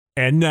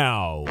And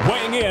now,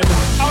 weighing in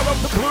out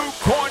of the blue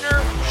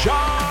corner,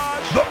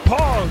 Josh the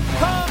Punk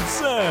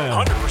Thompson.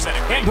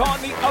 100% agree. And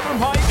on the other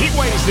mic, he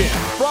weighs in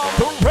from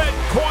the red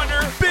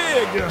corner,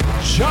 Big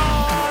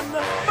John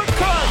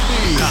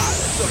McCarthy.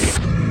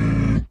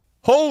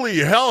 Holy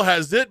hell,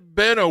 has it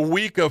been a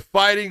week of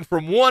fighting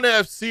from ONE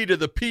FC to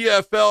the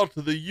PFL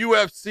to the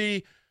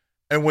UFC,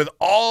 and with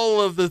all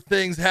of the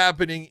things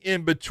happening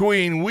in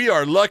between, we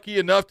are lucky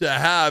enough to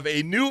have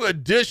a new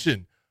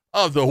edition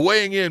of the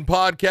Weighing In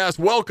podcast.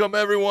 Welcome,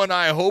 everyone.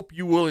 I hope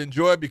you will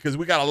enjoy it because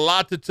we got a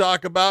lot to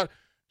talk about.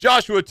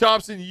 Joshua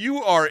Thompson,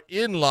 you are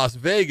in Las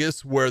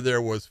Vegas where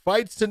there was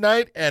fights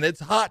tonight, and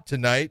it's hot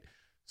tonight.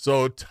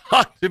 So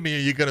talk to me.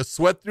 Are you going to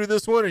sweat through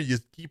this one, or are you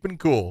keeping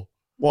cool?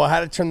 Well, I had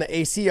to turn the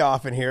AC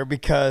off in here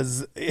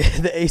because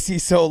the AC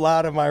is so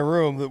loud in my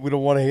room that we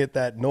don't want to hit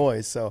that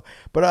noise. So,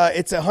 but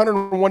it's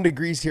 101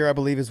 degrees here, I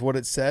believe is what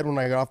it said when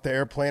I got off the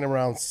airplane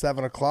around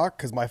 7 o'clock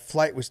because my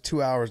flight was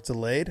 2 hours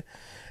delayed.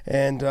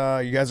 And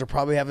you guys are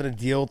probably having to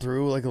deal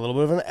through like a little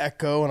bit of an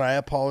echo, and I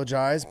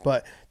apologize,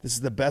 but this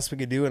is the best we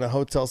could do in a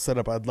hotel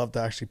setup. I'd love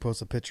to actually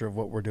post a picture of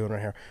what we're doing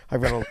right here.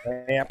 I've got a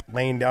lamp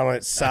laying down on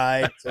its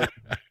side, so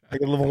I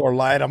get a little more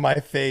light on my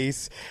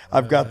face.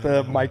 I've got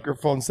the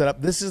microphone set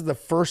up. This is the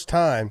first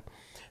time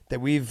that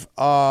we've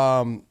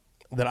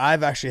that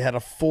I've actually had a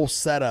full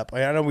setup.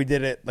 I know we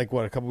did it like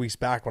a couple weeks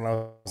back when I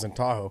was in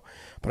Tahoe,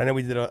 but I know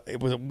we did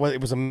it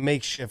was a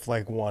makeshift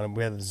one.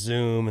 We had the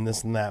Zoom and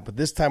this and that, but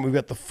this time we've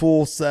got the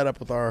full setup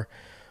with our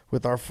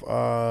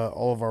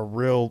all of our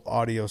real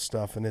audio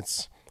stuff, and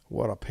it's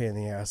what a pain in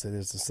the ass it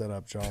is to set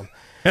up, John.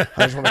 I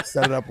just want to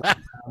set it up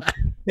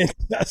and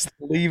just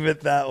leave it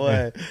that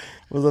way. It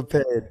was a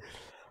pain.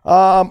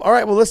 All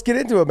right, well, let's get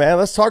into it, man.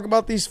 Let's talk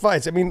about these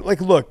fights. I mean,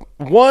 look,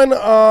 one,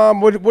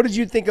 what did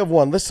you think of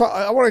one? Let's talk.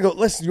 I want to go,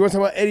 listen, you want to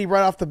talk about Eddie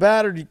right off the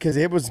bat, or because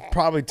it was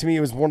probably, to me, it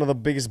was one of the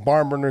biggest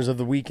barn burners of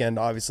the weekend,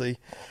 obviously.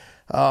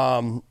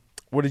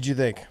 What did you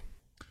think?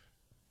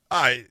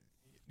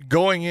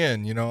 Going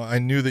in, I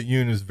knew that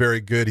Yoon is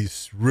very good.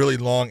 He's really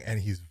long, and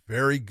he's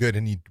very good,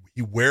 and he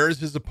wears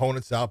his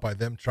opponents out by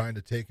them trying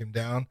to take him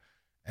down,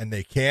 and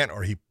they can't,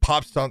 or he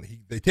pops down,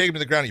 they take him to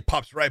the ground, he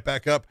pops right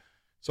back up.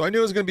 So I knew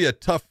it was going to be a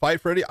tough fight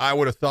for Eddie. I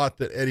would have thought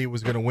that Eddie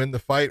was going to win the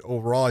fight.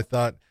 Overall, I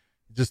thought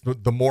just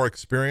the more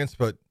experience.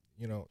 But,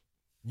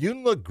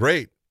 Yoon looked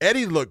great.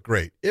 Eddie looked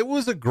great. It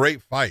was a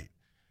great fight.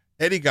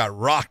 Eddie got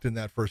rocked in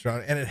that first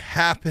round, and it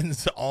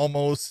happens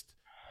almost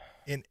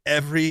in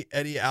every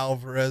Eddie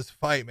Alvarez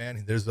fight,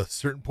 man. There's a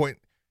certain point,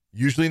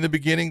 usually in the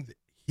beginning,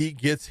 he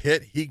gets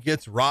hit, he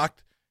gets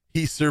rocked,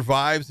 he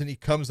survives, and he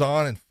comes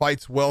on and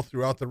fights well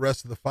throughout the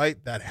rest of the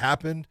fight. That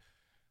happened.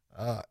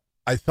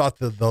 I thought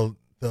the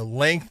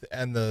length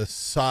and the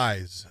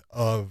size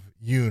of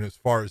Yoon, as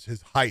far as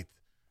his height,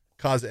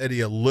 caused Eddie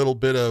a little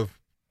bit of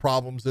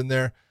problems in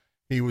there.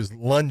 He was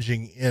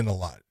lunging in a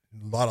lot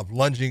of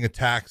lunging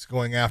attacks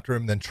going after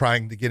him, then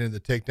trying to get into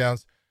the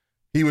takedowns.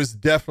 He was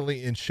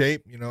definitely in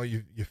shape.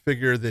 You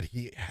figure that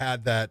he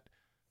had that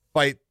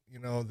fight,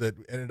 that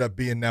ended up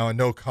being now a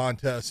no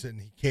contest, and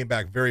he came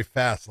back very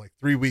fast, like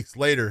 3 weeks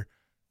later.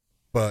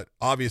 But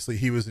obviously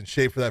he was in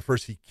shape for that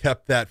first. He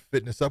kept that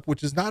fitness up,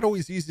 which is not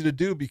always easy to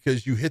do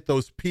because you hit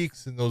those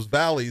peaks and those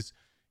valleys.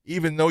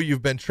 Even though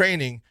you've been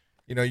training,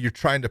 you're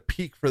trying to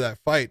peak for that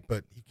fight.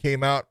 But he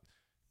came out,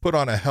 put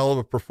on a hell of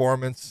a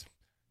performance.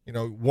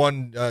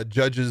 One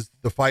judges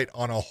the fight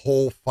on a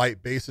whole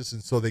fight basis,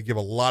 and so they give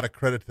a lot of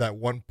credit to that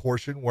one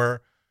portion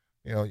where,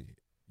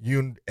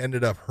 Yoon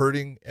ended up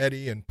hurting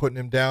Eddie and putting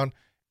him down.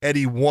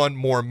 Eddie won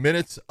more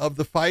minutes of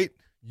the fight.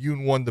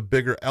 Yoon won the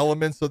bigger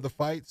elements of the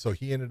fight, so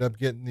he ended up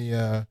getting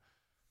the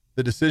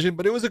decision.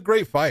 But it was a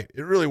great fight.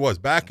 It really was.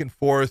 Back and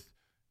forth.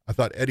 I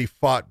thought Eddie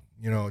fought,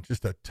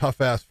 just a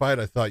tough-ass fight.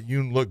 I thought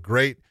Yoon looked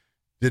great,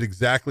 did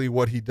exactly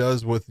what he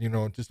does with,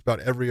 just about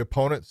every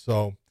opponent.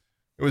 So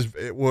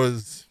it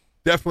was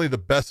definitely the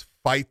best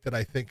fight that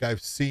I think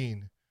I've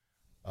seen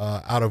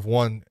out of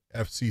ONE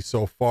FC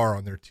so far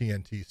on their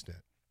TNT stint.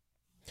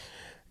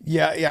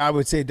 Yeah, I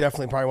would say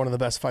definitely probably one of the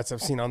best fights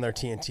I've seen on their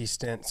TNT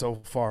stint so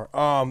far.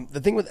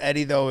 The thing with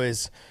Eddie, though,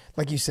 is,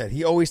 like you said,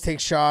 he always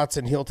takes shots,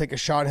 and he'll take a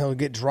shot and he'll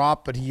get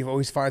dropped, but he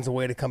always finds a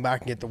way to come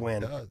back and get the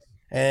win.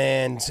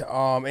 And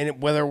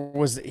whether it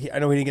was, I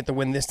know he didn't get the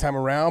win this time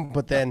around,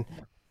 but then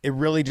it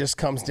really just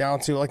comes down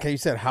to, like how you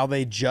said, how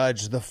they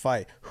judge the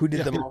fight. Who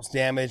did the most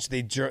damage?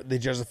 They judge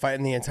the fight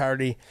in the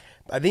entirety.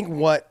 I think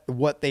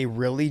what they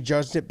really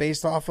judged it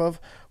based off of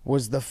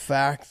was the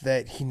fact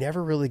that he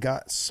never really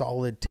got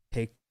solid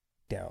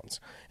takedowns,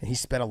 and he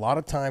spent a lot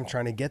of time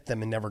trying to get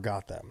them and never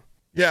got them.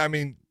 Yeah, I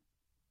mean,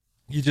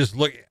 you just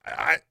look.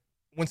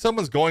 When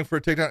someone's going for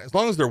a takedown, as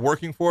long as they're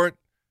working for it,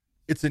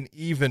 it's an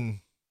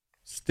even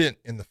stint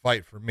in the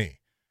fight for me.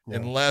 Yeah.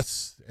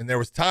 And there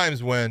was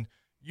times when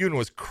Yoon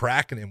was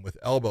cracking him with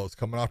elbows,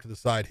 coming off to the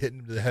side, hitting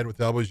him to the head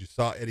with elbows. You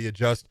saw Eddie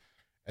adjust.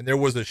 And there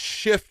was a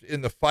shift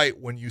in the fight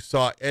when you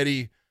saw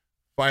Eddie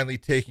finally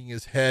taking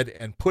his head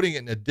and putting it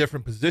in a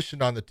different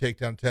position on the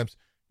takedown attempts,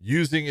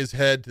 using his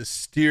head to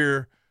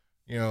steer,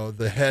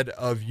 the head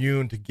of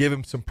Yoon to give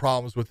him some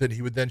problems with it.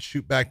 He would then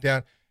shoot back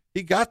down.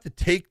 He got the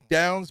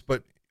takedowns,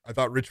 but I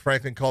thought Rich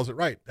Franklin calls it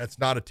right. That's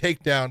not a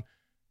takedown.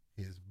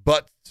 His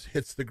butt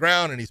hits the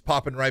ground and he's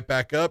popping right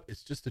back up.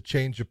 It's just a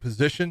change of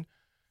position.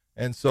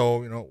 And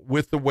so,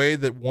 with the way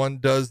that one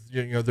does,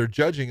 they're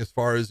judging as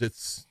far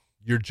as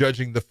you're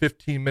judging the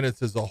 15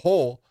 minutes as a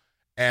whole,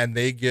 and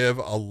they give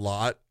a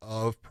lot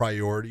of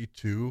priority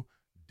to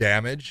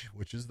damage,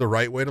 which is the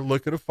right way to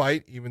look at a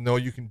fight, even though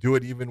you can do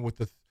it even with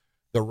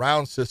the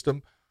round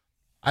system.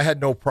 I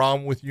had no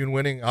problem with Yoon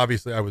winning.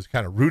 Obviously, I was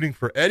kind of rooting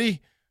for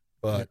Eddie,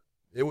 but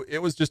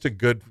it was just a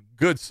good,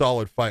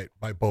 solid fight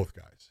by both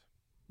guys.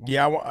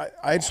 Yeah,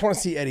 I just want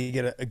to see Eddie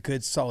get a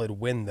good, solid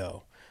win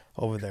though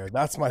over there.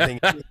 That's my thing.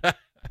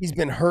 He's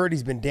been hurt.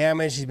 He's been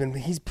damaged.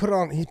 He's put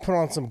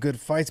on some good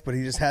fights, but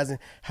he just hasn't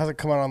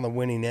come out on the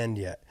winning end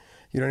yet.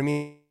 You know what I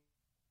mean?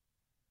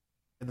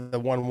 The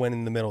one win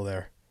in the middle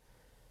there,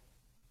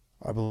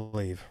 I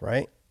believe,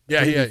 right?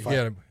 Yeah, he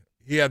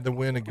had the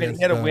win against.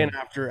 He had a win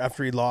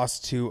after he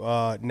lost to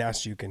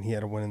Nasukin. He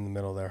had a win in the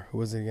middle there. Who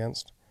was he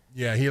against?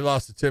 Yeah, he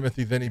lost to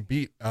Timothy. Then he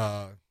beat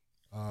Edward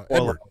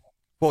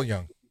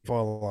Foyong.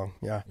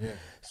 Yeah.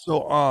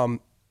 So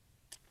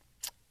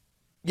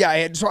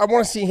yeah. So I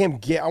want to see him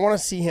get. I want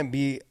to see him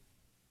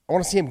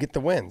get the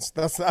wins.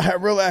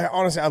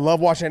 Honestly, I love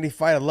watching Eddie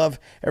fight. I love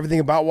everything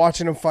about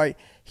watching him fight.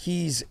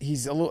 He's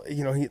a little,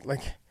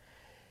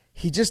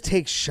 he just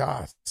takes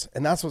shots,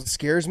 and that's what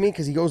scares me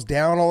because he goes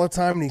down all the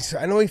time. And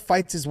I know he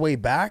fights his way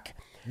back.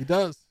 He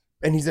does,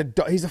 and he's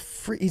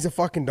a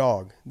fucking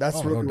dog.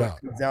 That's really what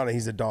it comes down to.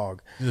 He's a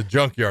dog. He's a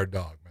junkyard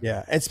dog, man.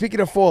 Yeah. And speaking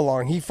of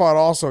Foyong, he fought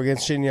also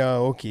against Shinya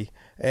Aoki,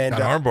 and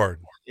armbar.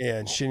 Yeah,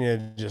 and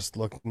Shinya just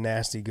looked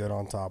nasty good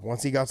on top.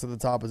 Once he got to the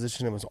top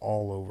position, it was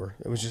all over.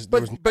 It was just.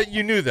 But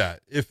you knew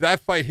that if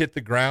that fight hit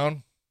the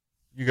ground,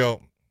 you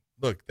go,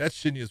 look,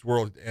 that's Shinya's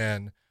world,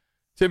 and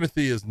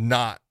Timothy is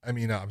not.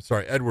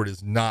 Edward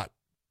is not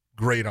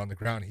great on the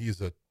ground. He's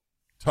a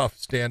tough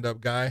stand-up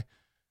guy,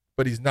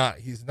 but he's not.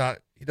 He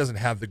doesn't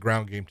have the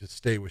ground game to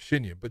stay with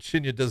Shinya. But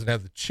Shinya doesn't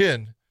have the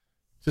chin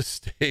to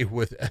stay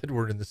with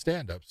Edward in the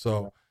stand-up.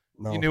 So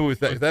you knew if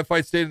that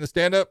fight stayed in the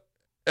stand-up,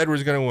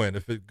 Edward's going to win.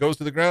 If it goes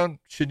to the ground,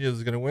 Shinya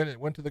is going to win. It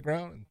went to the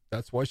ground, and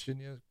that's why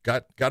Shinya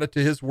got it to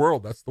his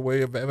world. That's the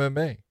way of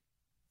MMA.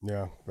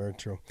 Yeah, very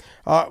true.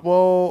 Okay.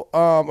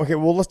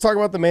 Well, let's talk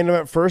about the main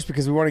event first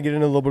because we want to get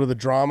into a little bit of the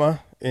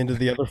drama into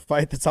the other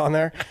fight that's on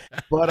there.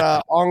 But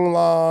Aung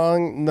La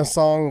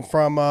Nsang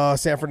from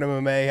Sanford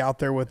MMA out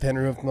there with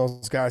Henry Hooft and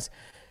those guys,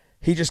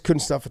 he just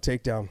couldn't stuff a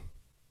takedown.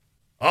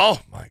 Oh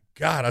my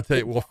God! I'll tell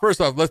you. Well, first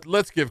off,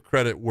 let's give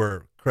credit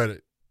where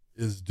credit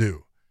is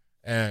due.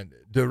 And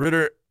De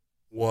Ridder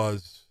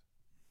was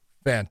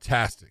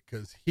fantastic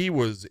because he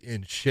was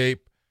in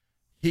shape.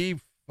 He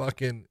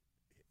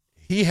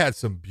had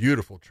some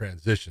beautiful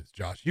transitions,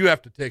 Josh. You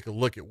have to take a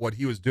look at what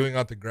he was doing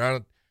on the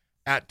ground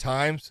at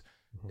times.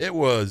 It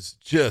was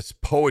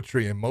just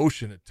poetry in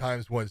motion at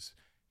times when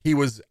he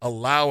was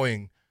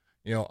allowing,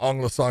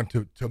 Aung La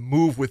Nsang to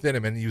move within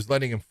him, and he was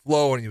letting him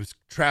flow, and he was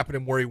trapping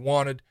him where he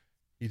wanted.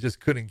 He just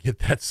couldn't get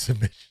that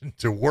submission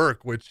to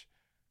work, which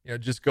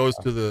just goes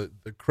to the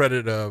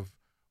credit of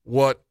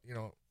what,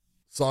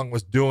 Song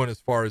was doing as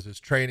far as his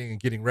training and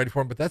getting ready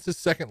for him. But that's his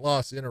second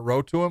loss in a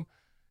row to him.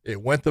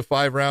 It went to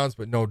 5 rounds,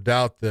 but no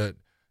doubt that,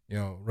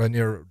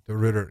 Reinier De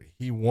Ridder,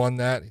 he won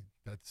that.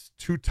 That's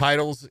 2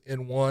 titles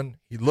in one.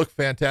 He looked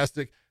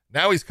fantastic.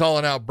 Now he's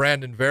calling out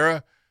Brandon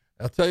Vera.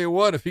 I'll tell you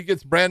what, if he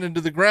gets Brandon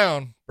to the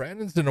ground,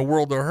 Brandon's in a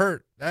world of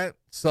hurt. That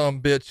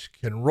sumbitch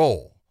can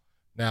roll.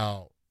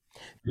 Now,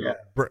 yeah,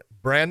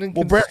 Brandon's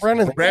got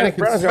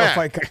a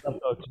fight coming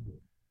up though.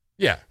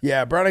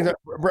 Yeah, Brandon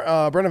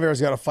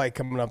Vera's got a fight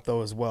coming up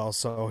though as well.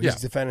 So he's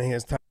defending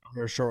his title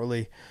here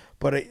shortly.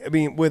 But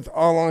with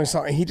Aung La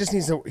Nsang, he just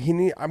needs to.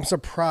 I'm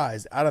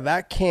surprised out of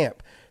that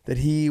camp that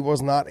he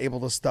was not able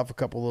to stuff a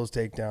couple of those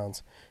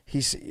takedowns.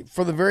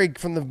 From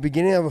the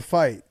beginning of the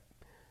fight,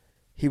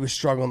 he was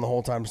struggling the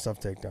whole time to stuff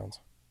takedowns.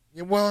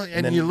 Yeah, well,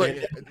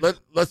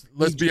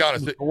 let's be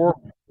honest.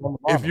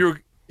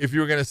 If you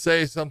were going to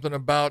say something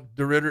about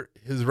De Ridder,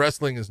 his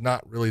wrestling is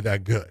not really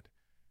that good.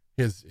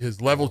 His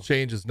level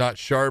change is not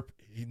sharp.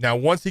 Now,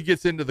 once he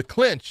gets into the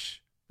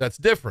clinch, that's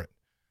different.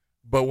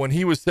 But when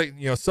he was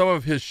taking, some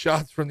of his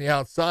shots from the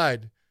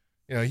outside,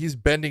 he's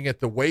bending at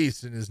the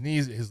waist and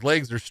his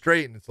legs are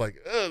straight, and it's like,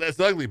 oh, that's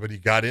ugly. But he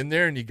got in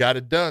there and he got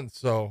it done.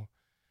 So,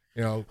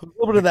 a little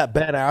bit of that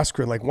Ben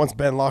Askren, like once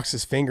Ben locks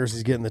his fingers,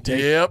 he's getting the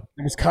take. Yep.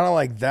 It was kind of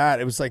like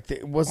that. It was like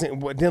it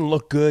didn't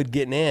look good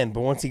getting in,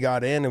 but once he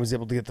got in, it was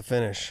able to get the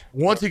finish.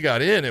 Once he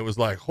got in, it was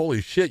like,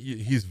 holy shit,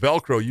 he's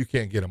Velcro. You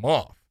can't get him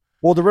off.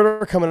 Well, De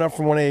Ridder coming up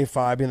from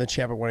 185, being the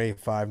champ at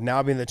 185,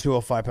 now being the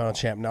 205-pound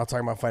champ, now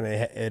talking about fighting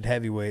at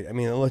heavyweight. It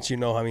lets you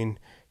know,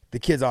 the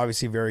kid's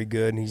obviously very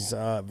good, and he's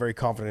very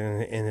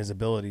confident in his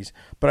abilities.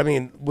 But,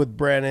 with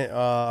Brandon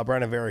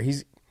Vera,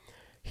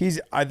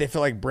 they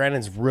feel like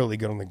Brandon's really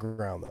good on the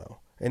ground, though.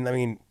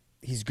 And,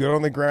 he's good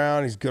on the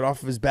ground. He's good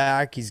off of his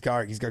back. He's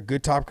got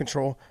good top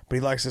control, but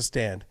he likes to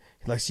stand.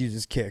 He likes to use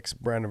his kicks.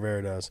 Brandon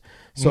Vera does.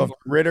 So if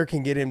Ridder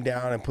can get him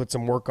down and put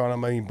some work on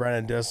him,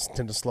 Brandon does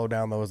tend to slow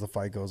down, though, as the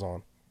fight goes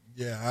on.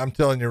 Yeah, I'm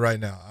telling you right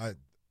now. I've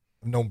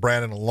known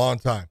Brandon a long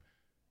time.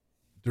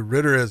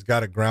 DeRitter has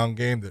got a ground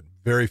game that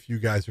very few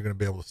guys are going to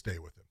be able to stay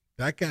with him.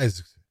 That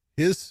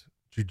his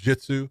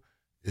jiu-jitsu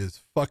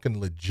is fucking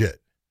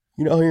legit.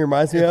 You know who he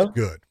reminds me of?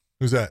 Good.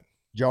 Who's that?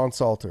 John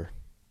Salter.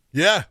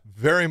 Yeah,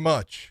 very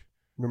much.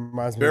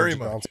 Reminds me Very of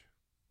John much.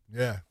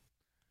 Yeah.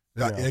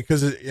 Yeah.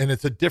 Because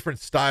it's a different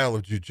style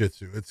of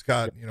jiu-jitsu. It's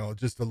got,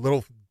 just a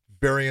little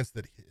variance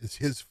that is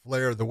his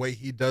flair, the way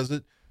he does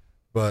it.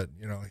 But,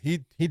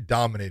 he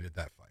dominated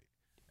that fight.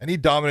 And he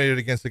dominated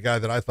against a guy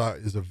that I thought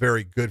is a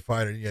very good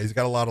fighter. Yeah, he's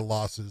got a lot of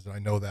losses, and I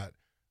know that.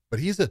 But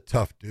he's a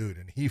tough dude,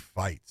 and he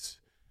fights.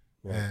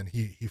 Yeah. And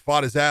he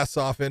fought his ass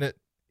off in it.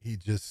 He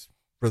just,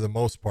 for the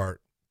most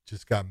part,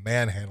 just got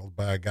manhandled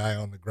by a guy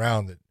on the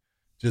ground that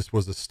just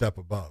was a step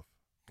above.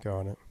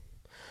 Got it.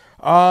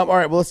 All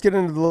right, well, let's get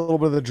into a little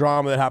bit of the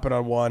drama that happened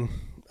on one.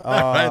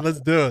 All right, let's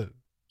do it.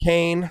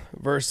 Kane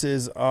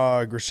versus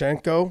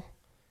Grushenko.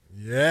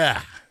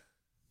 Yeah.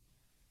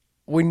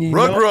 When you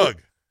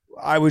Rug.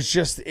 I was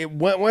just, it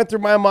went through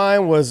my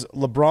mind was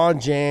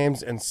LeBron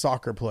James and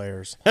soccer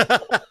players.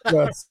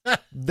 that's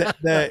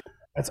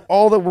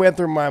all that went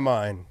through my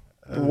mind.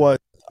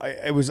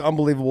 It was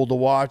unbelievable to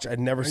watch. I'd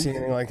never seen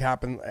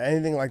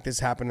anything like this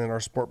happen in our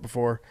sport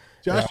before.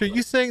 Josh, are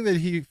you saying that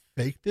he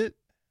faked it?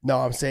 No,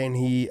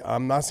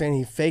 I'm not saying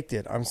he faked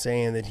it. I'm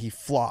saying that he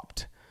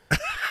flopped.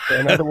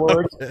 In other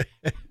words,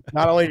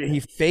 not only did he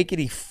fake it,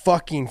 he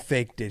fucking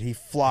faked it. He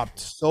flopped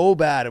so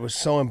bad. It was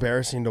so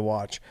embarrassing to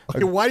watch.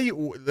 Okay, why do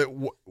you, it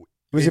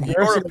was in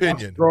your embarrassing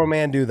opinion, to throw a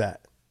man do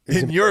that?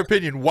 In your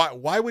opinion,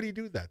 why would he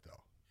do that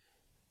though?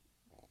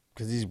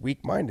 Because he's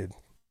weak-minded.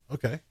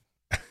 Okay.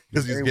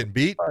 Because he's getting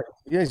beat?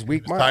 Yeah, he's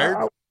weak-minded.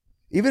 Tired?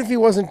 Even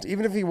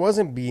if he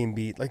wasn't being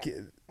beat, like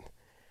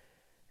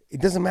it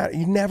doesn't matter.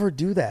 You never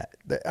do that.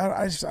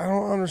 I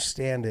don't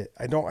understand it.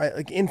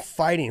 Like in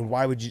fighting,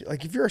 why would you,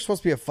 like if you're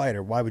supposed to be a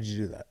fighter, why would you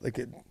do that? Like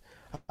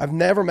I've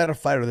never met a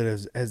fighter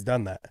that has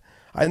done that.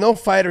 I know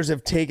fighters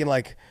have taken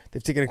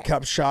they've taken a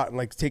cup shot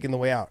and taken the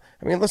way out.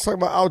 I mean, let's talk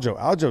about Aljo.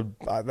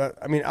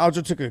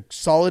 Aljo took a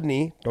solid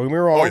knee. Don't get me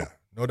wrong. Oh yeah,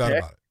 no doubt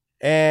about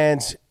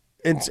it.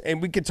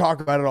 And we could talk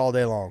about it all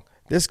day long.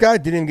 This guy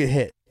didn't even get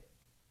hit.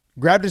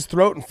 Grabbed his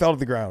throat and fell to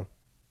the ground.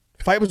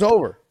 Fight was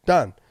over.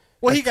 Done.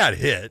 Well, he got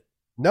hit.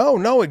 No,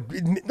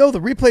 the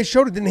replay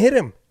showed it didn't hit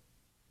him.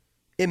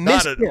 It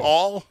missed him. Not at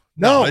all?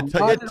 No, it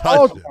touched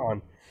touched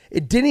him.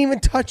 It didn't even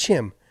touch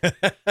him.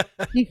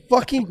 He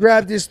fucking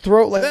grabbed his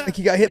throat like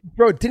he got hit in the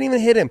throat. It didn't even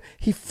hit him.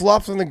 He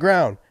flops on the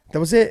ground. That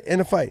was it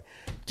in a fight.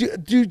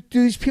 Do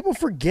these people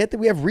forget that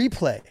we have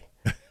replay?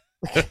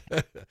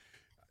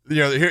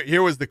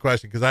 Here was the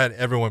question, because I had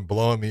everyone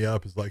blowing me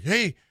up. It's like,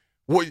 hey,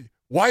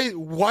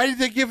 why did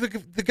they give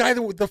the guy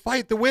the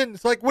fight the win?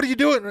 It's like, what are you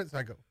doing? And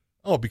I go,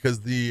 oh,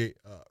 because the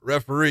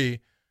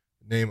referee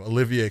named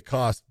Olivier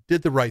Coste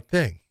did the right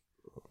thing.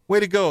 Way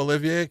to go,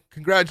 Olivier.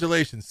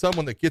 Congratulations.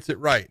 Someone that gets it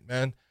right,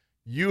 man.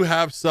 You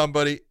have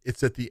somebody,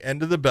 it's at the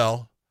end of the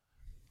bell.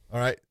 All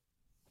right.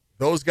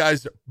 Those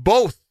guys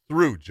both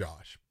threw,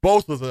 Josh.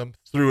 Both of them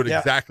threw at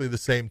exactly the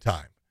same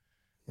time.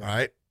 All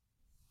right.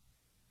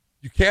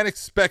 You can't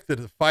expect that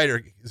the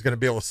fighter is going to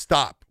be able to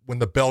stop when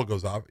the bell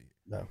goes off.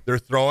 No. They're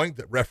throwing.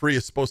 The referee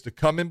is supposed to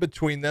come in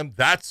between them.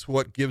 That's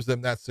what gives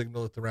them that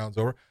signal that the round's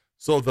over.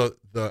 So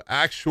the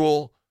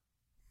actual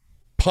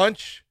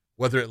punch,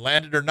 whether it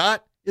landed or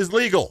not, is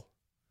legal.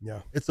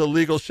 Yeah. It's a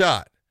legal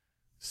shot.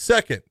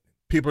 Second,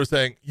 people are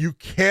saying you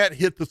can't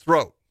hit the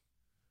throat.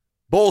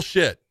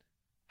 Bullshit.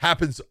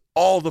 Happens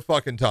all the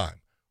fucking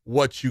time.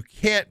 What you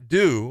can't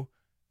do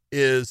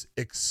is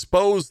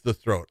expose the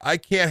throat. I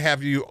can't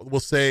have you, we'll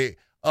say,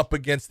 up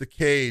against the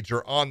cage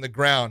or on the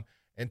ground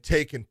and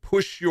take and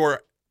push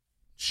your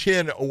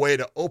chin away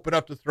to open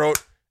up the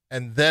throat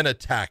and then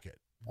attack it.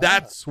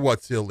 That's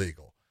what's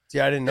illegal. See,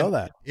 I didn't know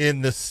that.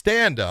 In the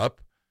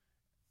stand-up,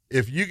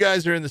 if you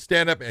guys are in the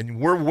stand-up and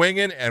we're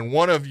winging and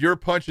one of your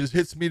punches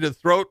hits me to the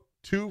throat,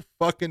 too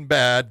fucking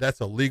bad. That's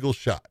a legal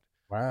shot.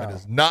 Wow. That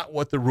is not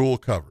what the rule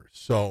covers.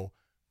 So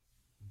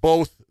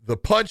both the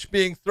punch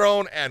being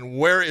thrown and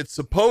where it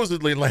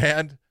supposedly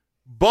land,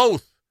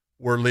 both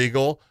were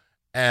legal.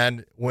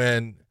 And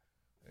when,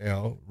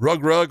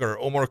 Rug or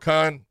Omar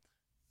Khan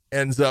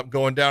ends up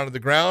going down to the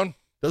ground,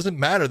 doesn't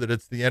matter that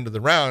it's the end of the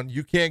round.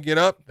 You can't get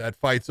up. That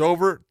fight's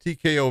over.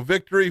 TKO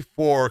victory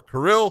for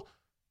Kirill.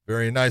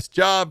 Very nice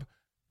job.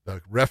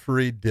 The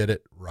referee did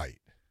it right.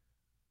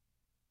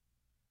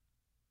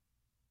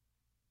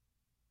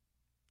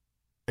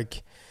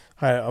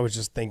 I was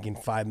just thinking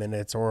 5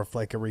 minutes or if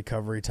a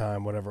recovery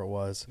time, whatever it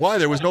was. Why?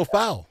 There was no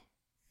foul.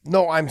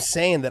 No, I'm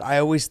saying that I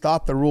always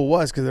thought the rule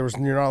was because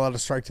you're not allowed to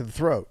strike to the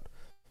throat.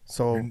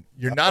 So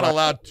you're not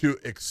allowed to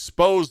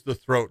expose the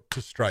throat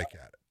to strike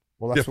at it.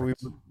 Well, that's what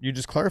you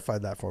just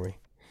clarified that for me.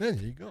 There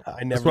you go.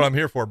 That's what I'm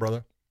here for,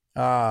 brother.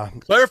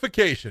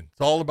 Clarification.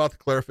 It's all about the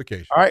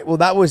clarification. All right. Well,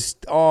 that was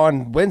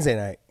on Wednesday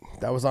night.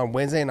 That was on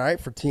Wednesday night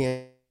for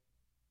TN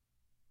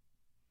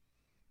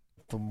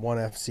from ONE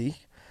FC.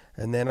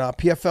 And then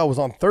PFL was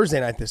on Thursday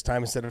night this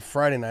time instead of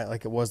Friday night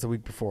like it was the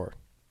week before.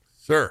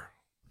 Sir.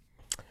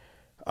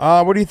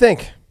 What do you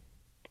think?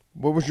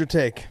 What was your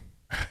take?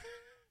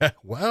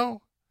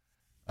 Well,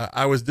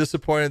 I was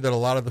disappointed that a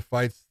lot of the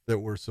fights that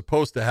were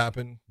supposed to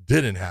happen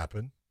didn't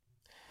happen.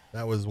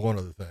 That was one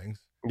of the things.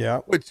 Yeah.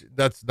 Which,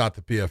 that's not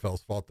the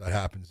PFL's fault that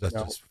happens. That's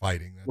just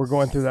fighting. We're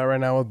going through that right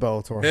now with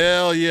Bellator.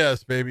 Hell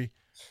yes, baby.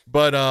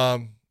 But,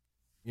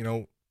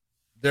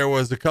 there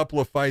was a couple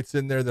of fights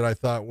in there that I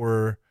thought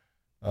were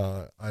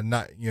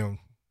not,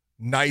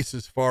 nice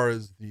as far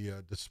as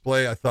the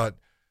display. I thought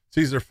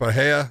Cesar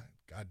Ferreira,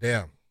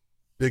 goddamn,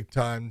 big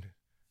time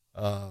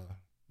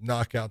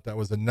knockout. That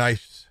was a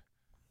nice,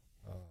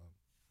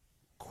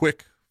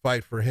 quick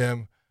fight for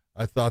him.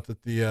 I thought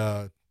that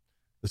the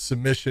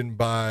submission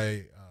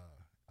by,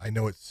 I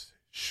know it's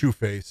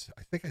Shoeface.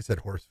 I think I said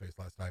Horseface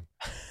last time.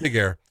 Big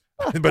Air,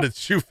 but it's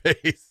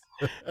Shoeface.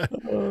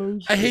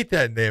 I hate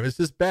that name. It's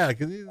just bad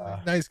because he's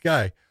a nice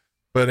guy.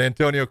 But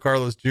Antonio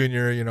Carlos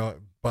Jr.,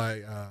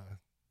 by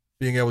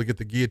being able to get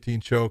the guillotine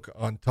choke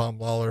on Tom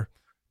Lawler.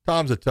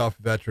 Tom's a tough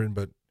veteran,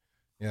 but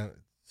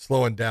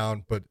slowing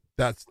down. But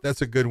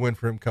that's a good win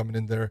for him coming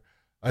in there.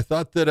 I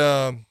thought that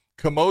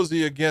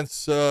Camozzi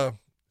against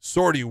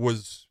Sorty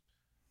was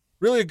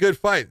really a good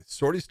fight.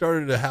 Sorty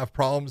started to have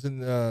problems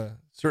in a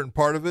certain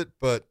part of it,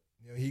 but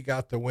he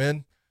got the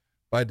win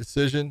by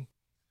decision.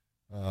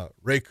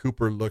 Ray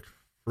Cooper looked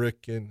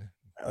freaking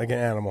like an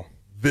animal.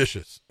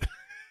 Vicious.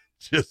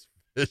 Just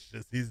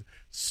vicious. He's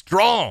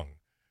strong.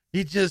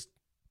 He just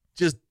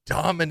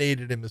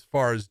dominated him as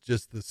far as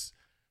just this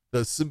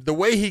the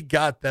way he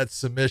got that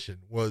submission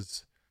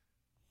was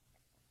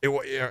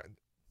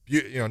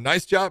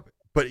nice job,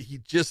 but he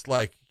just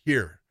like,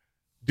 here,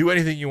 do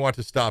anything you want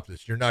to stop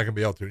this. You're not going to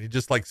be able to. And he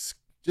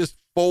just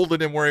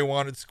folded him where he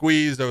wanted,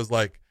 squeezed. I was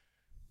like,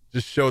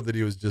 just showed that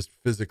he was just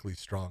physically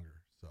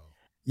stronger. So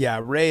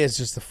yeah, Ray is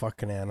just a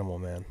fucking animal,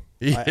 man.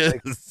 He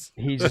is.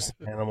 He's just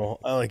an animal.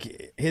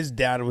 Like his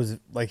dad was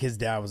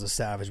a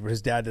savage, but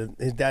his dad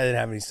didn't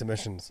have any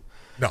submissions.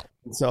 No.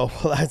 So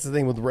that's the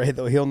thing with Ray,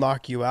 though. He'll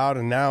knock you out,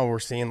 and now we're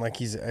seeing like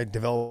he's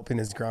developing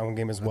his ground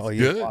game as well. That's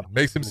good.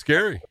 Makes him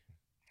scary.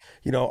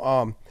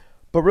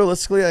 But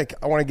realistically, like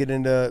I want to get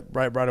into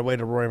right away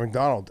to Rory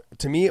McDonald.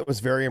 To me, it was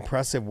very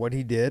impressive what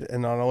he did,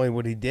 and not only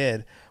what he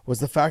did was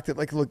the fact that,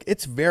 like, look,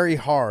 it's very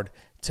hard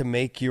to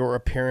make your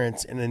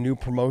appearance in a new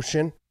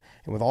promotion,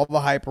 and with all the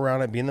hype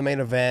around it, being the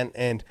main event,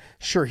 and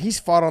sure, he's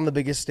fought on the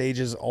biggest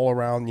stages all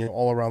around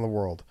the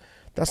world.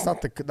 That's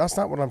not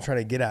what I'm trying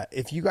to get at.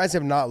 If you guys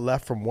have not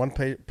left from one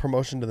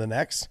promotion to the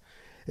next,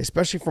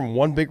 especially from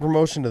one big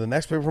promotion to the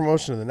next big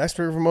promotion to the next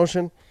big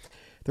promotion,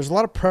 there's a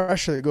lot of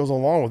pressure that goes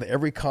along with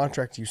every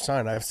contract you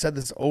sign. I've said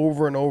this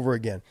over and over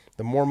again.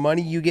 The more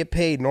money you get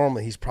paid,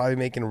 normally he's probably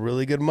making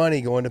really good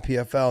money going to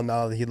PFL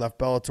now that he left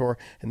Bellator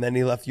and then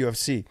he left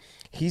UFC.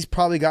 He's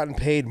probably gotten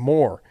paid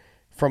more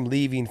from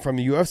leaving from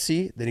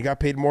UFC than he got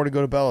paid more to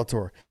go to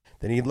Bellator.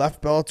 Then he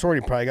left Bellator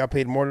and he probably got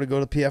paid more to go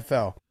to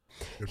PFL.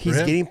 He's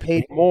getting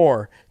paid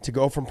more to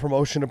go from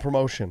promotion to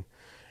promotion.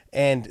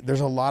 And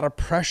there's a lot of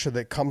pressure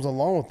that comes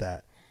along with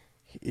that.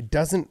 It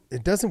doesn't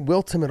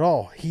wilt him at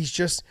all. He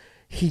just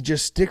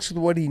sticks with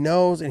what he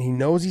knows, and he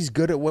knows he's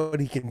good at what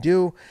he can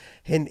do.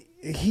 And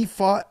he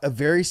fought a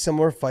very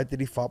similar fight that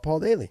he fought Paul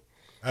Daly.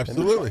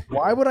 Absolutely. And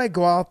why would I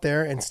go out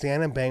there and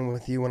stand and bang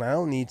with you when I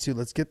don't need to?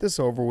 Let's get this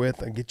over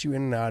with and get you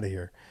in and out of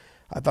here.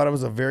 I thought it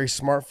was a very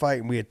smart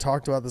fight. We had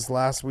talked about this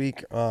last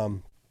week,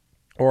 or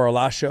our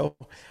last show,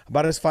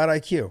 about his fight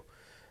IQ.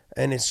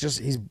 And it's just,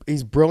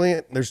 he's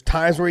brilliant. There's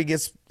times where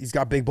he's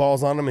got big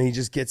balls on him and he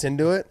just gets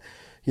into it,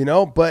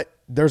 but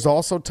there's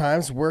also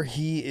times where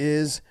he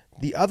is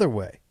the other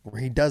way,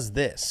 where he does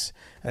this.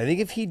 And I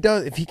think if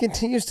he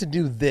continues to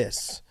do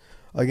this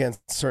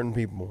against certain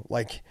people,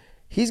 like,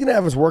 he's going to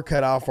have his work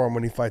cut out for him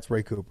when he fights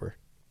Ray Cooper.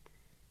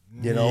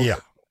 Yeah.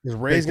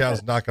 Because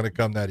Takedown's not going to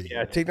come that easy.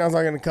 Yeah, takedown's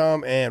not going to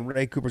come, and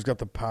Ray Cooper's got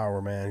the power,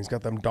 man. He's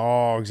got them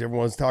dogs.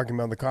 Everyone's talking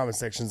about in the comment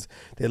sections.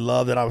 They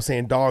love that I was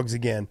saying dogs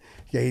again.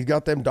 Yeah, he's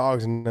got them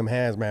dogs in them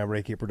hands, man,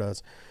 Ray Cooper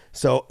does.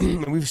 So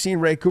we've seen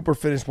Ray Cooper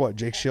finish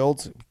Jake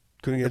Shields.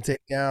 Couldn't get a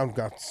takedown.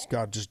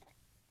 Got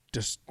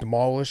just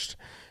demolished,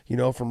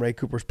 from Ray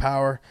Cooper's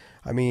power.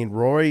 I mean,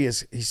 Rory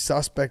he's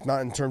suspect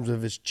not in terms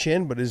of his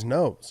chin, but his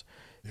nose.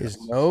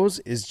 His nose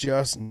is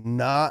just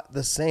not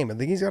the same. I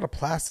think he's got a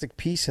plastic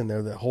piece in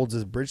there that holds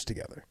his bridge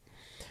together.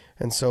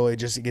 And so it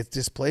gets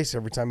displaced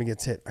every time he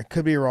gets hit. I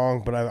could be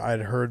wrong, but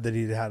I'd heard that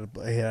he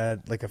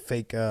had like a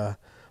fake,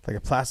 like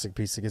a plastic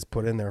piece that gets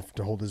put in there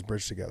to hold his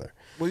bridge together.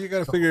 Well, you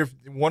got to figure, if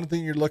one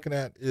thing you're looking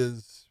at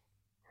is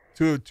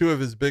two of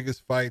his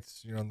biggest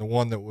fights, and the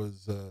one that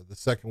was the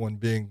second one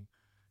being,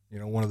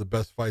 one of the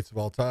best fights of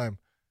all time.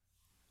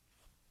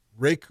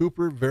 Ray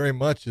Cooper very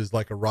much is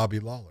like a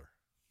Robbie Lawler.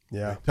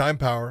 Yeah. Big time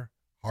power,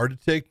 hard to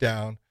take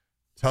down,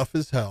 tough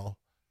as hell,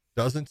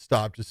 doesn't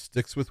stop, just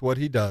sticks with what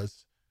he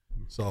does.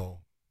 So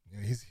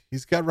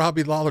he's got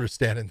Robbie Lawler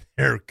standing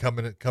there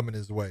coming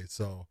his way.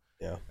 So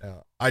yeah,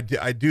 I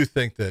do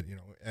think that,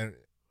 and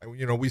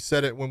we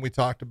said it when we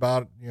talked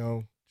about,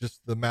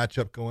 just the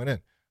matchup going in.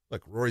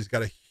 Look, Rory's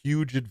got a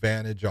huge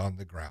advantage on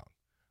the ground.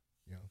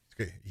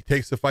 He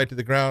takes the fight to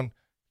the ground.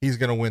 he's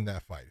going to win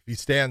that fight. If he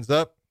stands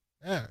up,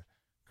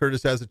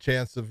 Curtis has a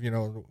chance of,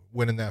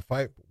 winning that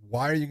fight.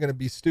 Why are you going to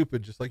be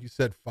stupid? Just like you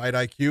said, fight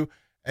IQ.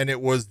 And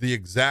it was the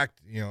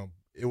exact,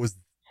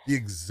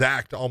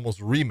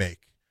 almost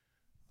remake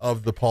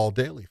of the Paul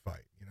Daly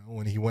fight,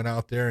 when he went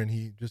out there and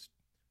he just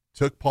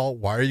took Paul.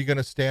 Why are you going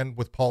to stand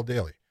with Paul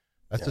Daly?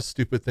 That's a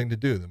stupid thing to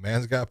do. The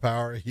man's got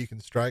power. He can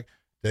strike.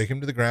 Take him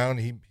to the ground.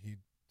 He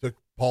took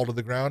Paul to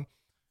the ground,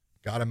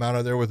 got him out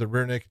of there with a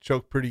rear naked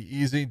choke pretty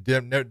easy.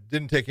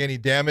 Didn't take any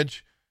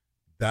damage.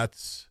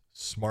 That's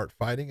smart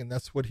fighting, and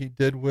that's what he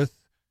did with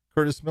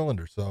Curtis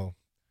Millender. So,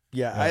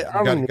 I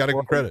got to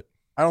give credit.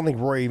 I don't think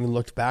Roy even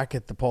looked back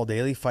at the Paul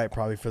Daly fight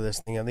probably for this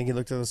thing. I think he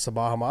looked at the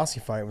Sabah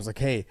Hamasi fight and was like,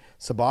 hey,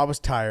 Sabah was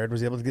tired,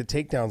 was able to get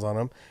takedowns on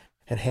him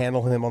and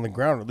handle him on the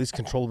ground, or at least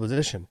control the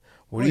position.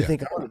 What do you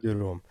think I'm going to do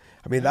to him?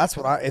 I mean, that's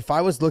what if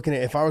I was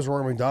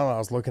Rory McDonald, I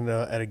was looking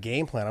at a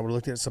game plan, I would have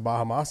looked at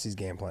Sabah Hamasi's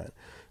game plan.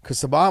 Because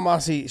Sabah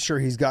Hamasi, sure,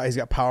 he's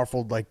got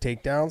powerful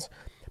takedowns,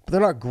 but they're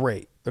not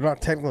great. They're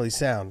not technically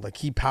sound. Like,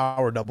 he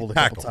power doubled a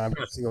couple times.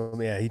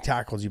 He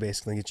tackles you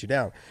basically and gets you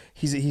down.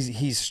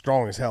 He's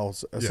strong as hell.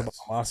 Sabah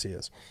Hamasi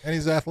is, and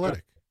he's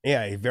athletic.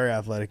 Yeah, he's very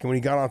athletic. And when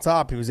he got on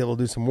top, he was able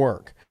to do some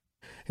work.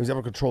 He was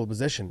able to control the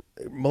position.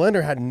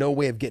 Millender had no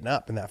way of getting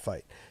up in that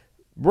fight.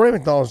 Rory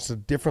McDonald's a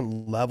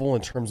different level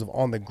in terms of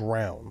on the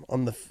ground,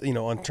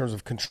 in terms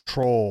of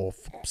control,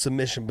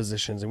 submission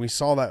positions, and we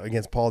saw that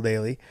against Paul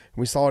Daly, and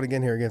we saw it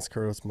again here against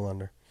Curtis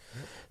Millender.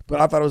 But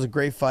I thought it was a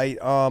great fight.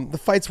 The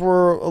fights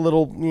were a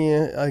little,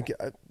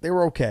 they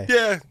were okay.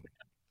 Yeah.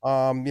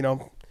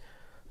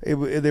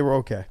 They were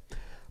okay.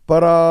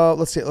 But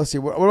let's see.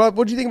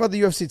 What do you think about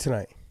the UFC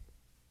tonight?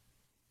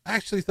 I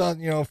actually thought,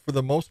 for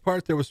the most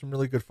part, there was some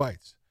really good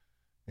fights.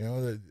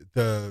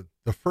 The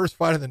first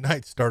fight of the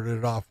night started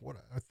it off.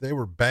 They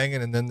were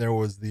banging, and then there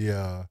was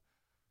the,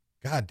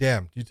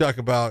 goddamn. You talk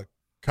about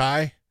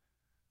Kai,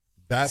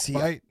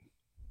 fight.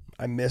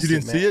 I missed. You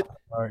didn't see it?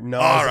 No.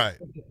 All right.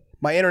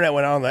 My internet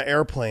went out on the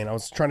airplane. I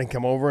was trying to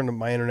come over, and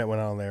my internet went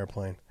out on the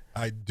airplane.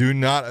 I do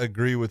not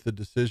agree with the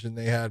decision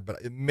they had,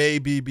 but it may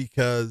be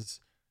because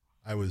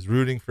I was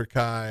rooting for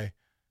Kai,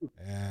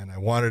 and I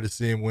wanted to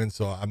see him win,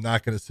 so I'm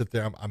not going to sit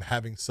there. I'm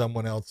having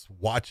someone else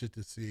watch it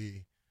to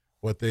see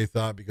what they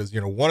thought, because,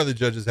 one of the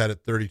judges had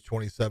it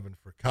 30-27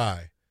 for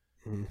Kai,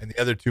 and the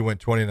other two went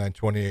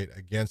 29-28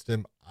 against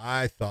him.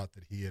 I thought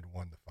that he had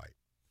won the fight.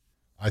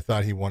 I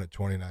thought he won it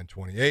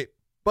 29-28,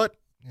 but,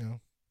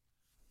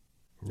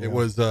 it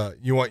was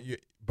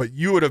but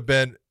you would have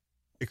been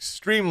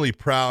extremely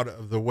proud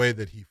of the way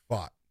that he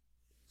fought.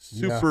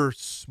 Super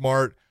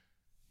smart,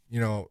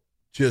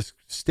 just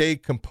stay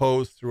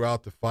composed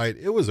throughout the fight.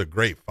 It was a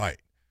great fight.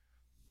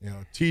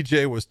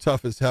 TJ was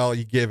tough as hell.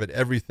 He gave it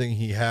everything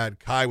he had.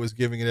 Kai was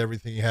giving it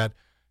everything he had.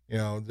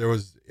 There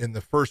was, in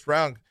the first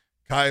round,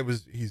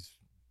 he's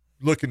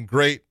looking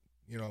great,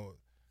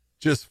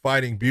 just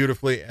fighting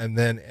beautifully, and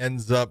then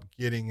ends up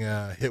getting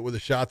hit with a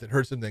shot that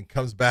hurts him, then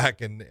comes back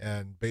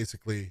and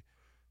basically,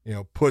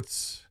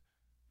 puts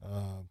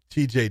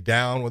TJ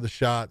down with a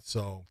shot.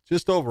 So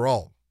just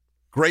overall,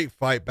 great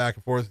fight back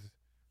and forth.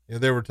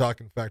 They were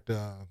talking, in fact,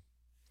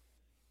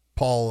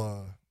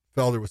 Paul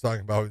Felder was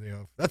talking about,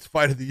 that's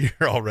fight of the year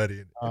already.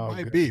 It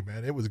might be,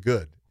 man. It was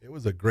good. It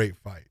was a great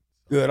fight.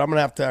 Good. I'm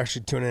gonna have to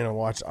actually tune in and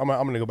watch. I'm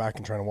gonna go back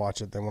and try to watch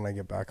it. Then when I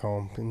get back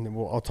home, and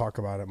I'll talk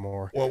about it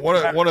more. Well,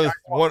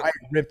 I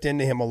ripped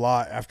into him a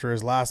lot after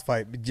his last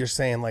fight, just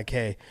saying like,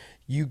 hey,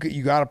 you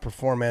got to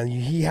perform, man.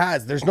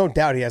 There's no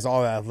doubt he has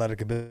all the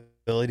athletic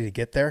ability to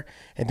get there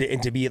and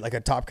to be like a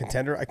top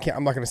contender.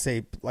 I'm not gonna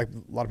say, like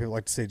a lot of people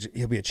like to say,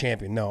 he'll be a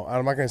champion. No,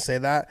 I'm not gonna say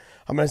that.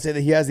 I'm gonna say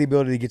that he has the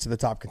ability to get to the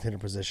top contender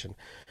position.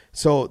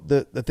 So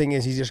the thing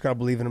is, he's just got to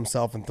believe in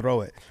himself and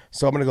throw it.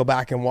 So I'm going to go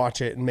back and watch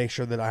it and make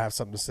sure that I have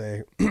something to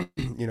say,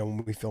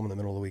 when we film in the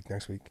middle of the week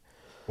next week.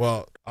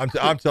 Well,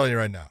 I'm telling you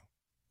right now,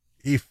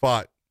 he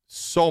fought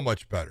so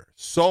much better,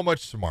 so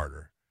much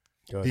smarter.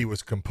 Good. He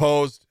was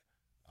composed.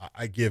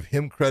 I give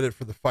him credit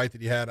for the fight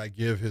that he had. I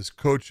give his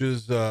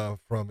coaches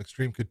from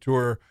Extreme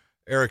Couture,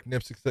 Eric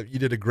Nipsick, you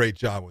did a great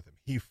job with him.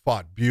 He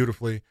fought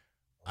beautifully.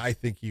 I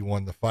think he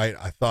won the fight.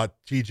 I thought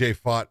TJ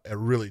fought a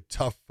really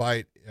tough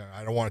fight.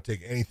 I don't want to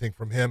take anything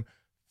from him.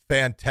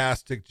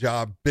 Fantastic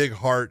job. Big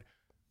heart.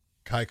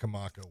 Kai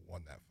Kamaka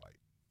won that fight.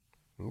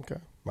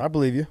 Okay. I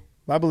believe you.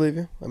 I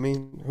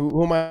mean,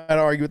 who am I to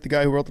argue with the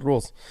guy who wrote the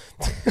rules?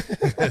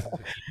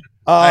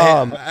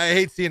 I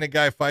hate seeing a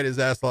guy fight his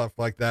ass off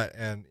like that,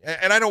 and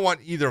I don't want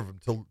either of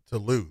them to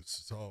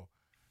lose. So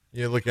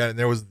you look at it, and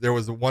there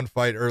was one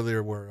fight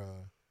earlier where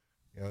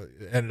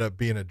it ended up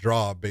being a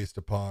draw based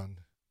upon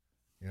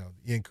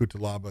Ian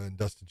Kutalaba and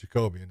Dustin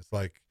Jacoby. And it's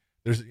like,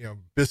 there's,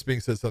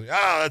 Bisping says something,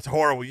 that's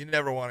horrible. You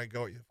never want to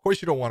go. Of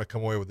course you don't want to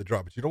come away with a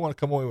draw, but you don't want to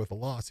come away with a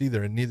loss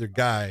either. And neither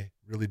guy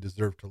really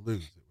deserved to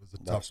lose. It was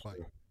a tough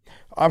fight.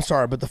 I'm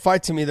sorry, but the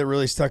fight to me that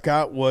really stuck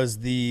out was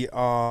the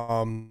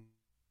Cody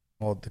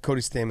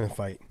Stamann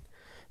fight.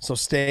 So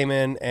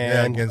Stamann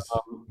and against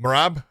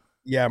Merab.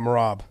 Yeah,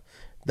 Merab.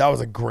 That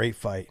was a great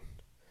fight.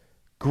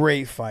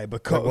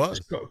 But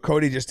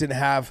Cody just didn't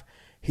have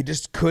he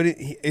just couldn't.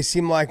 It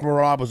seemed like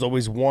Merab was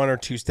always 1 or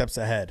 2 steps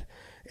ahead.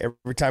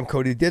 Every time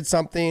Cody did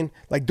something,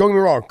 like, don't get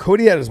me wrong,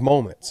 Cody had his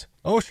moments.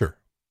 Oh, sure.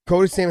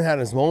 Cody Stamann had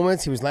his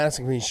moments. He was landing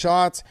some clean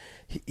shots.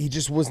 He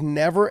just was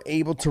never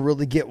able to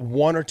really get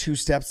 1 or 2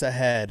 steps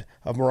ahead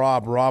of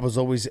Merab. Merab was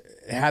always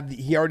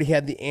he already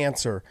had the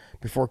answer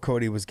before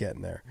Cody was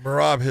getting there.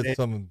 Merab hit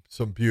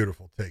some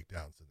beautiful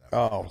takedowns in that.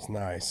 Oh, it's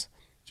nice.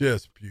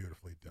 Just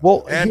beautifully done.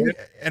 Well,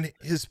 and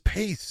his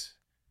pace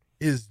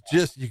is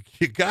just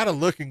you got to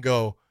look and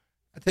go.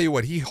 I tell you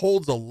what, he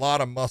holds a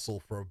lot of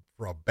muscle for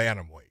a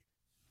bantamweight.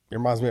 It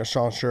reminds me of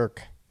Sean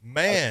Shirk.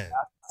 Man,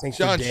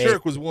 Sean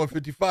Shirk was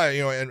 155,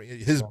 and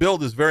his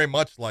build is very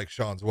much like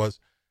Sean's was.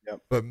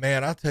 Yep. But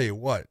man, I'll tell you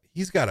what,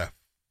 he's got a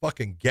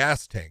fucking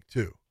gas tank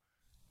too.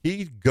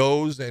 He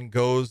goes and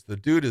goes. The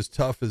dude is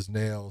tough as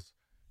nails.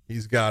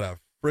 He's got a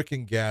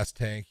freaking gas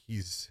tank.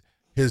 His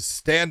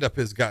stand-up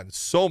has gotten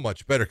so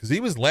much better because he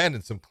was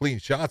landing some clean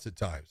shots at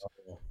times,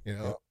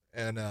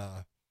 and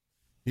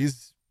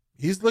he's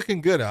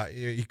looking good.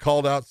 He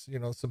called out,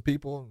 some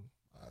people.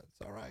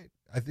 It's all right.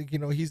 I think,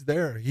 he's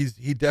there.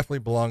 He definitely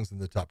belongs in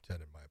the top 10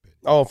 in my opinion.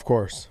 Oh, of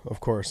course.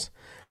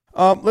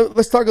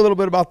 Let's talk a little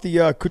bit about the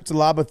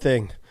Cutelaba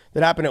thing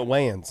that happened at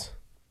weigh-ins.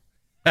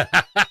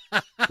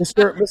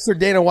 Mr.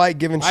 Dana White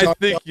giving Sean a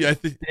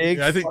big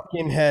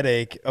fucking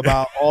headache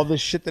about all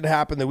this shit that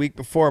happened the week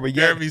before. But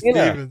Jeremy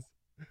Stevens.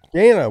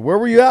 Dana, where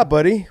were you at,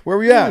 buddy? Where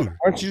were you at? Why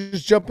don't you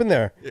just jump in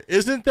there?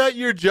 Isn't that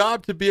your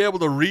job to be able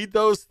to read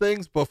those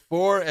things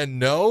before and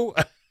know?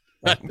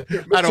 I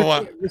don't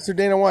want Mr.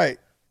 Dana White.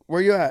 Where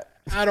you at?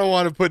 I don't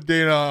want to put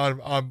Dana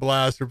on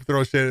blast or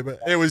throw shade, but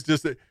it was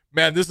just,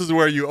 man, this is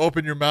where you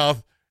open your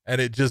mouth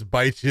and it just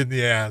bites you in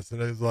the ass.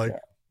 And I was like,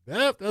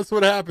 that's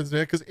what happens,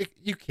 man, because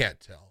you can't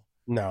tell.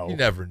 No. You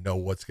never know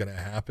what's going to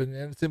happen,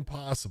 and it's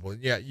impossible.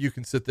 Yeah, you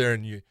can sit there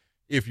and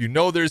if you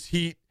know there's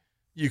heat,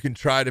 you can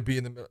try to be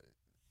in the middle.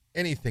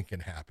 Anything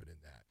can happen in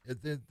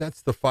that.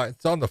 That's the fight.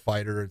 It's on the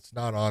fighter. It's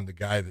not on the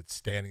guy that's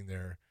standing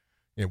there,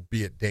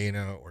 be it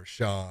Dana or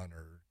Sean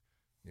or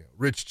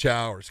Rich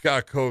Chow or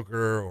Scott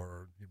Coker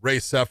or Ray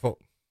Sefo.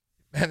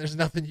 Man, there's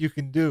nothing you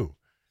can do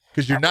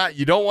because you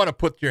don't want to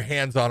put your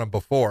hands on them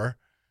before,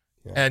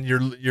 and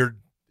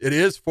it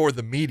is for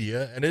the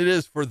media and it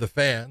is for the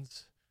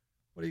fans.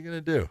 What are you gonna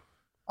do?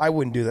 I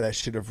wouldn't do that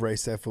shit if Ray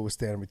Sefo was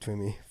standing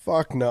between me.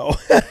 Fuck no.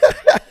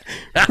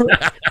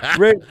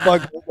 Ray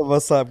fucked both of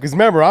us up because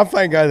remember I'm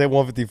fighting guys at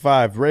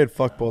 155. Ray had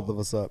fucked both of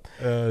us up.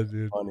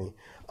 Dude. Funny.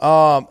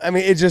 I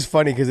mean, it's just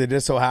funny because it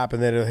just so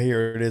happened that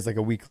here it is like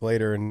a week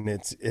later, and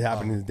it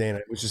happened to Dana.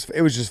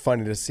 It was just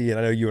funny to see it.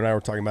 I know you and I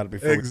were talking about it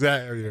before.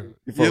 Exactly.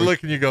 You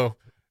look and you go,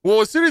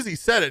 well, as soon as he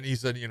said it, and he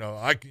said,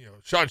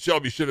 Sean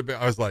Shelby should have been.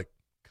 I was like,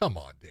 come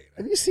on, Dana.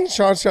 Have you seen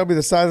Sean Shelby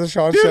the size of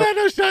Sean Dude, Shelby? I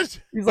know Sean.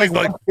 He's like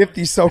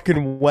 150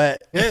 soaking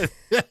wet.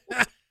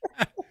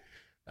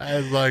 I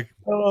was like,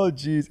 oh,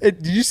 jeez.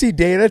 Did you see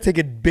Dana take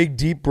a big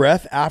deep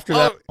breath after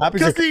that?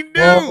 Because he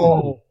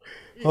knew.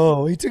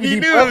 Oh, he took a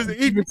deep breath.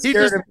 He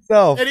scared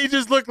himself. And he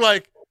just looked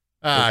like,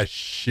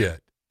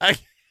 shit. I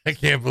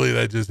can't believe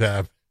that just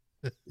happened.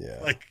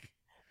 Yeah.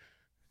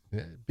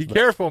 Be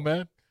careful,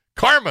 man.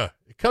 Karma.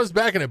 It comes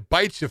back and it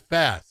bites you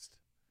fast.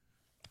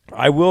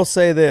 I will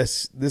say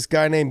this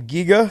guy named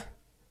Giga.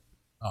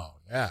 Oh,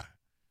 yeah.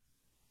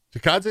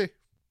 Chikadze?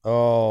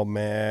 Oh,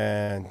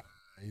 man.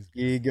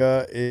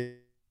 Giga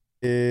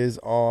is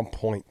on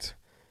point.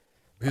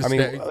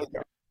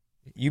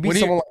 You beat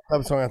someone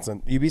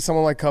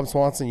like Cub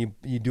Swanson.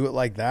 You do it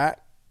like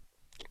that.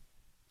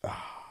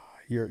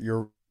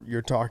 You're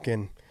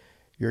talking.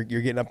 You're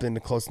getting up into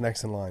close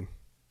next in line.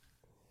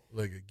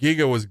 Look,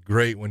 Giga was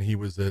great when he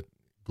was at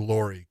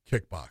Glory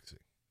Kickboxing.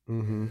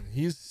 Mm-hmm.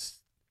 He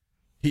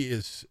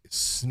is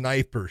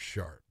sniper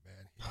sharp,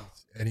 man.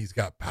 And he's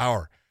got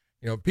power.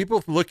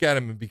 People look at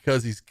him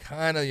because he's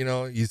kind of,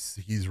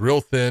 he's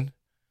real thin.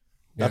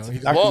 That's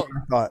exactly what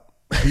I thought.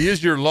 He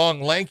is your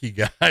long, lanky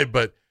guy,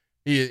 but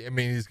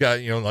he's got,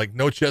 like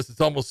no chest.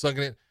 It's almost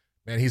sunken in.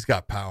 Man, he's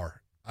got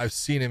power. I've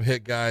seen him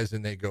hit guys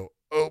and they go,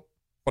 oh,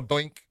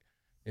 doink,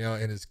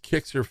 and his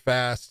kicks are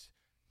fast.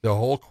 The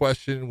whole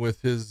question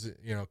with his,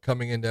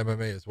 coming into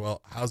MMA as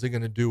well, how's he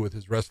going to do with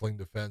his wrestling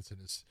defense and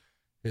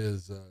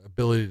his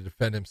ability to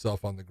defend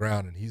himself on the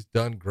ground? And he's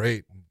done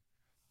great. And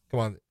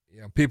come on,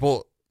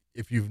 people,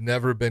 if you've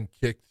never been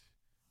kicked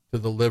to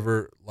the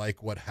liver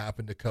like what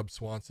happened to Cub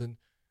Swanson,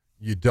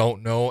 you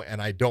don't know,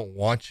 and I don't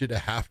want you to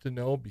have to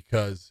know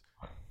because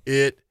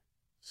it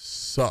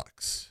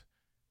sucks.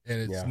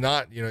 And it's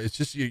not, it's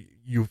just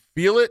you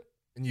feel it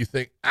and you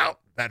think, ow,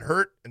 that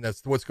hurt, and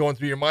that's what's going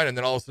through your mind, and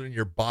then all of a sudden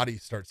your body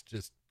starts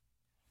just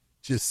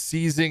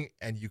seizing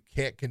and you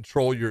can't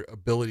control your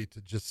ability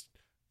to just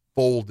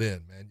fold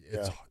in, man.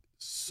 It's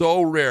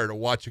so rare to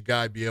watch a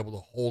guy be able to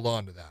hold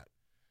on to that.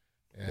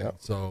 And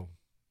so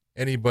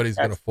anybody's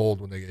going to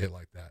fold when they get hit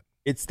like that.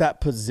 It's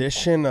that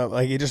position of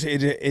like, what's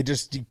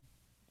the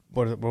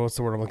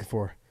word I'm looking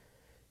for?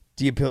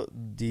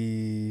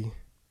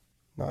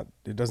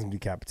 It doesn't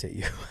decapitate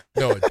you.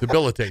 No, it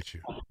debilitates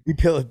you.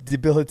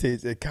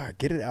 Debilitates. God,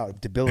 get it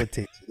out.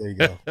 Debilitates. There you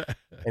go.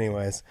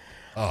 Anyways.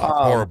 Oh, it's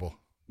horrible.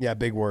 Yeah,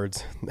 big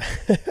words.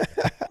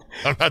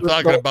 I'm not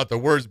talking about the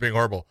words being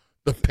horrible.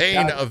 The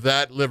pain of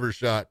that liver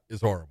shot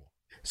is horrible.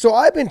 So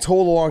I've been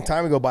told a long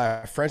time ago by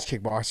a French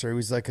kickboxer who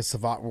was like a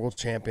Savate world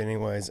champion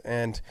anyways,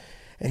 and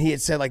he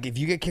had said, like, if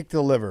you get kicked to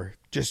the liver,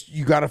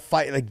 you got to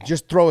fight, like,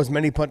 just throw as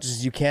many punches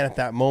as you can at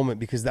that moment,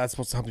 because that's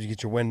what's helping you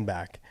get your wind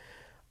back.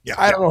 Yeah.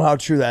 I don't know how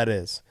true that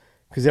is,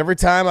 because every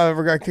time I've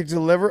ever got kicked to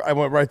the liver, I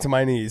went right to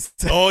my knees.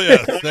 Oh,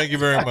 yes. Thank you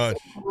very much.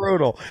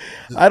 Brutal.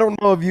 I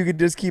don't know if you could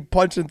just keep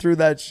punching through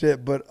that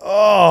shit, but,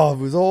 it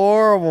was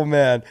horrible,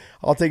 man.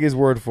 I'll take his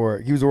word for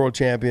it. He was a world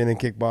champion in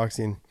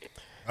kickboxing.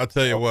 I'll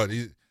tell you what,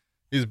 he's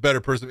a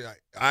better person.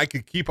 I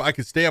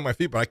could stay on my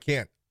feet, but I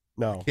can't.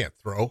 No. I can't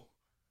throw.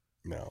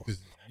 No.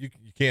 You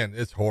can't.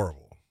 It's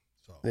horrible.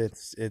 So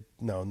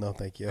No,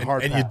 thank you.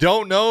 And you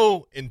don't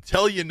know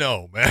until you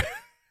know, man.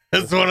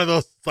 It's one of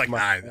those. It's like,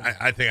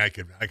 I think I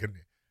could,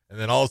 and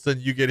then all of a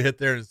sudden you get hit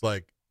there, and it's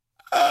like,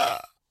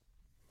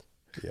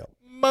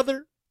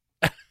 mother.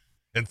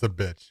 It's a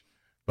bitch,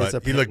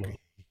 but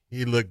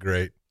he looked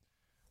great.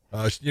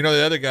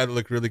 The other guy that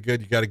looked really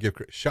good, you got to give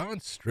credit. Sean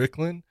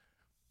Strickland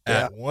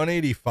at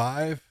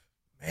 185.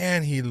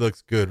 Man, he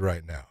looks good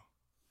right now.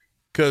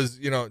 Because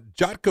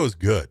Jotko's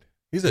good.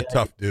 He's a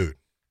tough dude.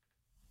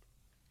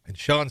 And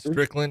Sean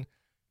Strickland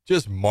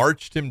just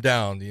marched him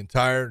down the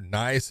entire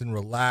nice and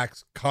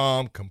relaxed,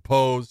 calm,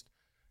 composed,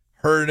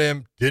 heard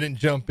him, didn't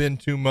jump in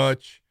too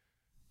much,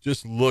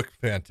 just looked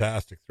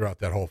fantastic throughout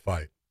that whole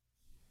fight.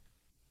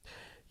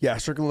 Yeah,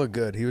 Strickland looked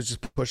good. He was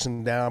just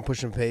pushing down,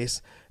 pushing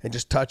pace, and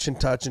just touching,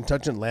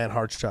 land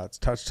hard shots.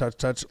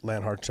 Touch,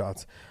 land hard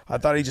shots. I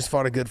thought he just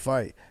fought a good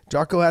fight.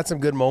 Jocko had some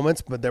good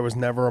moments, but there was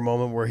never a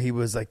moment where he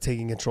was like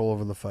taking control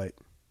over the fight.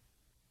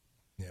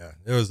 Yeah,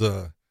 it was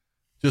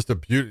just a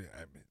beauty.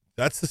 I mean,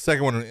 that's the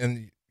second one,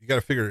 and you got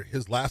to figure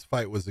his last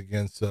fight was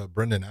against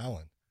Brendan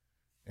Allen,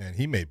 and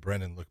he made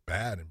Brendan look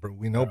bad, and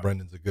we know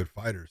Brendan's a good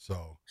fighter.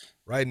 So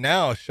right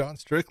now, Sean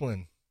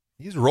Strickland,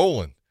 he's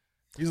rolling.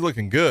 He's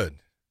looking good.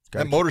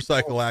 That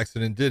motorcycle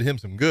accident did him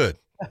some good.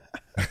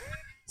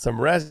 Some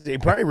rest. He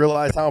probably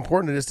realized how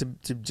important it is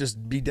to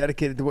just be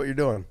dedicated to what you're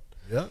doing.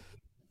 Yeah.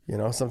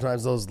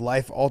 Sometimes those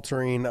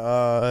life-altering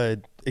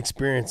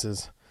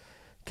experiences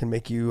can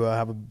make you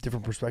have a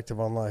different perspective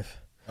on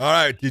life. All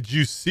right. Did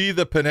you see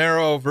the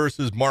Pinheiro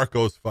versus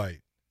Marcos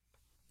fight?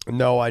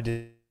 No, I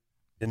did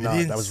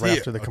not. That was right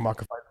after the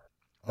Kamaka fight.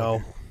 No.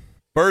 Okay.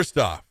 First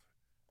off,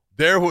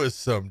 there was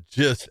some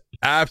just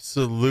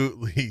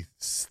absolutely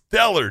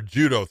stellar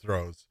judo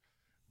throws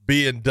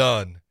being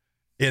done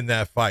in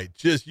that fight.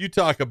 Just, you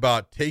talk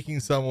about taking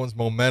someone's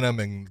momentum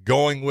and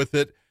going with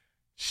it.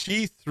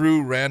 She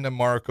threw Randa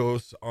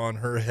Marcos on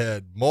her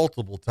head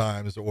multiple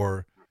times,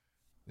 or,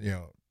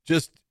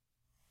 just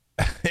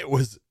it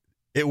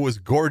was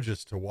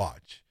gorgeous to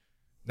watch.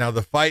 Now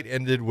the fight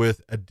ended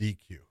with a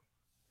DQ,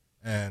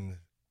 and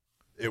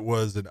it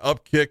was an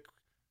up kick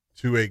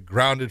to a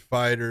grounded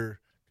fighter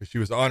because she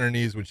was on her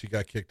knees when she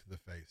got kicked to the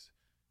face.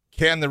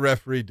 Can the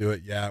referee do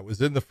it? Yeah, it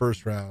was in the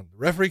first round. The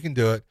referee can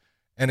do it.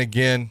 And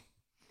again,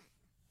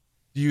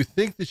 do you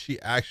think that she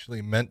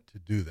actually meant to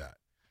do that?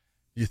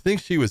 Do you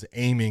think she was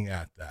aiming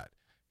at that?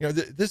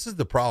 This is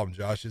the problem,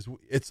 Josh, is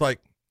it's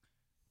like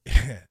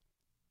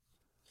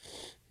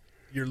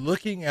you're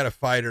looking at a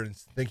fighter and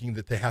thinking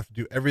that they have to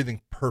do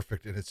everything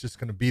perfect and it's just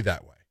going to be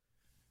that way.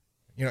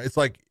 It's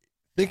like,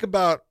 think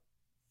about,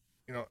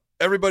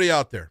 everybody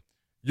out there.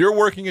 You're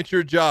working at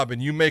your job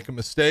and you make a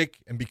mistake,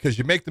 and because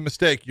you make the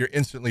mistake, you're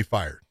instantly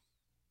fired.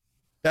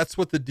 That's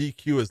what the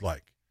DQ is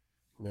like.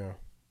 Yeah.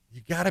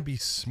 You got to be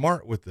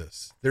smart with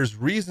this. There's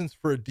reasons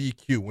for a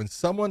DQ. When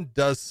someone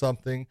does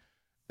something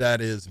that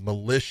is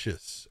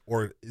malicious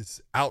or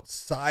is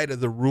outside of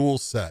the rule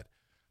set,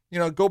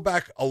 go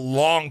back a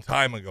long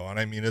time ago, and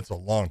I mean it's a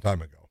long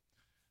time ago.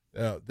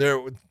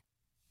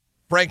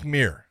 Frank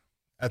Mir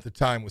at the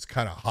time was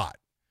kind of hot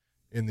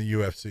in the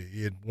UFC.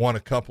 He had won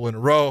a couple in a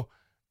row.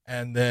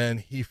 And then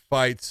he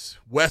fights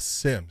Wes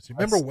Sims. You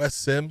remember Wes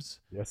Sims?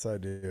 Yes, I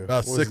do.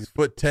 About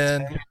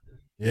 6'10".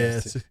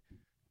 Yes.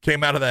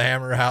 Came out of the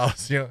Hammer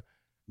House,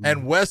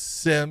 And Wes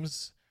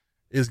Sims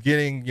is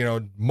getting,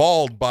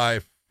 mauled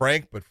by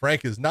Frank, but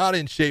Frank is not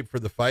in shape for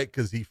the fight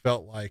because he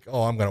felt like,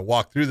 I'm going to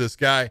walk through this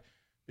guy,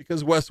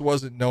 because Wes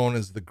wasn't known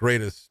as the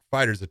greatest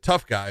fighter. He's a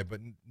tough guy, but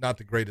not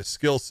the greatest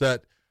skill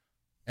set.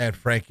 And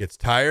Frank gets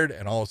tired,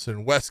 and all of a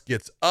sudden Wes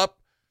gets up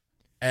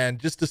and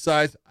just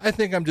decides, I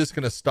think I'm just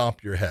going to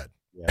stomp your head.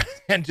 Yes.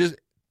 And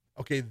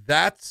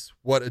that's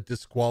what a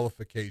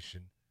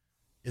disqualification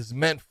is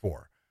meant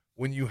for.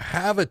 When you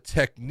have a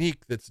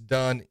technique that's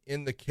done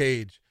in the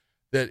cage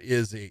that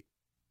is a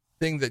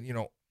thing that,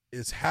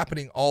 is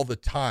happening all the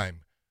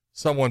time,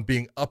 someone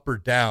being up or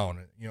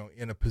down,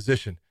 in a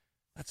position,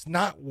 that's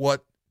not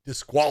what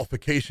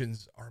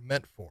disqualifications are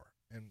meant for.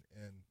 And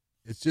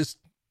it's just,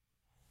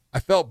 I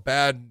felt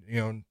bad,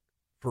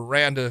 for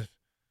Randa,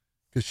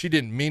 because she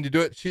didn't mean to do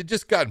it. She had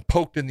just gotten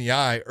poked in the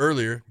eye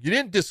earlier. You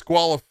didn't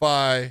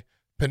disqualify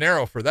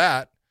Pinheiro for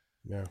that.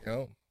 Yeah. You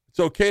know, it's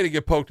okay to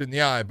get poked in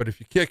the eye, but if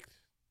you kick,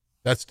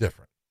 that's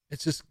different.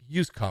 It's just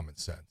use common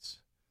sense.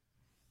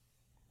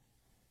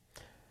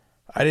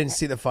 I didn't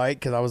see the fight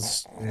because I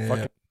was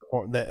fucking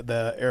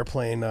the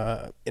airplane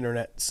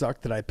internet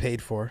sucked that I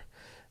paid for.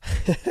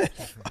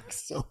 I'm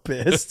so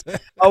pissed.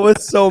 I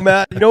was so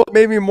mad. You know what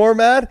made me more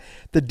mad?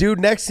 The dude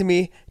next to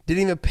me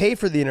didn't even pay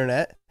for the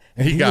internet.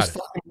 And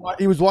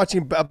he was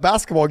watching a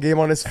basketball game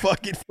on his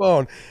fucking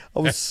phone. I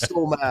was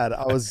so mad.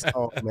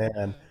 Oh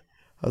man.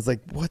 I was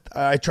like, what?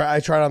 I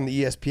tried on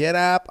the ESPN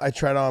app. I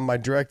tried on my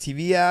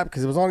DirecTV app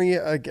because it was on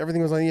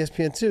everything was on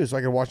ESPN too, so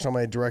I could watch it on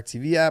my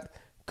DirecTV app.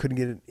 Couldn't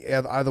get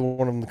either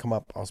one of them to come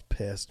up. I was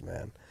pissed,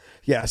 man.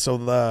 Yeah. So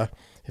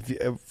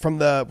from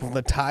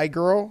the Thai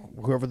girl,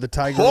 whoever the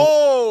Thai girl.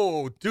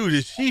 Oh, dude,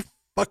 is she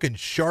fucking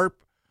sharp?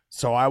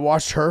 So I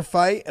watched her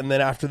fight, and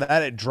then after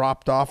that, it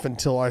dropped off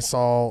until I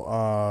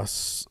saw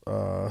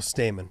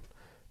Stamen.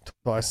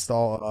 So I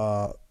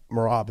saw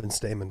Merab and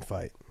Stamen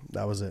fight.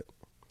 That was it.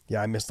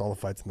 Yeah, I missed all the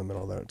fights in the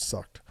middle there. It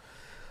sucked.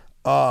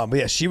 But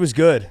yeah, she was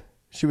good.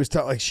 She was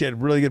tough. Like she had a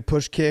really good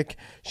push kick.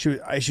 She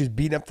was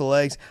beating up the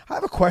legs. I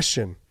have a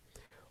question.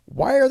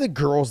 Why are the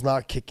girls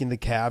not kicking the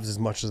calves as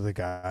much as the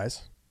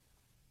guys?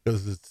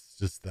 Because it's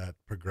just that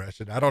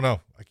progression. I don't know.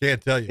 I can't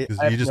tell you because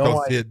I you just have no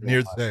don't see it idea.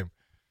 near the same.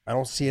 I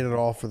don't see it at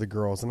all for the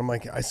girls. And I'm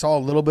like, I saw a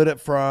little bit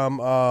from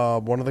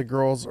one of the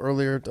girls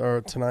earlier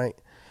tonight,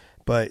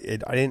 but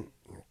I don't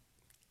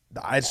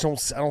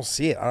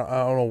see it.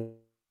 I don't know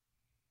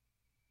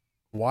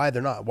why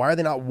they're not. Why are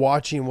they not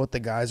watching what the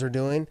guys are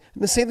doing?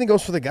 And the same thing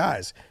goes for the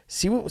guys.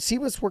 See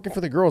what's working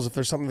for the girls if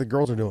there's something the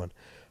girls are doing.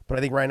 But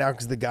I think right now,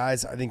 because the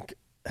guys, I think,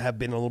 have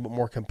been a little bit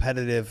more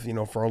competitive,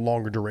 for a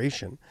longer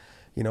duration,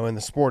 in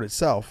the sport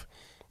itself,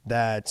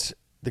 that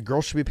the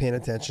girls should be paying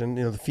attention.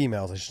 The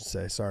females, I should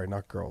say. Sorry,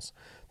 not girls.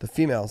 The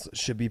females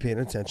should be paying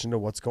attention to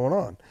what's going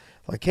on.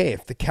 Like, hey,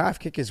 if the calf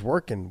kick is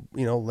working,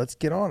 let's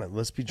get on it.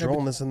 Let's be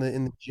drilling this in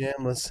the gym.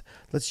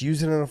 Let's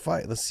use it in a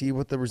fight. Let's see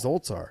what the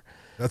results are.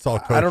 That's all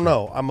coaching. I don't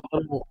know. I'm a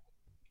little.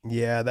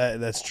 Yeah,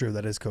 that's true.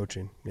 That is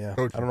coaching. Yeah,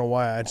 coaching. I don't know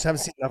why. I just haven't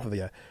seen enough of it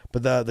yet.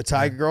 But the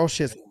Tiger girl,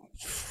 she has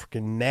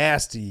freaking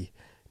nasty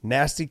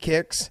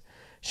kicks.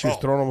 She was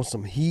throwing almost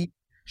some heat.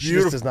 She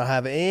just does not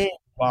have any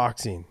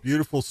boxing.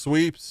 Beautiful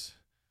sweeps.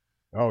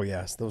 Oh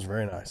yes, that was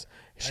very nice.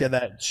 She had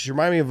that. She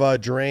reminded me of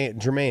Jermaine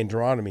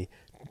Geronimi.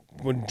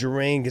 When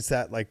Jermaine gets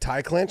that like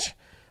tie clinch,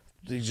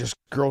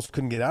 girls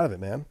couldn't get out of it,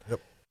 man. Yep.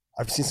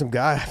 I've seen some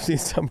guys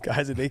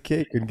at AK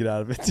couldn't get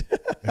out of it.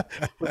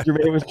 When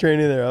Jermaine was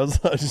training there, I was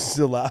just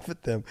still laugh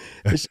at them.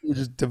 She would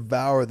just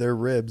devour their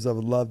ribs. I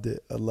loved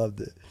it.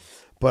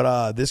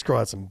 But this girl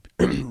had some.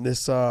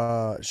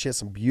 She had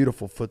some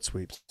beautiful foot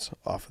sweeps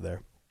off of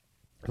there.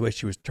 The way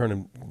she was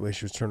turning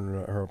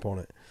her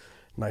opponent.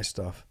 Nice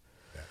stuff.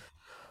 Yeah.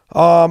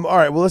 All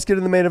right. Well, let's get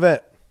in the main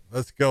event.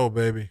 Let's go,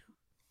 baby.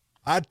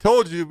 I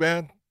told you,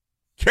 man.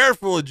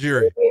 Careful,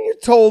 Ujiri. You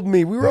told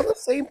me we were on the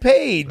same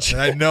page.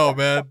 I know,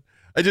 man.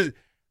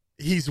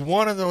 He's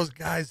one of those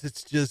guys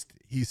that's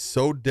he's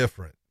so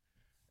different,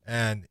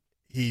 and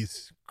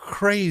he's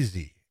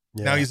crazy.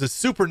 Yeah. Now he's a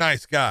super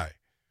nice guy,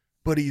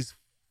 but he's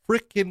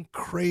freaking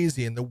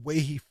crazy, and the way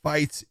he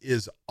fights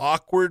is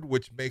awkward,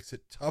 which makes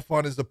it tough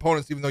on his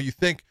opponents. Even though you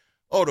think,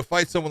 to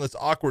fight someone that's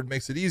awkward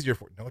makes it easier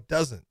for you. No, it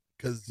doesn't,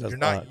 because you're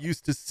not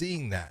used to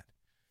seeing that.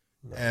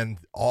 No. And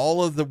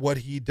all of what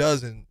he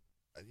does, and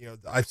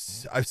I've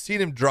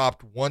seen him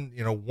dropped one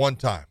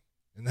time,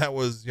 and that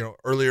was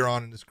earlier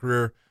on in his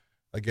career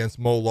against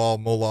Mo Law.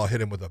 Mo Law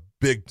hit him with a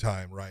big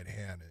time right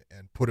hand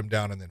and put him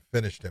down and then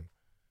finished him.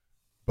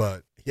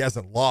 But he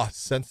hasn't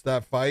lost since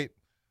that fight.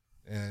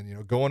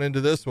 And going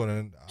into this one,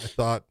 and I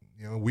thought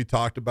we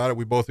talked about it.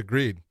 We both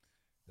agreed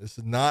this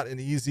is not an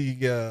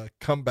easy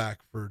comeback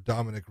for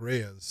Dominic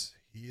Reyes.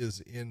 He is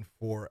in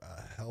for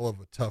a hell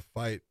of a tough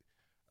fight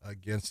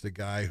against a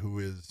guy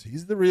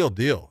he's the real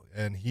deal,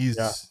 and he's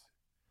got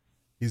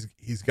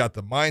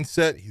the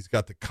mindset, he's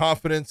got the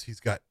confidence, he's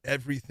got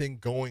everything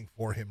going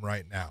for him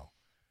right now.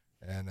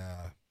 And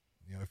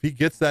if he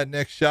gets that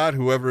next shot,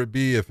 whoever it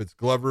be, if it's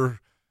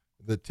Glover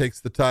that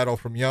takes the title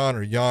from Jan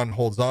or Jan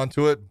holds on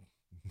to it,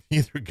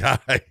 either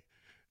guy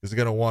is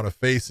going to want to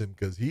face him,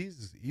 because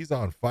he's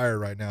on fire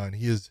right now, and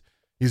he's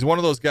one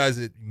of those guys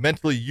that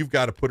mentally you've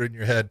got to put in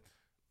your head,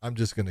 I'm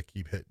just going to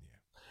keep hitting you,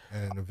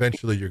 and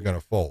eventually you're going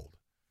to fold.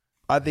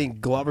 I think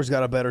Glover's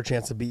got a better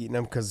chance of beating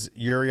him because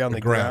Yuri on the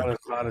ground is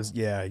not as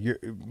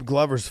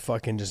Glover's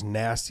fucking just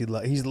nasty.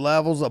 He's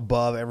levels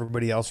above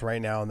everybody else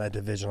right now in that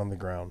division on the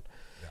ground.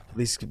 Yeah. At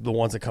least the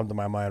ones that come to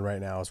my mind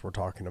right now as we're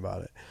talking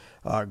about it.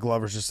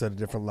 Glover's just at a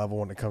different level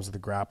when it comes to the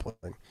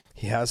grappling.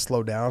 He has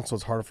slowed down, so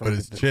it's harder for him. But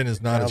his chin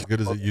is not as good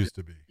as it used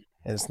to be.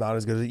 And it's not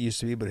as good as it used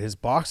to be, but his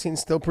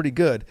boxing's still pretty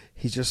good.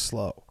 He's just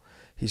slow.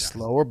 He's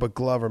slower, but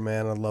Glover,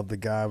 man, I love the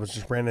guy. I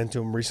ran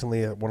into him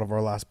recently at one of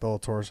our last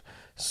Bellators.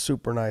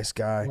 Super nice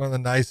guy. One of the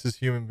nicest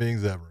human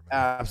beings ever,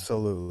 man.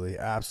 Absolutely.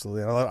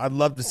 I'd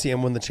love to see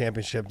him win the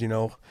championship,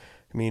 I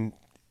mean,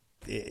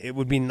 it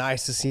would be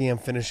nice to see him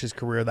finish his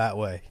career that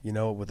way,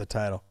 with the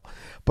title.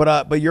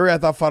 But Yuri, I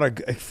thought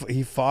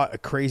he fought a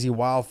crazy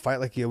wild fight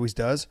like he always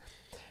does,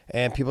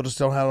 and people just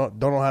don't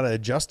know how to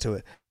adjust to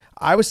it.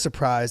 I was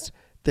surprised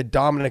that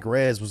Dominic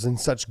Reyes was in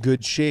such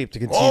good shape to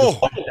continue to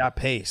fight at that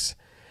pace.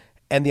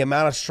 And the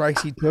amount of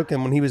strikes he took,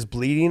 and when he was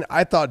bleeding,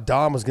 I thought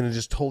Dom was going to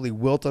just totally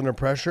wilt under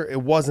pressure.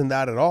 It wasn't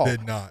that at all.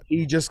 Did not.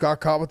 He just got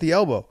caught with the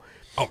elbow.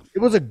 Oh. It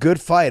was a good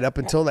fight up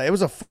until that. It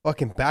was a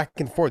fucking back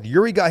and forth.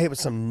 Yuri got hit with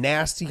some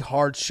nasty,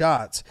 hard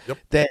shots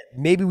that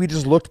maybe we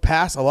just looked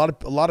past. A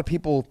lot of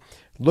people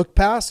looked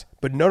past,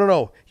 but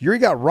no. Yuri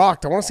got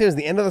rocked. I want to say it was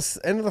the end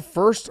of the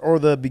first or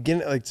the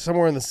beginning, like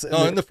somewhere in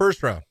the. In the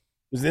first round.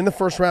 It was in the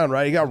first round,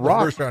 right? He got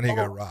rocked. The first round, he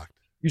got rocked.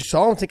 You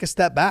saw him take a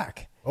step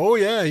back. Oh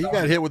yeah, he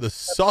got hit with a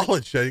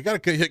solid shot. He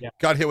got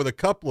hit with a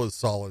couple of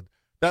solid.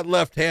 That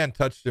left hand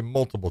touched him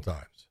multiple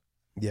times.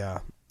 Yeah,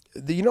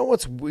 you know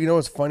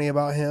what's funny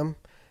about him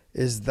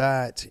is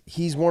that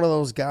he's one of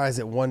those guys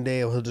that one day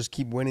he'll just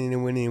keep winning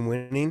and winning and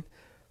winning,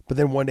 but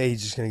then one day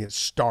he's just gonna get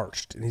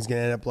starched and he's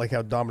gonna end up like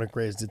how Dominic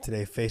Reyes did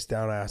today, face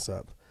down, ass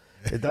up.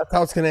 That's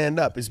how it's gonna end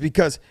up. It's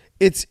because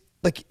it's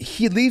like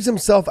he leaves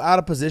himself out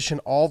of position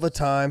all the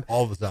time.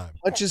 All the time.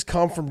 Punches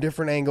come from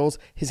different angles.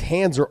 His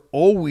hands are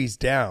always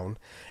down,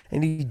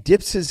 and he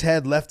dips his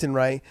head left and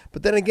right.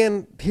 But then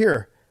again,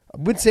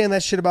 I've been saying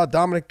that shit about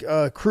Dominic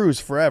Cruz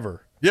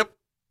forever. Yep.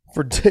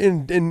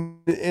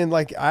 And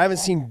like I haven't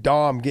seen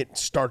Dom get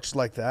starched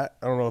like that.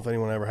 I don't know if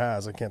anyone ever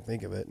has. I can't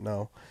think of it.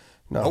 No.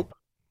 Nope.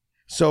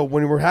 So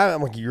when we're having,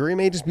 I'm like, Yuri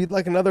may just be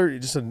like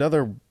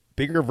another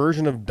bigger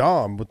version of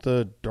Dom with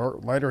the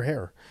lighter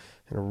hair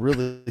and a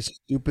really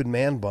stupid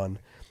man bun.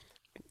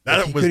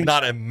 That was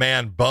not a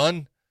man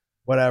bun.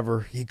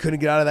 Whatever. He couldn't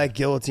get out of that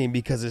guillotine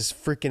because his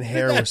freaking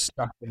hair was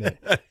stuck in it.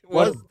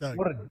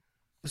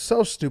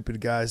 So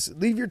stupid, guys.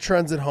 Leave your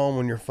trends at home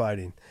when you're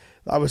fighting.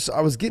 I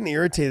was getting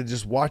irritated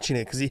just watching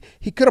it because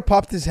he could have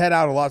popped his head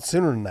out a lot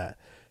sooner than that.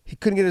 He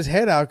couldn't get his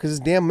head out because his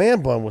damn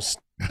man bun was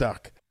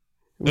stuck.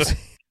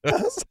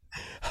 I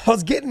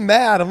was getting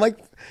mad. I'm like,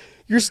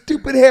 your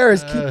stupid hair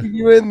is keeping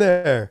you in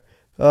there.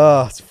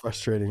 Oh, it's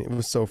frustrating. It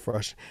was so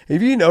frustrating.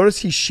 If you notice,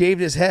 he shaved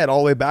his head all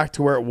the way back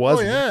to where it was.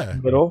 Oh, yeah. In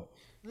the middle.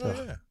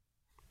 Oh,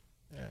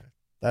 yeah.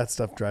 That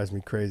stuff drives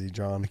me crazy,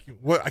 John.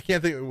 I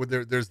can't think of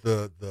there's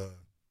the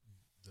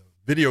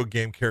video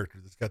game character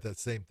that's got that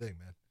same thing,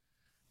 man.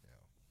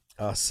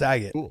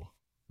 Sagat. Cool.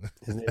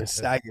 His name is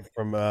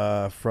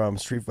Sagat from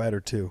Street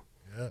Fighter 2.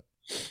 Yeah.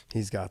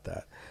 He's got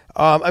that.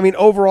 I mean,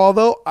 overall,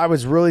 though, I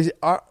was really,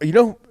 up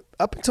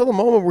until the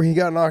moment where he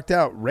got knocked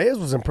out, Reyes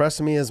was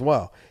impressing me as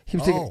well. He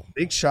was taking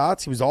big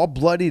shots. He was all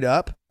bloodied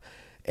up,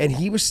 and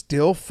he was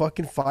still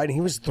fucking fighting.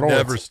 He was throwing.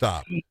 Never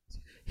stopped.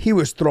 He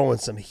was throwing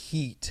some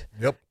heat.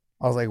 Yep.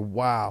 I was like,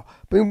 wow.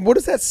 But what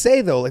does that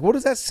say, though? Like, what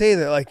does that say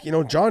that, like,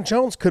 John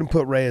Jones couldn't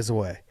put Reyes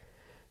away?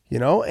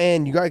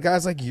 And you got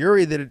guys like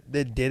Yuri that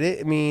did it.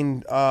 I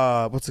mean,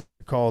 what's it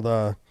called?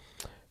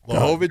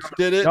 Blachowicz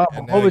did it,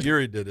 and now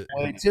Yuri did it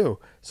too.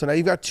 So now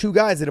you've got two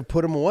guys that have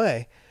put him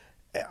away.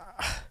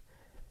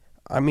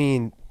 I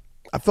mean,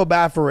 I feel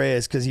bad for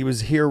Reyes because he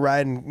was here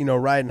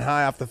riding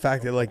high off the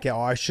fact that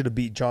I should have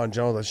beat John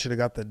Jones. I should have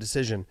got the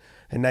decision.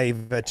 And now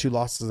you've had 2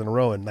 losses in a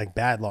row and like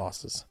bad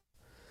losses.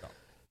 In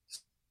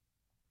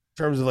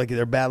terms of like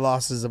their bad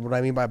losses, what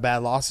I mean by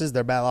bad losses,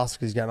 they're bad losses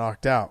because he got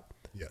knocked out.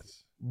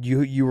 Yes.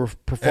 You were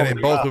performing. And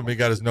in both of them, he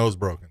got his nose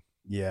broken.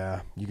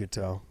 Yeah, you could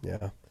tell.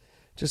 Yeah,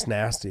 just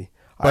nasty.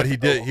 But he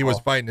did. He was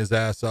fighting his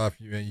ass off.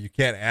 You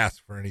can't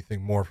ask for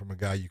anything more from a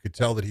guy. You could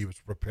tell that he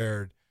was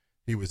prepared.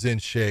 He was in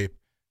shape.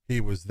 He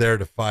was there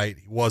to fight.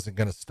 He wasn't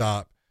going to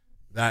stop.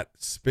 That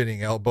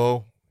spinning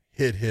elbow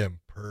hit him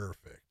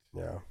perfect.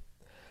 Yeah.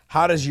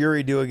 How does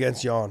Yuri do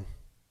against Jan?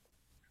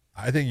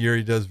 I think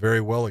Yuri does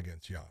very well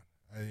against Jan.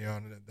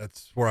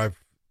 That's where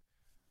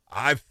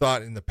I've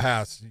thought in the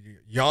past.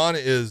 Jan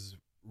is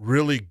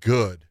really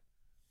good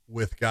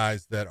with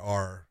guys that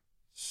are,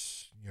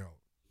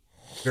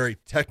 very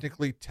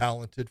technically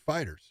talented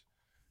fighters.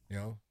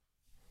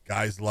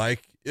 Guys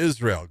like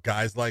Israel,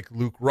 guys like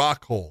Luke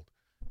Rockhold.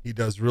 He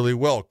does really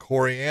well.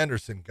 Corey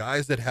Anderson,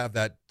 guys that have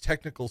that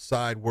technical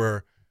side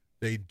where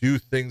they do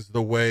things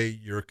the way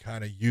you're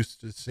kind of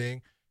used to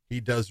seeing. He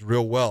does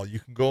real well. You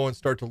can go and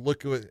start to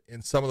look at it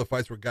in some of the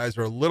fights where guys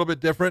are a little bit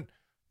different.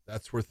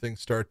 That's where things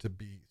start to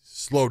be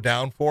slow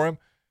down for him.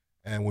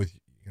 And with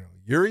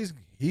Yuri's,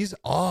 he's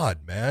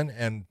odd, man,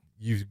 and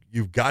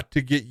you've got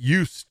to get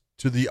used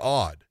to the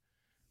odd.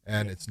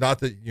 And it's not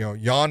that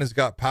Jan has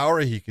got power;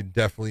 he can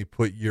definitely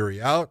put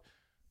Yuri out.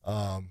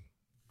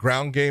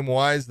 Ground game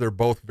wise, they're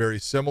both very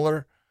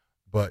similar,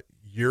 but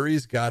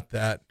Yuri's got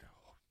that.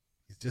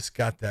 He's just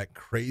got that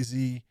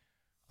crazy.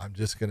 I'm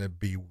just gonna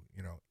be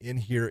in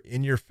here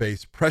in your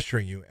face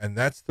pressuring you, and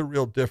that's the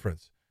real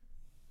difference.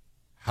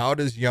 How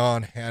does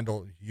Jan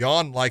handle?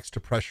 Jan likes to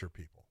pressure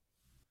people.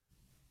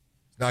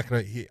 He's not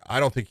gonna. I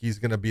don't think he's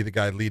gonna be the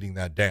guy leading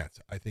that dance.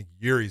 I think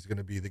Yuri's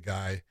gonna be the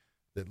guy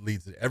that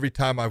leads it. Every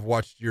time I've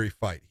watched Yuri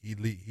fight,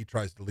 he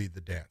tries to lead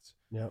the dance.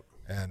 Yep.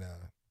 And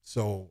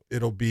so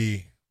it'll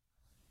be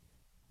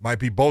Might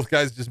be both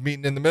guys just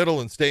meeting in the middle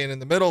and staying in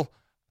the middle.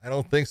 I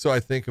don't think so. I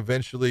think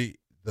eventually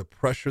the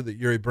pressure that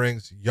Yuri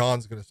brings,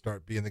 Jan's going to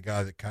start being the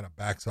guy that kind of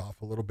backs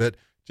off a little bit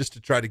just to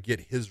try to get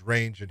his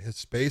range and his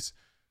space.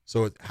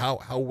 So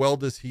how well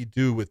does he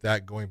do with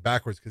that going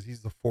backwards? Because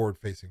he's the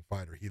forward-facing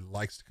fighter. He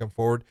likes to come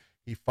forward.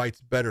 He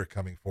fights better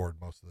coming forward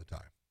most of the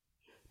time.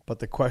 But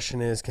the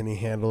question is, can he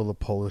handle the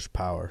Polish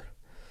power?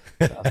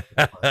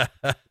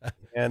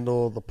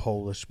 Handle the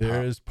Polish power.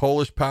 There's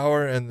Polish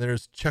power and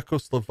there's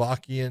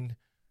Czechoslovakian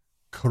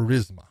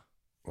charisma.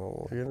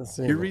 Oh, you're gonna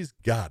see. Yuri's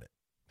got it.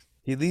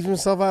 He leaves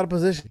himself out of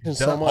position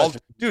so much.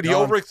 Dude, he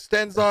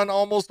overextends on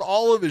almost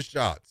all of his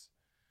shots.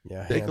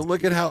 Yeah, Take a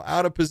look at how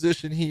out of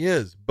position he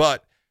is.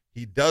 But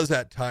he does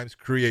at times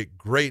create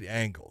great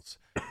angles.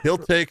 He'll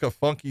take a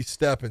funky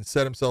step and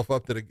set himself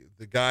up that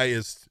the guy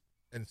is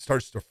and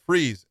starts to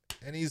freeze,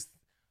 and he's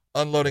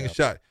unloading a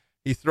shot.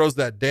 He throws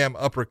that damn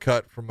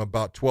uppercut from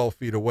about 12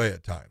 feet away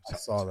at times. I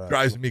saw that.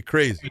 Drives me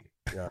crazy.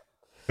 Yeah.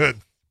 Good.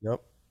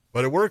 Yep.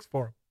 But it works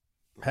for him.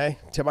 Hey,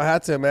 tip my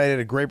hat to him. Man, he had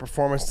a great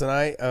performance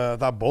tonight. I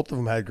thought both of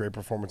them had great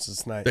performances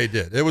tonight. They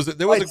did. There was a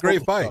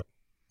great fight.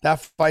 That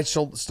fight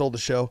stole the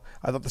show.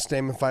 I thought the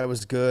Stamen fight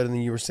was good, and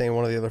then you were saying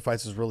one of the other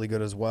fights was really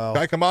good as well.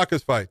 Kai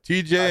Kamaka's fight.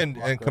 TJ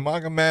and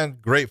Kamaka, man,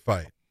 great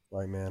fight.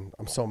 Right, man.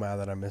 I'm so mad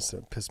that I missed it.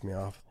 It pissed me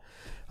off.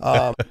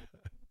 All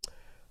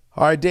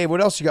right, Dave,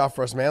 what else you got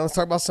for us, man? Let's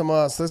talk about some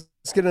let's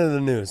get into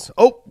the news.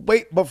 Oh,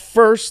 wait, but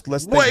first,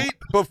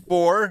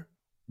 before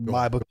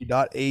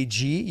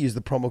mybookie.ag, use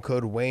the promo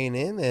code weighing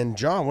in. And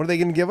John, what are they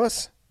going to give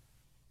us?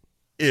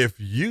 If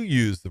you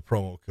use the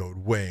promo code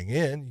weighing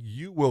in,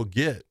 you will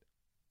get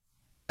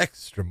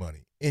extra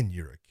money in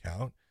your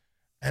account,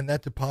 and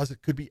that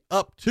deposit could be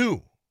up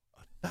to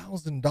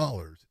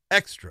 $1,000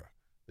 extra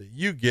that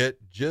you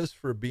get just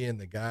for being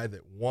the guy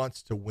that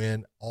wants to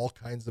win all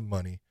kinds of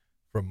money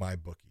from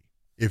MyBookie.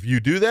 If you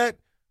do that,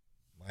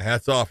 my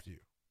hat's off to you,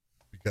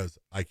 because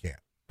I can't.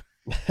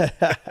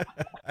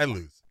 I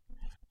lose.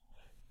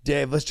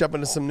 Dave, let's jump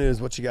into some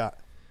news. What you got?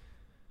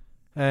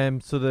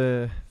 So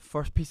the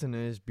first piece of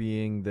news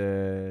being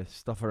the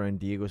stuff around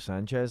Diego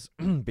Sanchez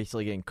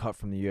basically getting cut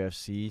from the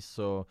UFC.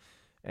 So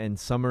in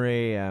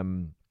summary,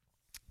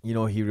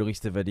 he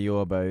released a video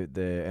about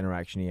the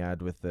interaction he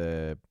had with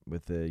the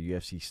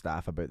UFC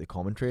staff about the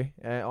commentary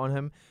on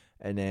him,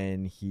 and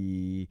then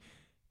he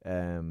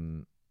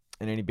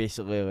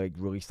basically like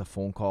released a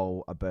phone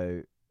call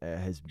about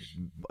his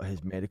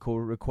medical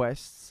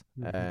requests.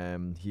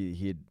 Mm-hmm.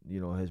 He had,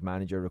 his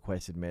manager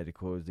requested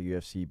medicals. The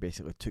UFC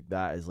basically took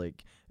that as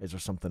like, is there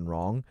something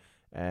wrong?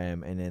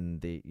 And then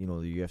the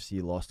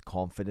UFC lost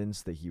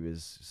confidence that he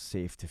was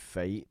safe to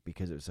fight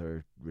because it was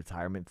a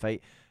retirement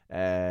fight.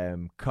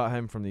 Cut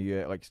him from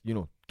the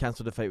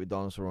canceled the fight with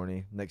Donald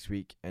Cerrone next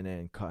week, and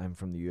then cut him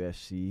from the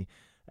UFC.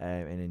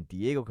 And then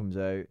Diego comes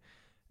out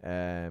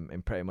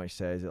and pretty much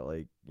says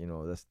that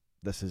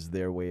this is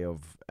their way of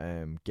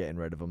getting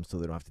rid of him, so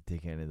they don't have to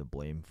take any of the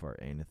blame for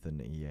anything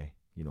that he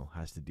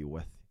has to deal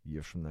with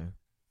years from now.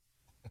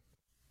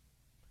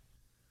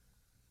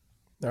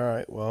 All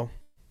right, well,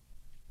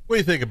 what do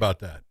you think about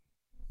that?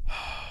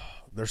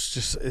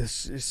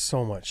 It's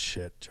so much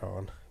shit,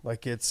 John.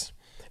 Like it's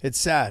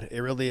sad. It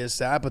really is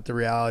sad, but the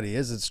reality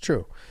is it's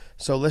true.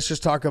 So let's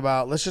just talk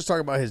about his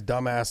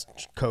dumbass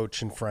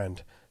coach and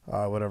friend,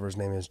 whatever his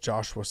name is,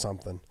 Joshua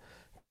something.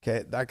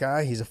 Okay, that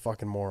guy, he's a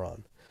fucking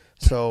moron.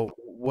 So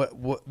what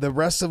the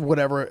rest of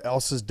whatever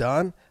else is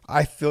done,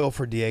 I feel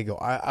for Diego.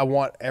 I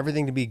want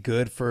everything to be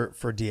good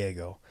for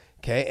Diego.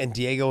 Okay, and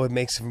Diego would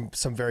make some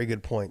very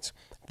good points.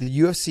 The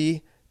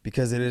UFC,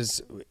 because it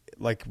is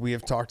like we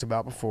have talked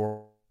about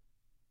before,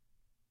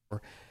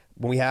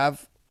 when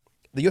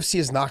the UFC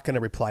is not going to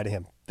reply to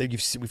him.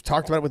 We've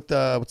talked about it with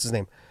what's his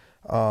name,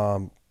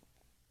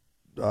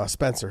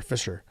 Spencer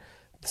Fisher.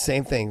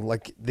 Same thing.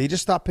 Like they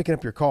just stopped picking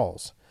up your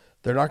calls.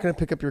 They're not going to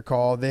pick up your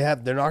call. Their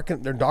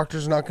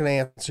doctors are not going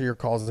to answer your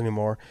calls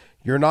anymore.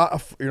 You're not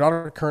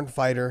a current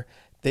fighter.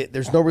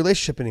 There's no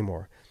relationship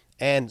anymore.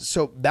 And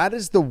so that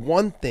is the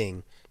one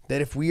thing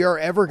that if we are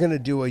ever going to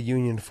do a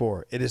union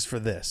for, it is for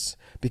this.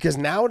 Because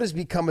now it has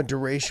become a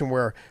duration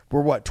where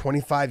we're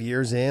 25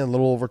 years in, a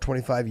little over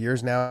 25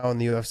 years now, and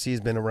the UFC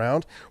has been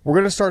around. We're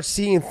going to start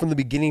seeing from the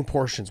beginning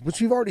portions, which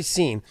we've already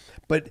seen,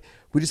 but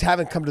we just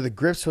haven't come to the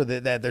grips with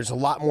it that there's a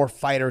lot more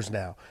fighters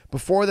now.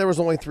 Before there was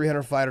only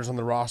 300 fighters on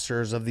the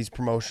rosters of these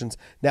promotions.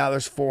 Now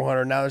there's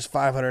 400, now there's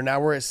 500, now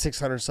we're at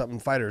 600 something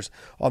fighters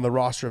on the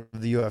roster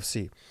of the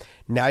UFC.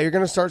 Now you're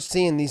going to start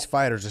seeing these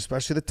fighters,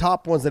 especially the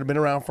top ones that have been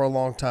around for a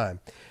long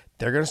time.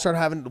 They're going to start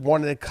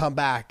wanting to come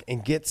back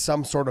and get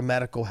some sort of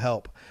medical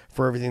help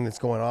for everything that's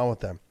going on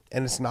with them.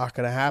 And it's not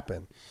going to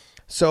happen.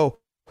 So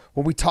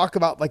when we talk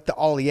about like the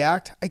Ali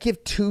Act, I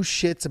give two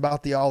shits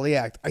about the Ali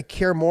Act. I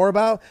care more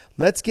about,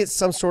 let's get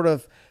some sort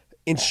of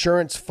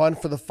insurance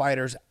fund for the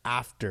fighters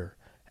after.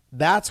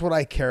 That's what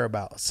I care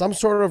about. Some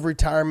sort of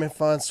retirement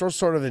fund, some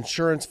sort of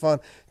insurance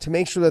fund to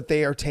make sure that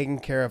they are taken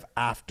care of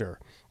after.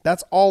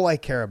 That's all I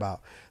care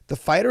about. The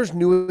fighters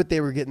knew what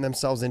they were getting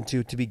themselves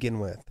into to begin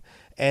with.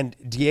 And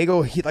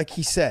Diego, like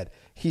he said,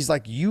 He's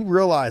like, you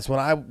realize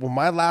when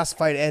my last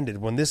fight ended,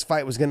 when this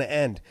fight was going to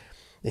end,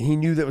 and he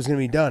knew that was going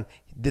to be done,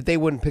 that they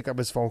wouldn't pick up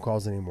his phone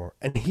calls anymore.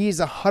 And he's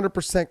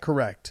 100%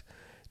 correct.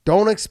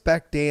 Don't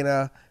expect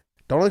Dana.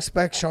 Don't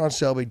expect Sean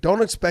Shelby.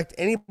 Don't expect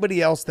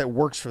anybody else that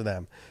works for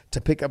them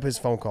to pick up his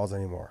phone calls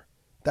anymore.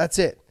 That's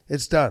it.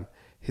 It's done.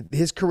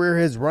 His career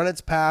has run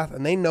its path,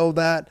 and they know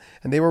that,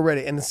 and they were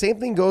ready. And the same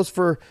thing goes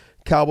for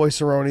Cowboy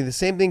Cerrone. The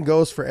same thing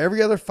goes for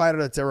every other fighter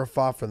that's ever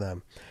fought for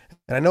them.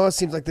 And I know it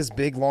seems like this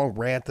big, long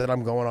rant that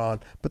I'm going on,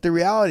 but the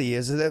reality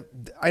is that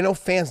I know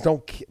fans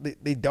don't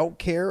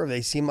care, or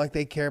they seem like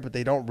they care, but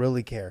they don't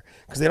really care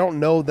because they don't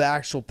know the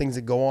actual things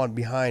that go on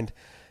behind,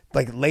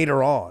 like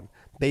later on.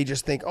 They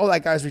just think, oh,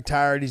 that guy's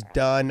retired, he's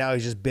done, now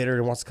he's just bitter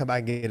and wants to come back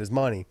and get his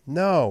money.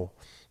 No,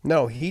 a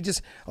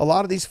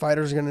lot of these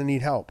fighters are going to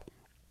need help.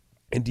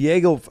 And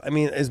Diego, I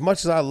mean, as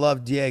much as I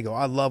love Diego,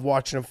 I love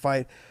watching him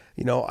fight.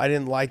 You know, I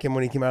didn't like him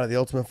when he came out of The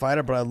Ultimate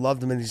Fighter, but I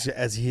loved him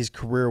as his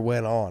career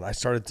went on. I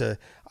started to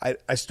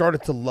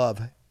love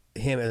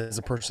him as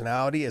a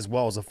personality as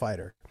well as a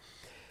fighter.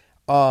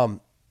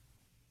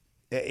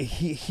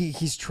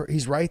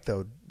 He's right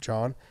though,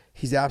 John.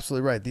 He's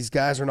absolutely right. These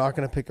guys are not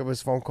going to pick up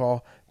his phone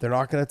call. They're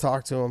not going to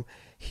talk to him.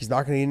 He's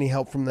not going to get any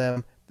help from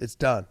them. It's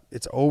done.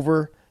 It's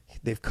over.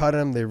 They've cut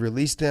him. They've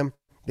released him.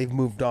 They've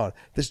moved on.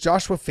 This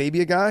Joshua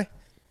Fabia guy,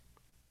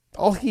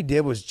 all he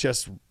did was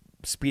just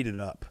speed it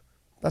up.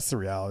 That's the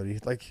reality.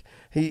 Like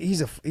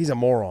he's a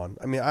moron.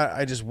 I mean,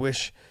 I just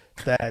wish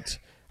that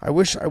I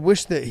wish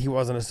that he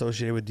wasn't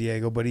associated with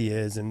Diego, but he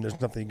is, and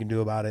there's nothing you can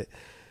do about it.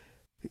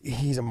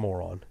 He's a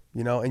moron,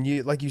 you know. And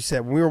you, like you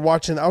said, when I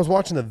was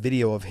watching the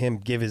video of him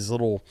give his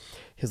little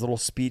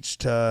speech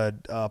to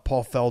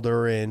Paul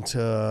Felder and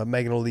to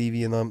Megan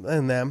O'Leary and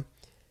them.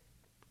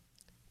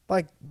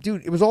 Like,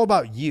 dude, it was all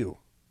about you.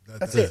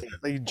 That's it.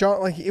 Like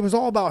John, like it was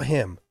all about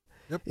him.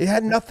 Yep. It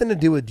had nothing to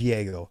do with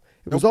Diego.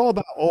 It was all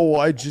about,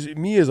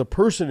 me as a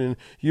person,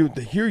 and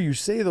to hear you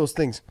say those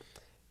things.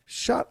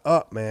 Shut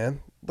up, man.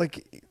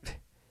 Like,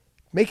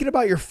 make it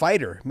about your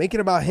fighter. Make it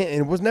about him.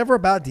 And it was never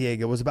about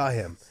Diego. It was about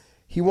him.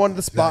 He wanted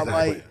the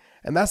spotlight,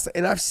 and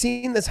I've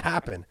seen this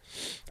happen.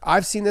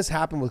 I've seen this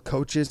happen with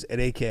coaches at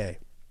AKA.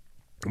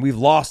 We've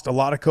lost a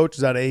lot of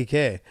coaches out of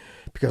AKA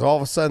because all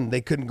of a sudden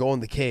they couldn't go in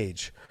the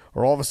cage,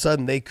 or all of a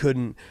sudden they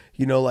couldn't,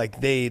 like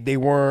they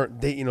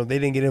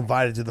didn't get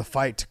invited to the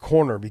fight to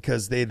corner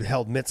because they'd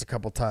held mitts a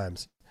couple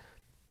times.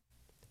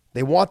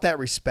 They want that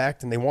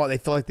respect, and they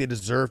feel like they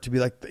deserve to be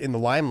like in the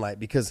limelight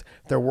because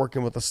they're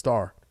working with a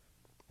star.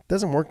 It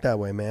doesn't work that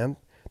way, man.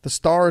 The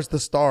star is the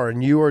star,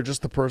 and you are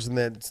just the person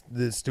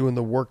that's doing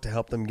the work to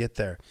help them get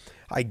there.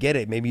 I get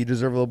it. Maybe you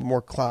deserve a little bit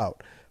more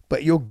clout,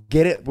 but you'll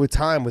get it with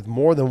time with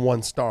more than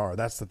one star.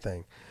 That's the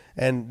thing.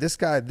 And this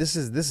guy, this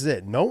is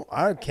it. No,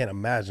 I can't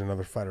imagine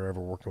another fighter ever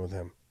working with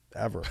him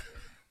ever.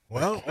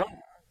 Well,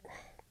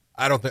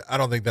 I don't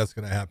think that's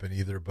going to happen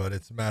either. But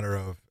it's a matter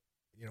of,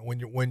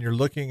 when you're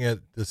looking at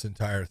this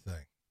entire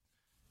thing,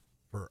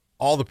 for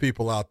all the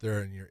people out there,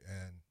 and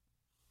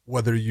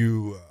whether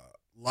you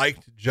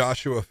liked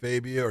Joshua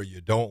Fabia or you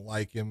don't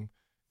like him,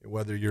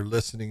 whether you're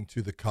listening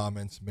to the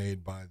comments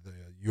made by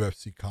the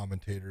UFC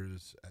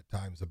commentators at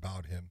times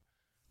about him,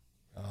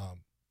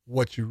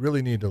 what you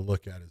really need to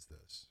look at is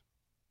this.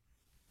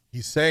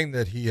 He's saying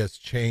that he has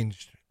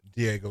changed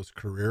Diego's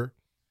career,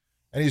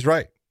 and he's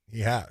right.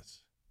 He has,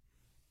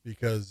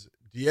 because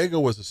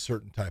Diego was a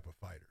certain type of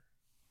fighter,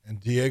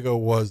 and Diego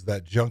was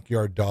that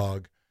junkyard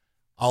dog.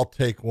 I'll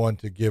take one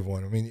to give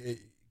one. I mean,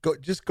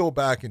 go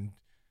back and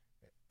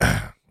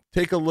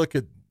take a look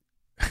at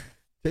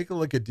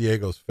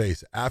Diego's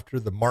face after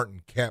the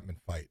Martin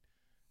Kampmann fight.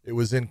 It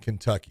was in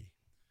Kentucky.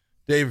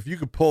 Dave, if you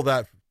could pull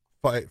that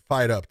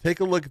fight up, take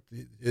a look at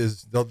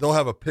they'll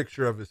have a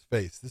picture of his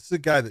face. This is a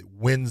guy that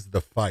wins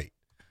the fight.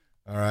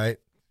 All right.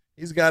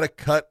 He's got a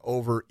cut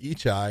over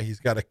each eye. He's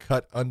got a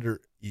cut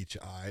under each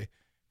eye.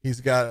 He's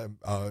got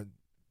a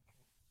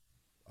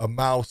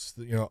mouse,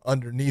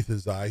 underneath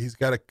his eye. He's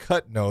got a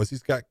cut nose.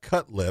 He's got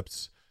cut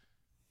lips.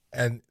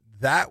 And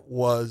that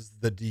was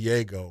the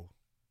Diego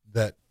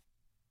that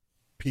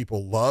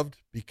people loved,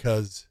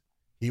 because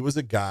he was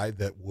a guy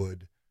that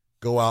would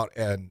go out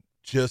and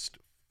just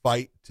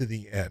fight to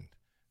the end.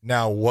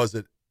 Now, was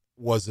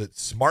it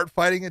smart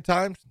fighting at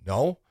times?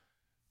 No.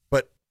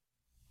 But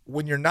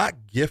when you're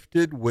not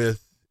gifted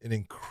with an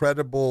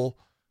incredible,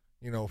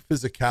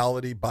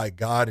 physicality by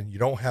God, and you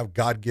don't have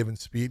God-given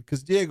speed,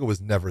 because Diego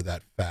was never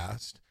that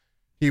fast.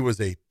 He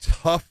was a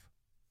tough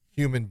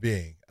human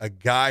being, a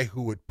guy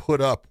who would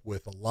put up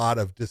with a lot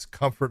of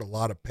discomfort, a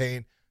lot of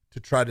pain to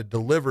try to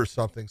deliver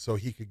something so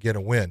he could get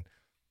a win.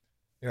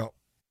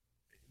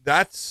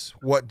 That's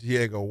what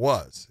Diego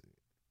was.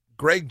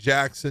 Greg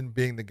Jackson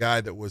being the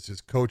guy that was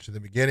his coach in the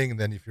beginning, and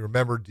then if you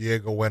remember,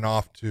 Diego went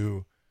off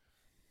to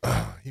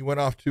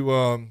Iberio.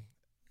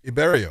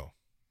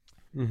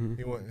 Mm-hmm.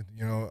 He went,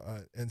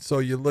 and so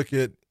you look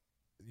at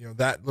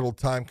that little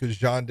time, because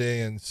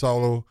Jande and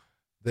Saulo,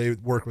 they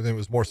worked with him. It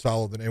was more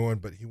Saulo than anyone,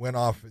 but he went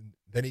off, and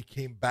then he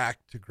came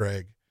back to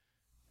Greg,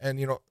 and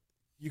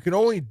you can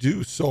only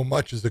do so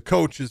much as a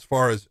coach as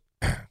far as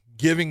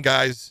giving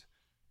guys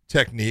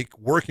technique,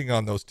 working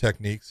on those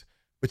techniques,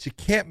 but you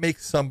can't make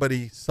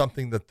somebody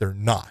something that they're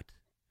not.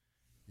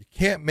 You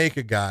can't make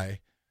a guy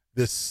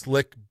this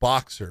slick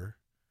boxer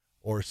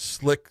or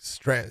slick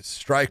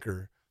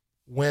striker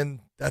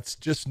when that's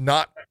just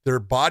not their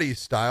body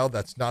style.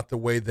 That's not the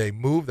way they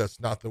move. That's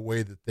not the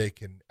way that they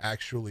can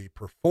actually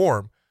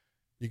perform.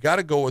 You got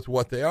to go with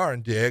what they are.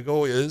 And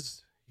Diego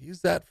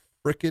he's that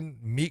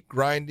freaking meat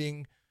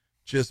grinding,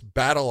 just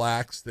battle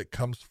axe that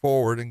comes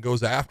forward and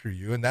goes after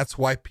you. And that's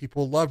why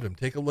people loved him.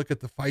 Take a look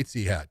at the fights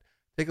he had.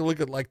 Take a look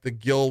at like the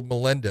Gil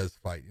Melendez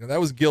fight. That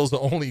was Gil's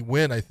only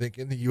win, I think,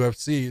 in the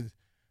UFC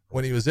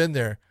when he was in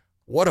there.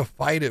 What a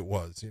fight it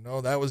was.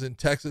 That was in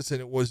Texas, and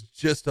it was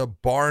just a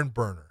barn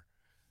burner.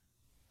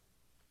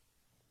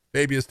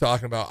 Baby is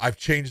talking about, I've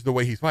changed the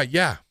way he's fight.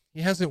 Yeah,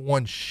 he hasn't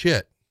won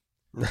shit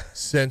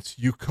since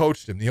you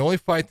coached him. The only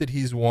fight that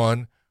he's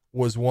won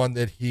was one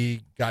that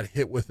he got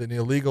hit with an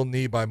illegal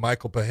knee by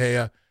Michael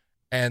Pereira,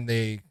 and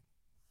they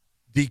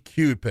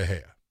DQ'd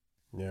Pereira.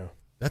 Yeah.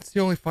 That's the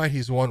only fight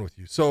he's won with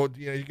you. So,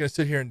 you're going to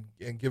sit here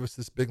and give us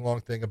this big,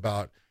 long thing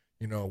about,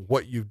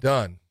 what you've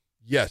done.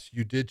 Yes,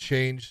 you did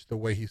change the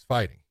way he's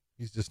fighting.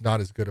 He's just not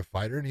as good a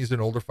fighter, and he's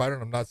an older fighter.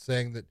 And I'm not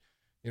saying that,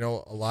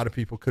 a lot of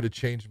people could have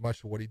changed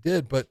much of what he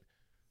did, but,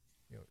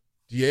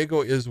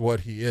 Diego is what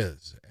he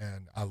is.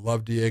 And I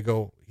love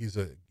Diego. He's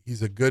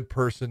a good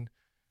person.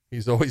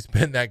 He's always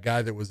been that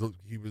guy that was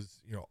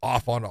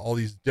off on all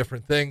these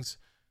different things.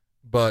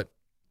 But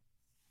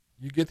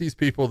you get these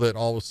people that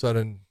all of a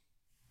sudden,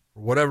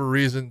 for whatever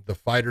reason, the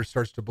fighter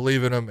starts to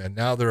believe in them, and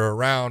now they're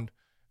around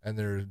and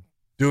they're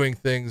doing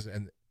things,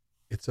 and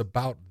it's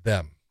about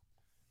them.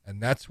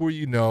 And that's where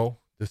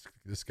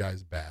this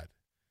guy's bad.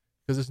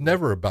 Because it's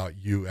never about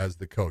you as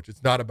the coach.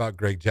 It's not about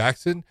Greg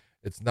Jackson.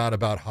 It's not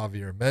about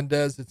Javier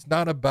Mendez. It's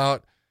not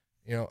about,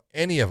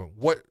 any of them.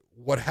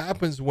 What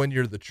happens when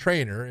you're the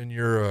trainer and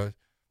you're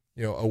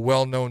a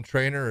well-known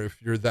trainer, if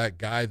you're that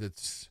guy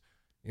that's,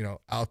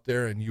 out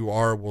there and you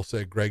are, we'll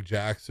say Greg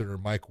Jackson or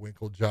Mike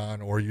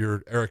Winkeljohn, or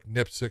you're Eric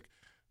Nipsick,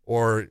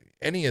 or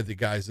any of the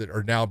guys that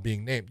are now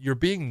being named. You're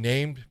being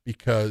named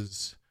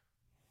because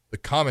the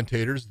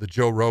commentators, the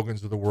Joe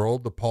Rogans of the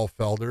world, the Paul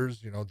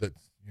Felders, that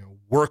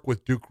work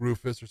with Duke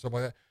Roufus or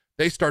something like that,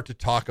 they start to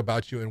talk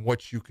about you and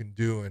what you can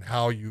do and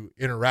how you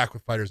interact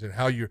with fighters and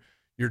how your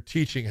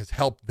teaching has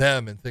helped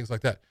them and things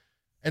like that.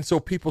 And so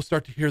people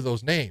start to hear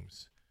those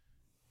names.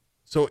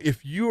 So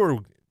if you are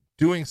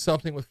doing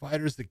something with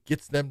fighters that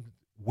gets them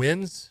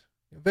wins,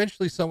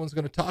 eventually someone's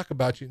going to talk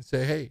about you and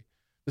say, hey,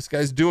 this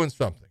guy's doing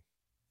something.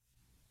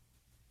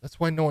 That's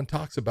why no one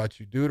talks about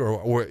you, dude.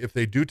 Or if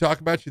they do talk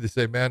about you, they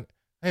say, man,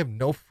 I have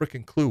no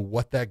freaking clue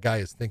what that guy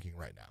is thinking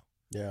right now.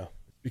 Yeah.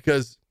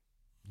 Because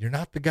you're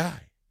not the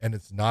guy, and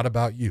it's not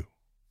about you.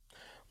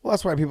 Well,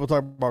 that's why people talk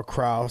about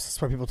Krause.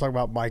 That's why people talk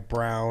about Mike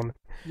Brown.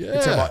 Yeah.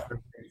 It's about,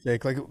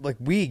 like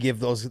we give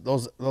those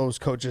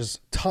coaches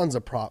tons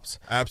of props.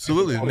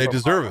 Absolutely, and they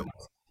deserve it.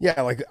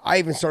 Yeah, like I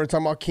even started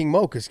talking about King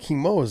Mo, because King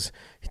Mo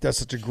he does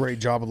such a great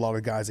job with a lot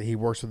of guys that he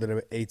works with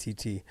at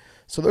ATT.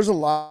 So there's a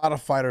lot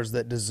of fighters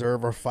that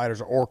deserve, or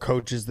fighters or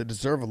coaches that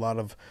deserve a lot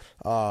of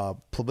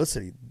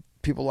publicity.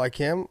 People like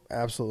him,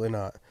 absolutely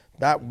not.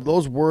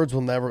 Those words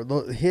will never,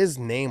 his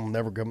name will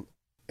never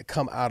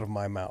come out of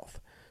my mouth,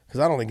 because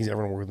I don't think he's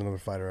ever going to work with another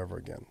fighter ever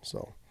again.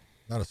 So,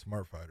 not a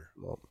smart fighter.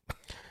 Well,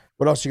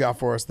 what else you got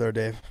for us there,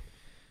 Dave?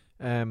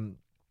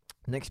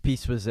 Next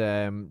piece was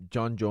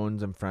John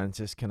Jones and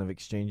Francis kind of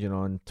exchanging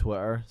on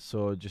Twitter.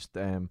 So just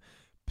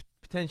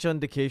potential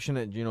indication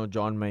that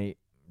John might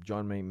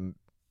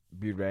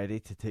be ready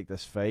to take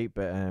this fight,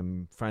 but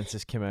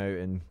Francis came out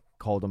and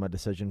called him a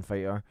decision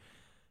fighter.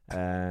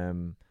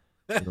 John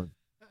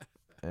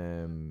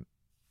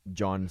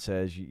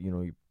says,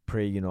 you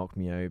pray you knock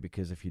me out,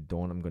 because if you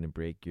don't, I'm going to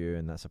break you,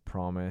 and that's a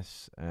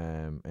promise.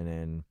 And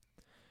then,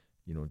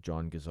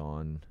 John goes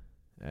on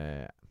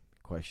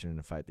questioning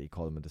the fact that he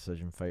called him a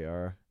decision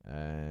fighter,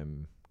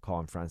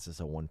 calling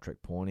Francis a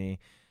one-trick pony.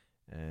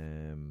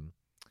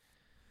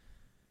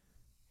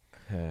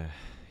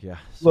 Yeah.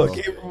 So.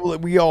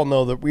 Look, we all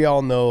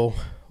know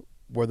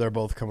where they're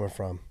both coming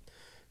from.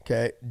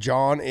 Okay,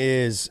 John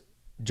is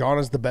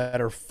the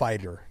better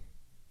fighter.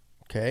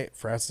 Okay,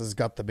 Francis has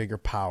got the bigger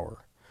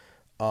power.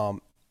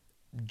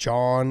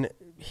 John,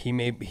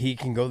 he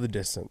can go the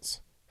distance.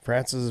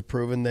 Francis has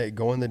proven that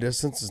going the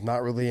distance is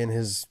not really in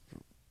his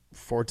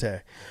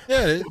forte.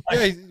 Yeah,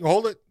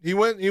 hold it. He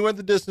went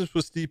the distance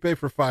with Stipe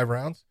for 5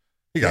 rounds.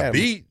 He got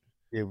beat.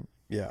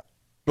 Yeah.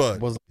 But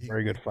it wasn't a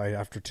very good fight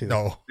after 2.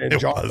 No, and it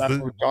John, wasn't.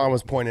 that's what John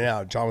was pointing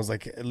out. John was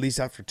like, at least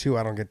after 2,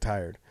 I don't get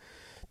tired.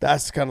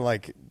 That's kind of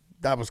like,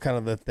 that was kind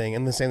of the thing.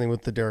 And the same thing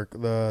with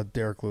the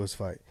Derek Lewis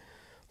fight.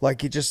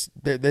 Like,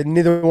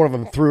 neither one of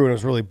them threw, and it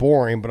was really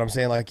boring. But I'm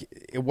saying, like,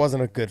 it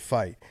wasn't a good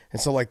fight.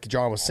 And so, like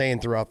John was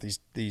saying throughout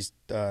these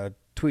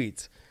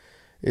tweets,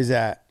 is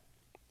that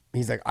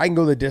he's like, I can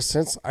go the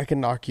distance, I can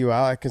knock you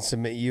out, I can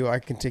submit you, I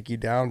can take you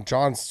down.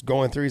 John's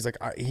going through. He's like,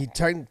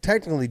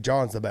 technically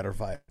John's the better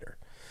fighter.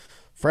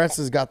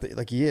 Francis got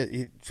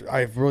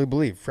I really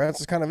believe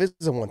Francis kind of is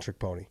a one-trick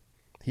pony.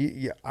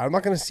 I'm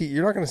not gonna see.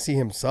 You're not gonna see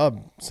him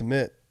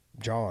submit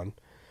John.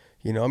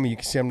 You know, I mean, you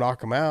can see him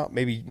knock him out.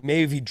 Maybe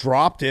if he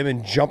dropped him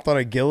and jumped on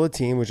a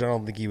guillotine, which I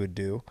don't think he would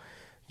do.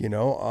 You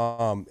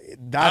know,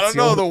 that's I don't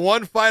know. The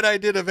one fight I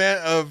did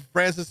of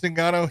Francis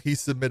Ngannou, he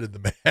submitted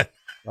the man.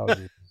 Oh,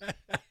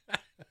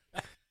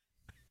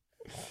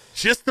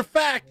 just the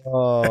fact.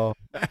 Oh,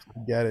 I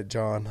get it,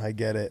 John. I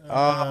get it.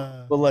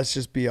 But let's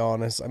just be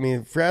honest. I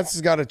mean,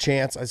 Francis got a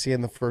chance. I see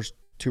in the first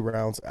 2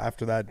 rounds.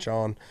 After that,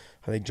 John,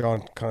 I think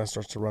John kind of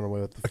starts to run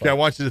away with the fight. Okay, I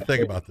want you to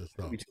think about this,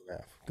 though.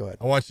 2.5. Go ahead.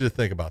 I want you to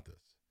think about this.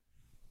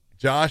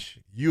 Josh,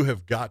 you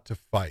have got to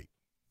fight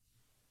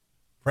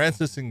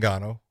Francis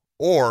Ngannou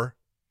or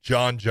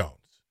John Jones.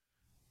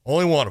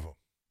 Only one of them.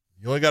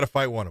 You only got to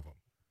fight one of them.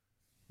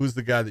 Who's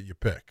the guy that you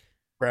pick?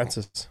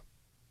 Francis.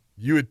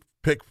 You would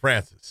pick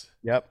Francis.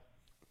 Yep.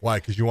 Why?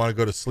 Because you want to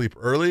go to sleep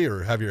early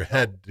or have your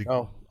head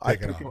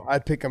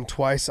I'd pick him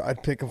twice.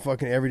 I'd pick him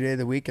fucking every day of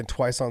the week and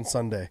twice on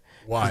Sunday.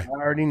 Why? I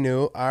already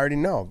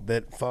know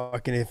that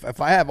fucking if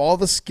I have all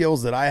the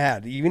skills that I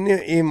had, even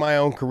in my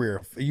own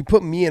career, if you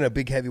put me in a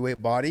big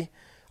heavyweight body,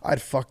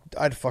 I'd fuck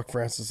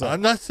Francis up.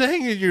 I'm not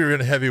saying you're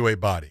in a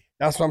heavyweight body.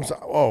 That's what I'm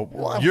saying. Oh,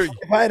 well,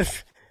 if I had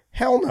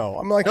hell no.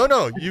 I'm like,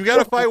 no, you got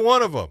to fight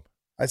one of them.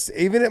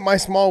 Even at my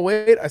small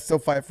weight, I still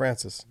fight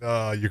Francis.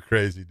 No, you're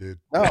crazy, dude.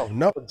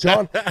 No,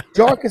 John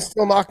can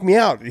still knock me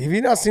out. Have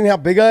you not seen how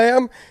big I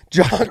am?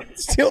 John can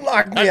still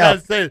knock me out.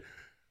 Not saying.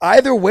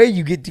 Either way,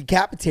 you get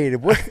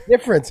decapitated. What's the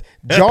difference?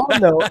 John,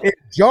 though,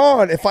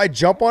 if I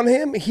jump on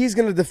him, he's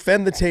going to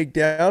defend the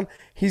takedown.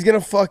 He's going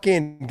to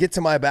fucking get to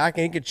my back,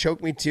 and he could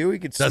choke me, too. He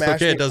could smash me.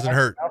 That's okay. It doesn't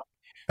hurt.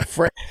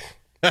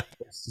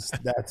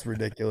 That's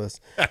ridiculous.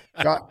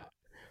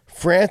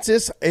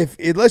 Francis,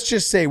 let's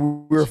just say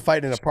we were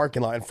fighting in a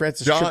parking lot and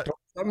Francis I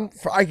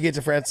could get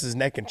to Francis'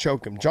 neck and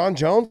choke him. John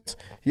Jones,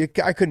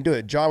 I couldn't do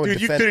it. John would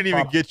Dude, you couldn't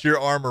even get your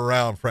arm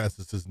around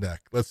Francis's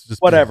neck. Let's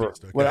just whatever.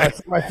 Honest, okay? When I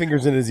put my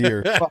fingers in his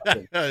ear.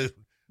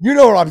 You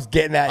know what I was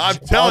getting at. I'm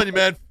telling you,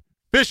 man.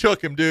 Fish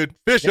hook him, dude.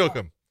 Fish hook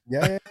him.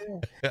 Yeah.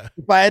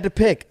 If I had to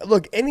pick,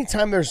 look,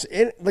 anytime that's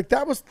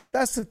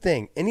the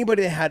thing.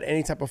 Anybody that had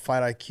any type of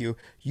fight IQ,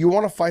 you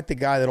want to fight the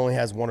guy that only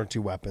has 1 or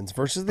 2 weapons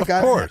versus the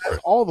guy that has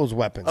all those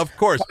weapons. Of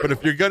course, but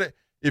if you're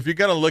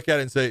gonna look at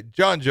it and say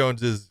John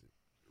Jones is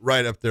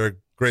right up there,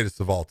 greatest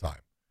of all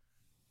time.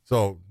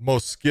 So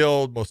most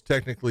skilled, most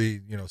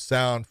technically,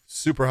 sound,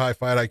 super high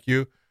fight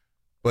IQ,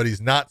 but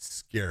he's not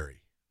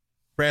scary.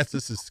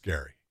 Francis is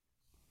scary.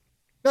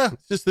 No,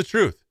 it's just the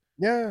truth.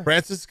 Yeah.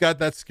 Francis got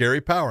that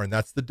scary power, and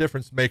that's the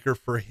difference maker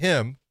for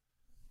him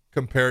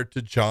compared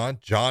to John.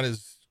 John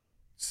is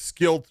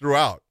skilled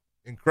throughout,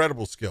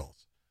 incredible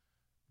skills.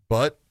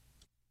 But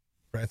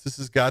Francis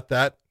has got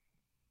that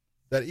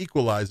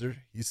equalizer.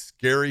 He's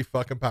scary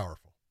fucking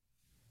powerful.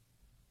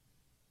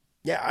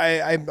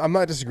 Yeah, I'm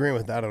not disagreeing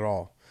with that at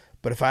all.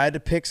 But if I had to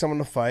pick someone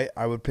to fight,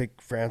 I would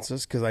pick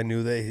Francis because I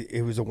knew that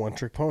it was a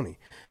one-trick pony.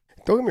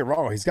 Don't get me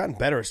wrong. He's gotten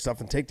better at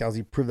stuff and takedowns.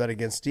 He proved that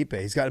against Stipe.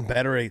 He's gotten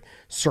better at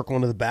circling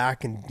to the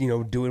back and,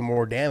 doing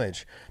more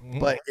damage. Mm-hmm.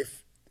 But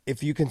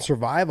if you can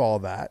survive all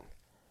that,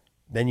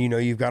 then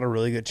you've got a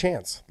really good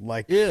chance.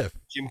 Like Jim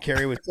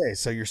Carrey would say.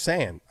 So you're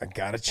saying, I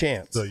got a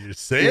chance. So you're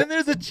saying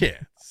there's a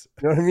chance.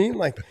 You know what I mean?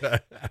 Like,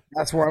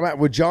 that's where I'm at.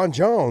 With John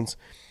Jones,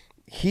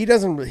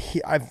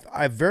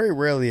 I very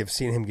rarely have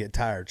seen him get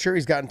tired. Sure,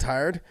 he's gotten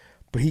tired,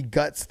 but he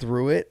guts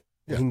through it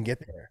and he can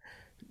get there.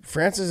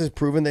 Francis has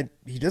proven that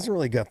he doesn't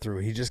really gut through.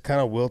 He just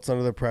kind of wilts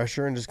under the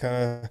pressure and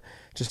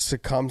just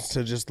succumbs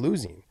to just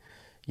losing,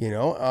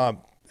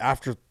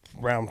 after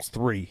rounds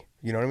 3,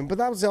 you know what I mean? But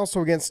that was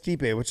also against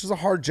Stipe, which is a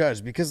hard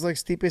judge because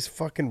Stipe's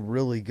fucking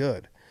really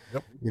good,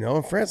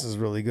 and Francis is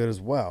really good as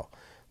well.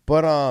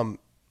 But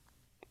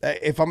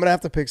if I'm going to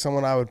have to pick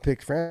someone, I would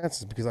pick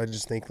Francis because I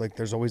just think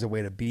there's always a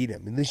way to beat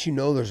him. At least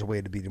there's a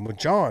way to beat him. With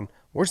John,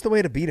 where's the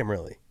way to beat him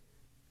really?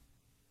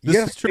 You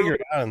got to figure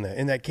it out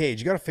in that cage.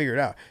 You got to figure it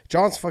out.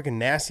 John's fucking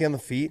nasty on the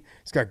feet.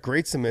 He's got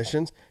great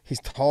submissions. He's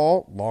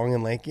tall, long,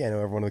 and lanky. I know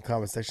everyone in the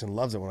comment section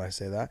loves it when I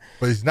say that.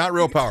 But he's not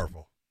real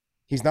powerful.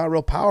 He's not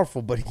real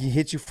powerful, but he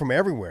hits you from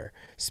everywhere.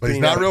 But he's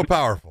not real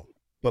powerful.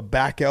 But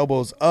back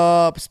elbows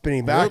up,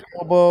 spinning back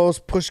elbows,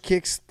 push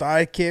kicks,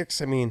 thigh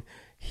kicks. I mean,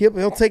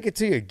 he'll take it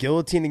to you.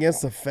 Guillotine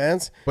against the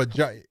fence. But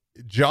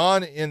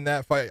John in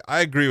that fight,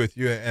 I agree with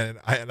you, and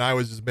I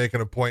was just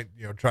making a point,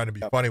 trying to be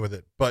funny with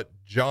it. But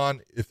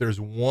John, if there's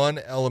one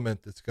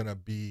element that's going to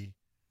be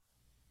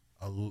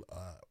the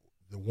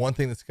one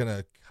thing that's going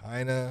to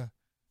kind of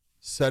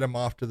set him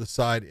off to the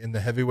side in the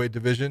heavyweight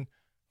division,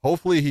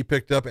 hopefully he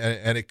picked up,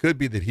 and it could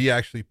be that he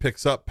actually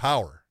picks up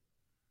power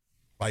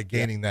by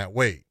gaining that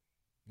weight.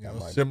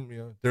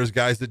 There's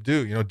guys that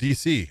do.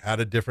 DC had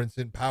a difference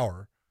in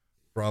power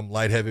from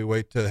light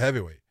heavyweight to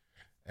heavyweight.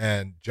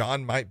 And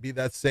John might be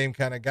that same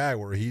kind of guy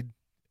where he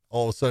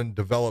all of a sudden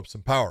develop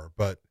some power,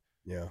 but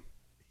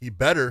he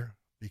better,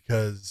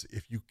 because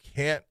if you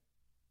can't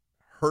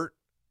hurt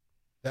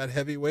that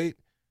heavyweight,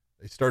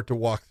 they start to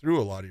walk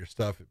through a lot of your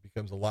stuff. It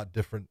becomes a lot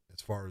different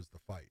as far as the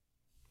fight.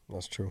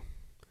 That's true.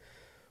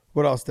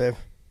 What else, Dave?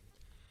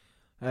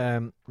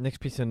 Next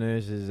piece of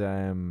news is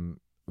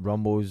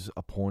Rumbo's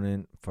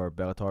opponent for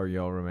Bellator,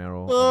 Yoel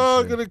Romero. Oh,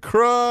 I'm obviously. gonna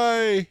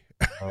cry.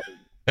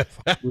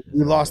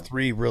 We lost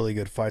 3 really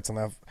good fights on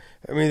that.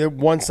 I mean,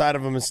 one side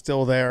of them is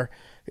still there.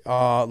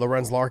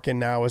 Lorenz Larkin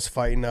now is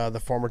fighting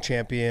the former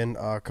champion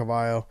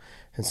Cavallo,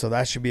 and so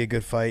that should be a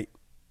good fight.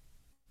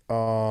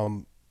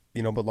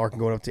 But Larkin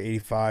going up to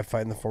 85,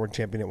 fighting the former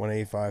champion at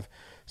 185,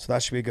 so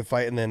that should be a good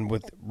fight. And then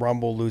with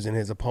Rumble losing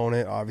his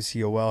opponent,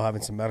 obviously Yoel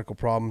having some medical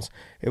problems.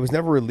 It was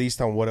never released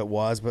on what it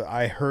was, but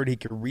I heard he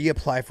could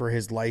reapply for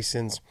his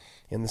license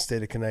in the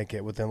state of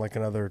Connecticut within like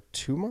another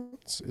 2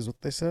 months, is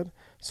what they said.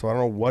 So I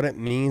don't know what it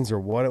means or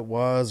what it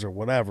was or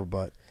whatever,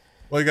 but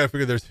Well, you got to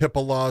figure there's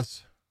HIPAA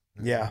laws.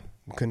 yeah,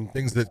 couldn't.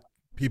 Things that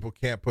people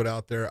can't put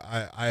out there.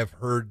 I have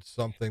heard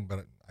something,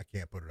 but I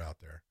can't put it out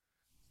there.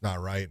 It's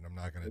not right, and I'm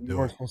not going to You do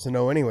weren't it. supposed to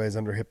know anyways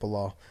under HIPAA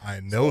law. I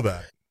know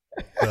that.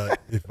 But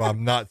if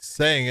I'm not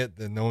saying it,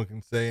 then no one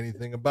can say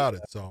anything about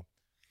it. So,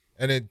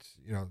 and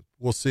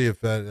we'll see if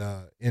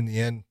that in the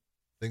end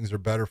things are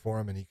better for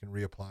him and he can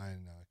reapply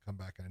and come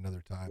back at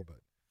another time.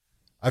 But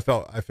I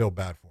feel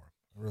bad for him.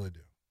 I really do,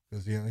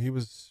 because he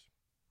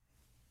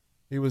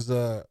was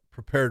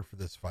prepared for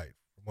this fight.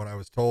 From what I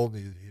was told,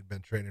 he'd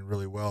been training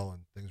really well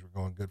and things were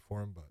going good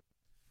for him. But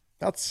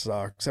That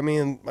sucks. I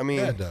mean,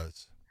 yeah, it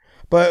does.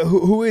 but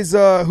who is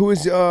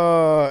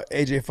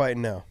AJ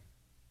fighting now?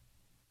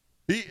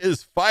 He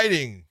is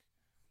fighting.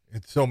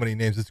 It's so many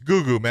names. It's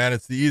Gugu, man.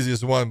 It's the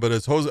easiest one, but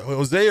it's Jose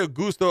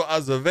Augusto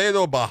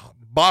Azevedo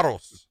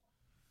Barros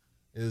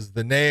is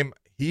the name.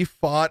 He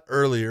fought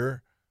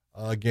earlier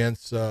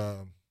against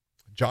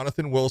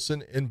Jonathan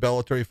Wilson in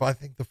Bellator. He fought, I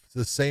think,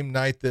 the same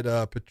night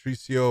that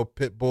Patricio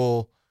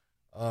Pitbull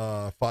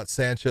fought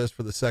Sanchez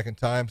for the second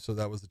time. So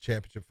that was the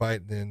championship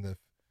fight in the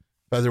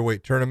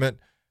featherweight tournament.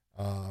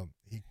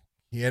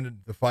 He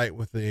ended the fight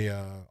with the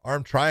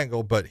arm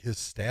triangle, but his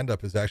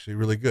stand-up is actually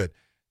really good.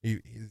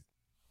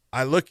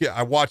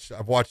 I've watched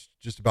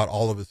just about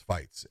all of his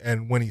fights,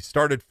 and when he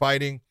started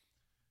fighting,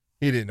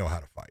 he didn't know how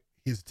to fight.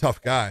 He's a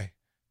tough guy,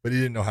 but he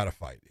didn't know how to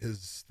fight.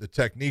 The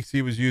techniques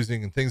he was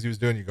using and things he was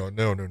doing, you go,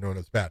 no,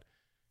 that's bad.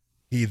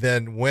 He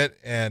then went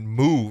and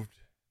moved,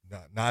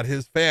 not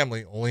his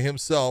family, only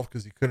himself,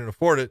 because he couldn't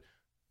afford it,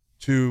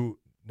 to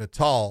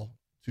Natal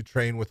to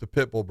train with the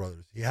Pitbull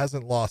brothers. He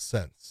hasn't lost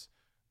since.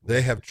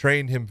 They have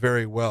trained him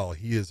very well.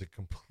 He is a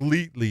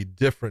completely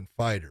different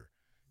fighter.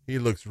 He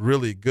looks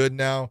really good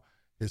now.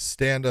 His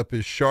stand-up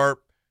is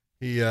sharp.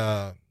 He's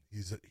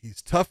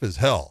tough as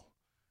hell,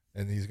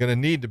 and he's going to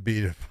need to be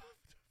to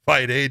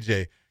fight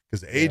AJ,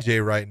 because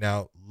AJ right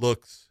now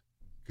looks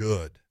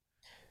good.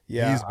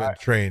 Yeah, he's been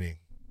training.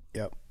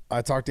 Yep.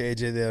 I talked to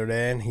AJ the other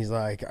day, and he's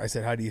like, I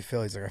said, how do you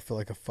feel? He's like, I feel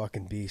like a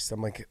fucking beast.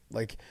 I'm like,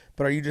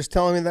 but are you just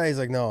telling me that? He's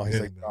like, no. He's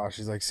like, gosh.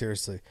 He's like,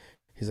 seriously.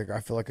 He's like,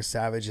 I feel like a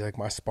savage. He's like,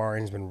 my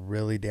sparring's been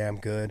really damn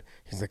good.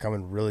 He's like, I'm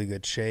in really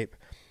good shape.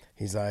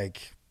 He's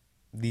like,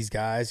 these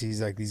guys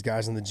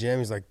in the gym,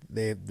 he's like,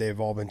 they've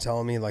all been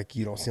telling me, like,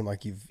 you don't seem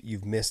like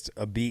you've missed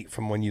a beat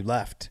from when you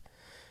left.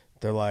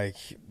 They're like,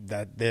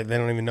 that they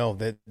don't even know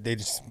that they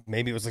just,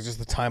 maybe it was like just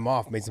the time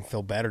off made them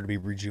feel better to be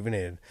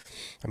rejuvenated.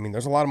 I mean,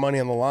 there's a lot of money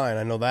on the line.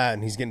 I know that,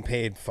 and he's getting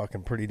paid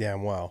fucking pretty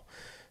damn well.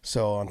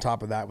 So on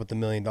top of that, with the $1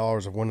 million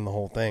of winning the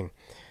whole thing,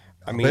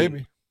 I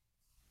mean,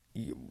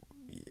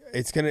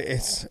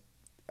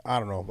 I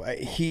don't know.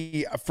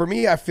 For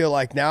me, I feel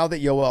like now that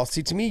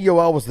to me,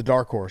 Yoel was the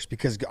dark horse,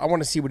 because I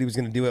want to see what he was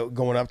going to do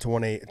going up to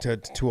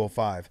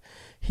 205.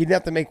 He didn't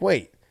have to make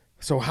weight.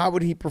 So how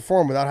would he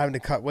perform without having to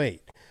cut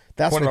weight?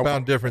 That's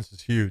 20-pound difference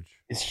is huge.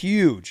 It's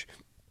huge.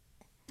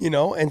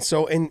 And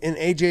so in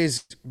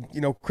AJ's,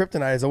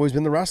 kryptonite has always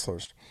been the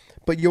wrestlers.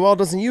 But Yoel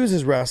doesn't use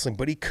his wrestling,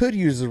 but he could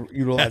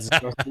utilize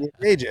his wrestling with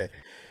AJ.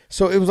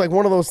 So it was like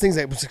one of those things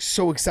that was like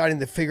so exciting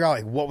to figure out,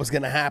 like, what was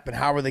going to happen,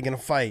 how were they going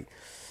to fight,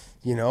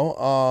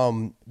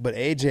 But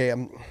AJ,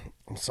 I'm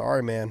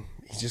sorry, man.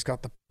 He's just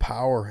got the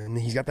power, and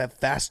he's got that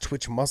fast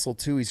twitch muscle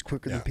too. He's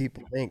quicker than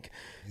people think,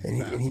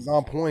 and he's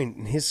on point.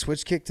 And his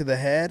switch kick to the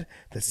head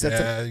that sets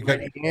up the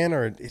right hand,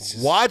 or it's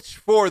just, watch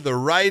for the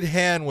right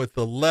hand with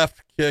the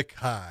left kick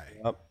high.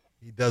 Yep.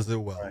 He does it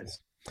well. Nice.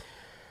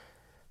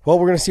 Well,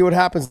 we're gonna see what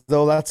happens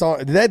though. That's all.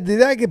 Did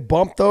that get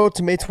bumped though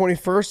to May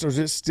 21st, or is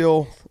it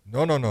still?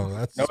 No.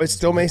 It's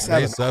still May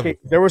 7th. Okay,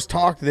 there was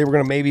talk that they were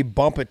gonna maybe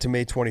bump it to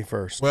May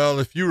 21st. Well,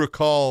 if you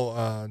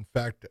recall, in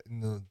fact,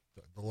 in the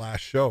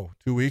last show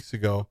 2 weeks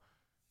ago,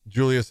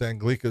 Julius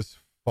Anglickas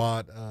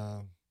fought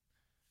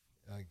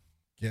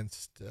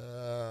against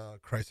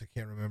Christ, I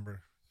can't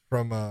remember.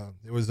 From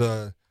it was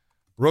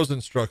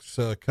Rosenstruck's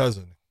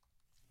cousin,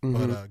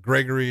 but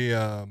Gregory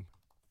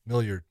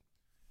Milliard.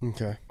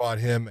 Okay. Fought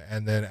him,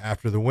 and then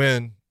after the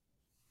win,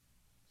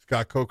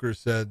 Scott Coker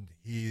said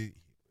he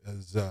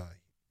is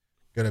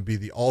going to be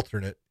the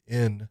alternate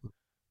in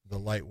the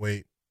light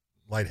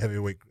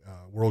heavyweight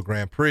World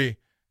Grand Prix.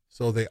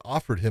 So they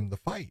offered him the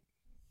fight,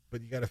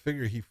 but you got to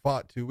figure he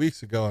fought 2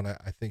 weeks ago, and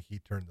I think he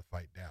turned the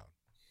fight down.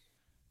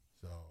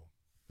 So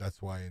that's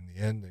why in the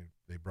end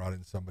they brought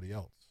in somebody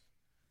else.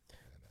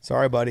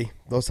 Sorry, buddy.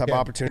 Those type of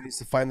opportunities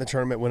to fight in the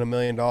tournament, win $1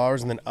 million,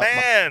 and then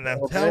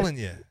I'm telling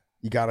you,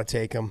 you got to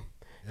take them.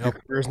 Yep. Your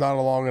career's not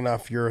long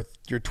enough. You're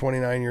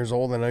 29 years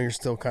old. I know you're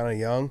still kind of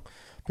young,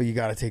 but you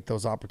got to take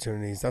those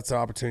opportunities. That's an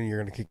opportunity you're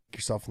going to kick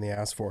yourself in the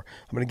ass for.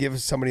 I'm going to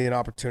give somebody an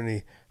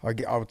opportunity.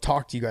 I'll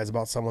talk to you guys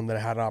about someone that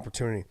had an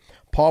opportunity.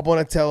 Paul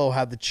Bonatello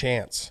had the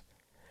chance,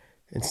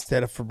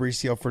 instead of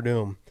Fabricio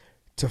Verdum,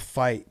 to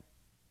fight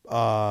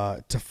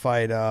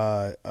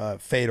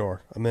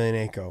Fedor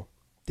Emelianenko.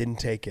 Didn't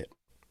take it.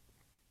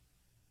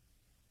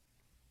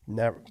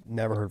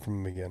 Never heard from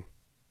him again.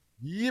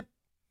 Yep.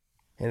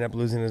 Ended up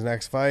losing his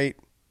next fight.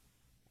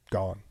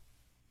 Gone.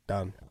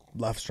 Done.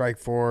 Left Strike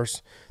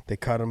Force. They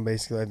cut him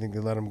basically. I think they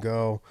let him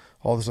go.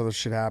 All this other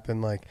shit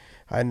happened. Like,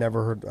 I know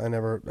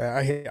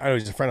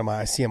he's a friend of mine.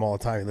 I see him all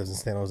the time. He lives in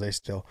San Jose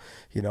still.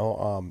 You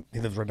know, he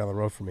lives right down the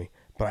road from me.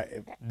 But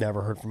I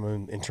never heard from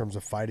him in terms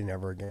of fighting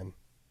ever again.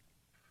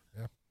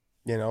 Yeah.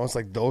 You know, it's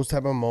like those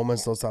type of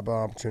moments, those type of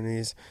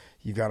opportunities,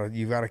 you've got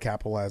to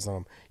capitalize on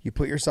them. You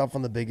put yourself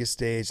on the biggest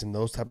stage in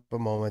those type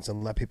of moments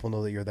and let people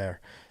know that you're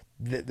there.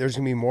 There's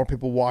going to be more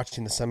people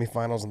watching the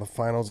semifinals and the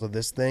finals of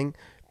this thing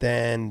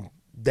than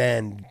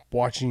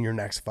watching your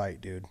next fight,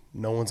 dude.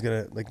 No one's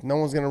going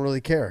to really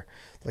care.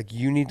 Like,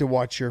 you need to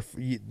watch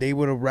they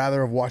would have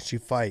rather have watched you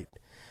fight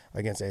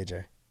against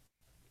AJ.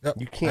 Yep,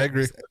 You can't. I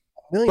agree. $1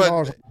 million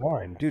on the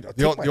line, dude.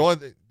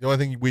 The only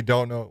thing we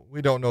don't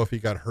know if he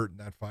got hurt in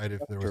that fight. If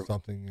there was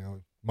something,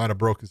 might have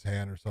broke his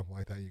hand or something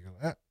like that. You go,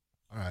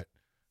 all right.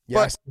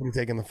 Yeah, I'm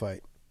taking the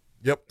fight.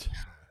 Yep.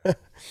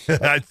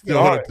 I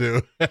still want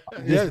to.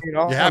 Yeah, you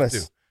have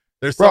to.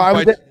 There's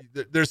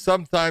there's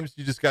sometimes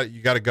you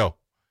got to go.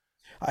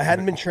 I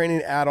hadn't been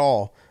training at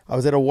all. I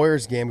was at a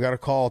Warriors game, got a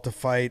call to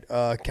fight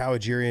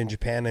Kawajiri in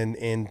Japan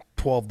in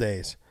 12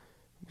 days.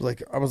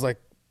 I was like,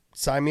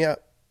 sign me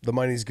up. The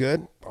money's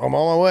good. I'm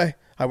on my way.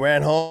 I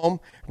ran home,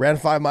 ran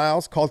 5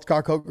 miles, called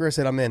Scott Coker,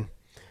 said I'm in.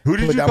 Who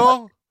did you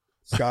call?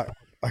 Scott.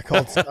 I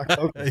called Scott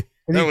Coker.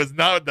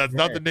 That's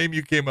not the name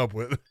you came up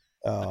with.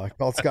 I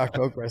called Scott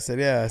Coker. I said,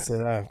 yeah. I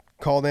said, I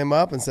called him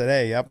up and said,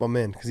 hey, yep, I'm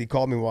in. Because he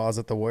called me while I was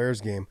at the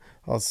Warriors game.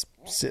 I was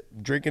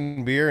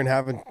drinking beer and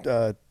having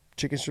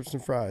chicken strips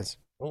and fries.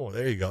 Oh,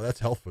 there you go.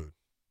 That's health food.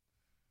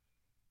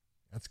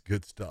 That's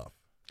good stuff.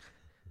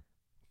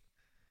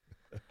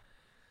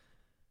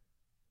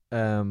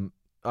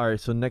 All right,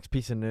 so next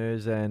piece of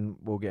news, and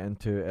we'll get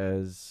into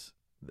is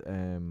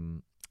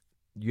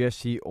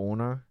UFC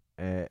owner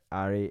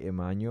Ari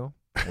Emanuel.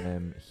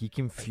 He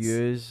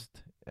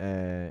confused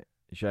Zhang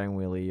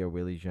Weili or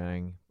Weili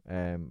Zhang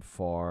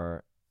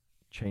for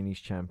Chinese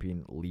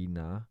champion Li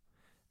Na,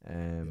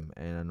 and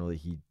I know that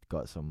he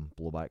got some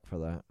blowback for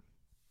that.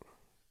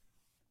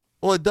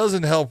 Well, it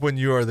doesn't help when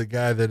you are the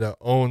guy that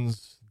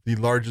owns the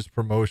largest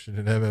promotion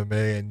in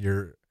MMA, and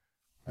you're,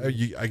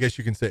 I guess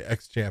you can say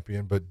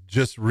ex-champion, but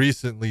just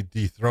recently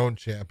dethroned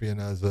champion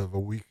as of 2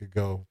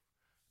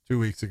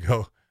 weeks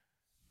ago,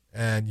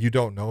 and you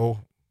don't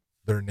know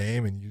their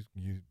name, and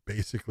you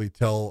basically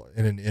tell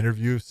in an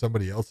interview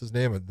somebody else's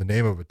name, the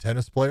name of a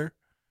tennis player.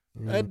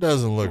 That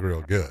doesn't look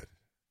real good.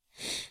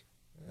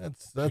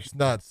 That's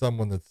not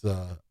someone that's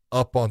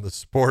up on the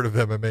sport of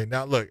MMA.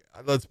 Now, look,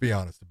 let's be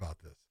honest about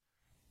this.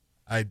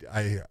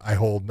 I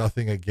hold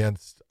nothing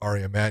against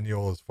Ari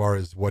Emanuel as far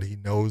as what he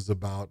knows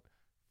about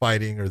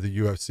fighting or the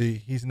UFC.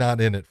 He's not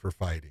in it for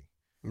fighting.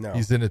 No.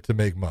 He's in it to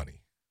make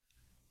money.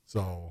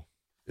 So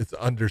it's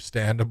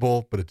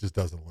understandable, but it just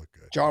doesn't look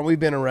good. John,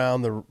 we've been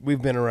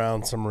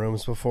around some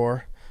rooms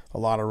before, a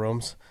lot of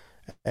rooms,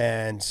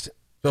 and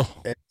some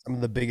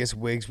of the biggest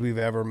wigs we've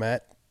ever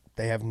met,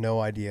 they have no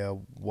idea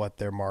what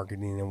they're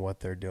marketing and what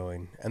they're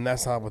doing, and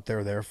that's not what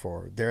they're there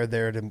for. They're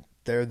there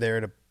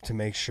to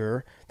make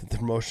sure that the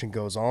promotion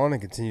goes on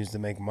and continues to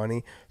make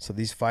money, so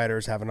these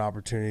fighters have an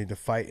opportunity to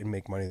fight and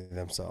make money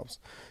themselves.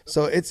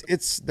 So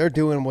they're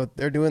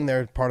doing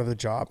their part of the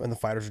job, and the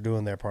fighters are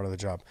doing their part of the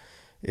job.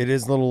 It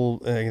is a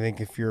little. I think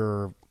it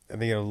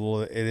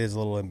is a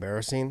little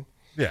embarrassing.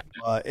 Yeah,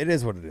 it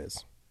is what it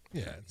is.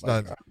 Yeah, it's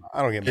not.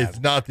 I don't get mad. It's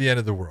not the end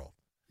of the world.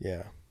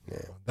 Yeah.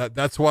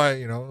 That's why,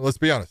 let's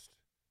be honest.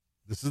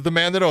 This is the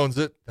man that owns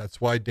it. That's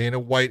why Dana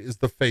White is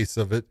the face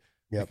of it.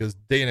 Yep. Because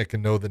Dana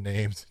can know the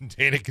names and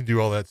Dana can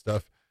do all that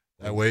stuff.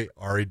 That way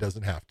Ari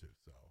doesn't have to.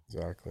 So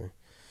exactly.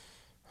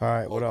 All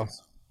right, what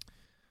else?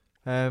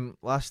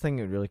 Last thing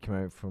that really came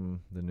out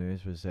from the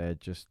news was I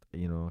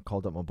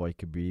called up my boy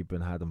Khabib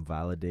and had him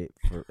validate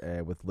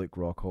with Luke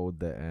Rockhold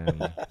that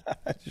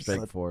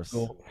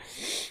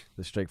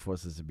the Strike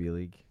Force is a B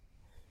League.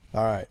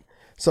 All right.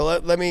 So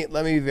let me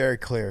be very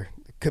clear.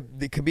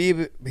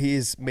 Khabib,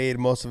 he's made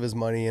almost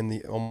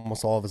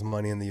all of his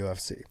money in the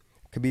UFC.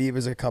 Khabib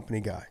is a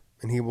company guy,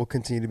 and he will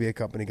continue to be a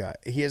company guy.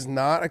 He is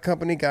not a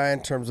company guy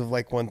in terms of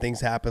like when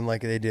things happen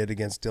like they did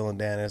against Dylan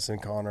Dennis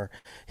and Connor.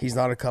 He's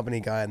not a company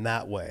guy in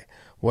that way.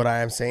 What I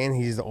am saying,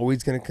 he's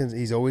always gonna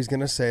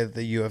say that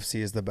the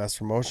UFC is the best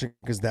promotion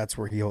because that's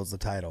where he holds the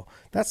title.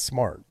 That's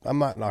smart. I'm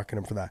not knocking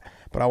him for that.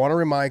 But I want to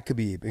remind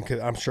Khabib,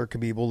 and I'm sure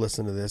Khabib will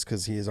listen to this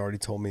because he has already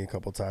told me a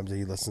couple times that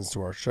he listens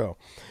to our show.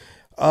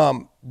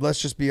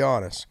 Let's just be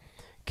honest.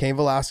 Cain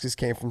Velasquez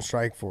came from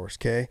Strikeforce.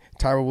 Okay,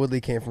 Tyra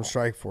Woodley came from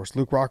Strikeforce.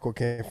 Luke Rockwell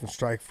came from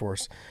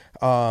Strikeforce.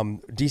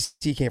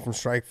 DC came from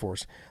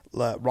Strikeforce.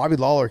 Robbie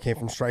Lawler came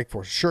from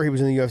Strikeforce. Sure, he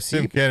was in the UFC.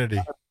 Tim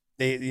Kennedy.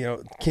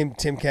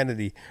 Tim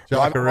Kennedy.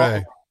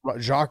 Jacare.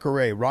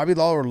 Robbie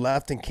Lawler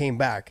left and came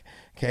back.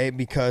 Okay,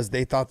 because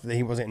they thought that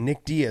he wasn't.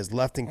 Nick Diaz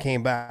left and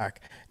came back.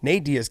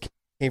 Nate Diaz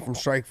came from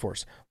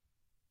Strikeforce.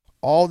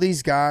 All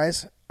these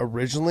guys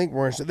originally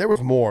were. There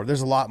was more.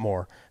 There's a lot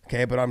more.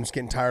 Okay, but I'm just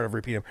getting tired of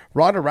repeating them.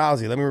 Ronda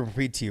Rousey. Let me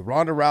repeat to you.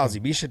 Ronda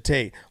Rousey, Miesha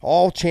Tate,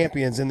 all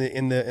champions in the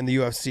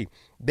UFC.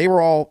 They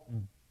were all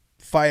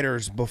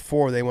fighters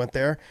before they went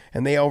there,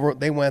 and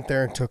they went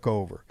there and took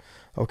over.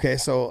 Okay,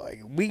 so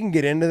we can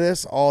get into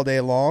this all day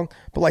long,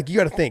 but like you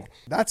got to think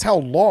that's how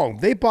long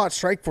they bought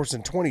Strikeforce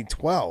in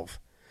 2012.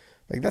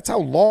 Like that's how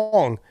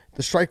long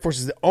the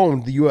Strikeforce has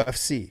owned the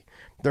UFC.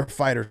 Their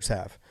fighters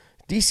have.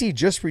 DC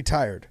just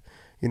retired.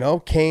 You know,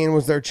 Cain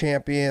was their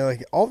champion.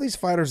 Like all these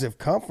fighters have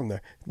come from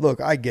there.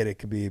 Look, I get it,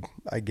 Khabib.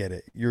 I get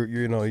it. You're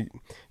you know,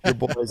 your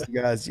boys,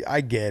 you guys.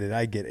 I get it.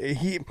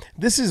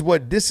 This is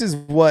what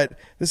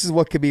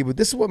Khabib.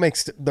 This is what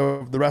makes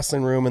the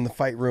wrestling room and the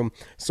fight room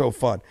so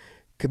fun.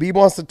 Khabib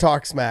wants to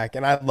talk smack,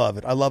 and I love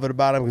it. I love it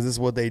about him because this is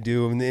what they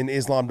do. And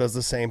Islam does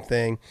the same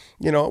thing.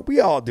 You know, we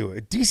all do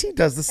it. DC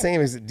does the same.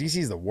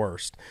 DC's the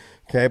worst.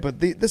 Okay, but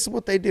this is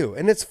what they do,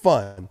 and it's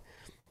fun.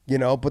 You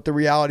know, but the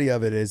reality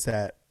of it is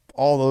that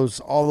all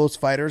those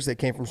fighters that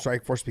came from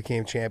Strikeforce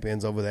became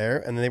champions over there,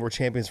 and then they were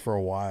champions for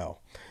a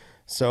while.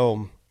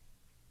 So,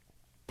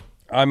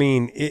 I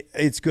mean,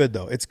 it's good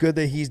though. It's good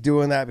that he's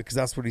doing that because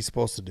that's what he's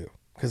supposed to do.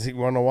 Because you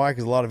want to know why?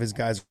 Because a lot of his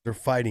guys are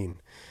fighting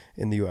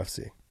in the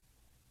UFC.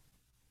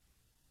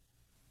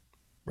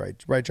 Right,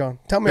 John.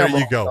 Tell me. There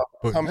you go.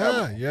 You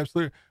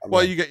absolutely.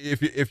 Well, you get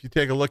if you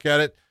take a look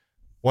at it,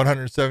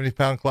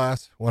 170-pound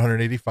class,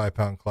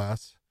 185-pound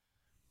class,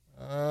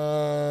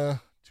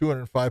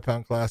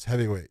 205-pound class,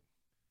 heavyweight.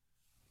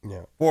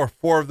 Yeah.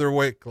 Four of their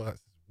weight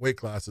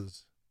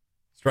classes,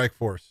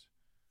 Strikeforce.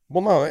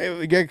 Well, no,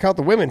 you got to count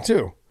the women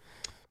too.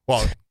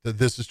 Well,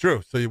 this is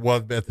true. So,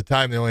 at the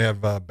time they only have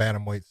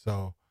bantamweight.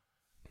 So,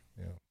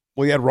 yeah.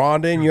 Well, you had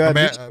Ronda and you had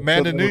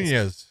Amanda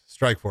Nunes,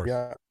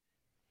 Strikeforce.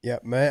 Yeah,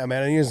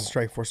 Amanda Nunes and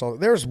Strikeforce.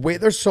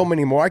 There's so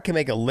many more. I can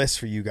make a list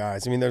for you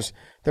guys. I mean, there's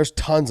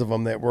tons of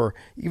them that were,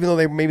 even though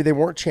they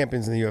weren't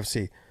champions in the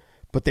UFC,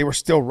 but they were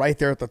still right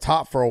there at the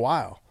top for a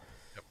while.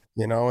 Yep.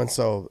 You know, and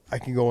so I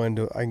can go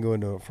into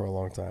it for a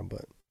long time,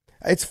 but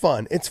it's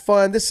fun. It's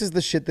fun. This is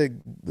the shit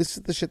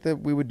that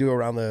we would do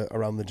around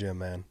the gym,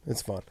 man.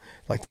 It's fun.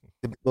 Like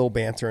the little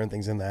banter and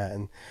things in that.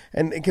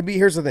 And it could be,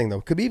 here's the thing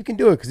though. Khabib can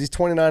do it because he's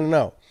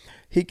 29-0.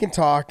 He can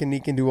talk and he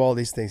can do all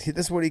these things.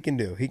 This is what he can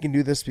do. He can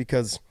do this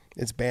because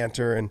it's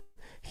banter, and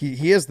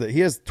he is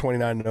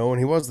 29-0, and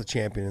he was the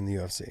champion in the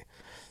UFC.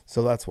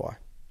 So that's why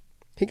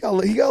he got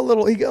a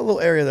little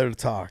area there to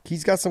talk.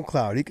 He's got some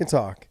clout. He can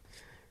talk,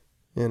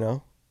 you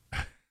know.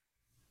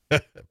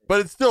 But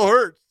it still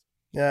hurts.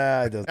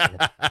 Yeah, it doesn't.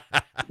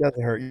 It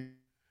doesn't hurt.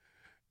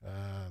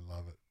 I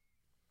love it.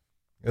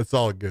 It's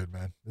all good,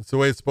 man. It's the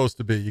way it's supposed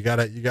to be. You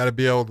gotta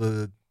be able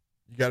to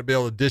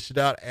dish it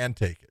out and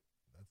take it.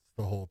 That's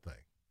the whole thing.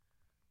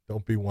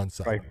 Don't be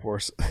one-sided.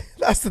 Strikeforce.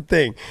 That's the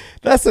thing.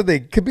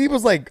 Khabib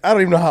was like, I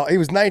don't even know how. He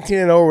was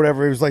 19-0 or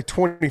whatever. He was like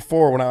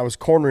 24 when I was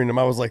cornering him.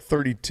 I was like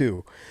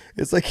 32.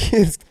 It's like he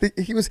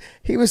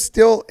was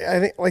still, I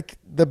think, like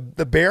the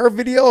bear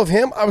video of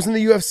him. I was in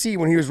the UFC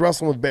when he was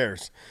wrestling with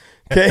bears.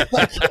 Okay,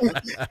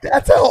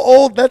 that's how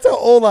old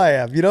I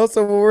am. You know.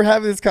 So when we're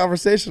having this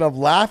conversation, I'm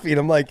laughing.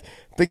 I'm like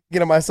thinking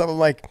to myself, I'm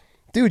like,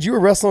 dude, you were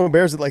wrestling with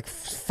bears at like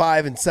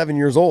 5 and 7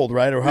 years old,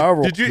 right? Or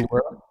however old you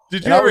were.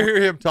 Did you ever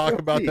hear him talk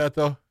about that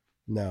though?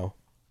 No.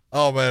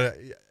 Oh man,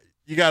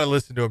 you got to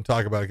listen to him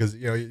talk about it because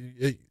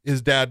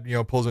his dad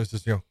pulls him and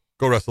says go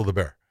wrestle the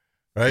bear,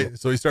 right? Yeah.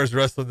 So he starts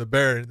wrestling the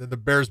bear, and then the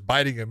bear's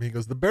biting him. He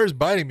goes, the bear's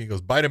biting me. He goes,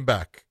 bite him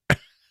back.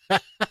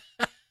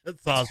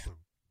 That's awesome.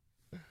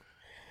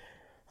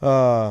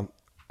 All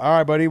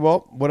right, buddy.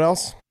 Well, what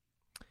else?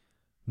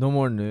 No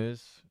more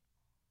news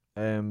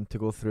to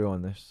go through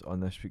on this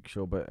week's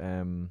show, but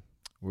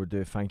we'll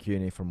do a fan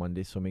Q&A for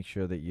Monday, so make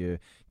sure that you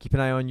keep an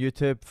eye on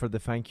YouTube for the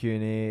fan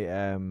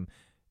Q&A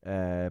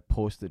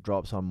post that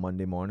drops on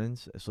Monday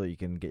mornings, so you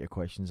can get your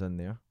questions in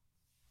there.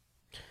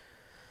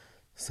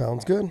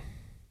 Sounds good.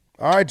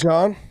 All right,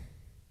 John.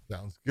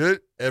 Sounds good.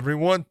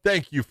 Everyone,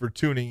 thank you for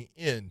tuning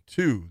in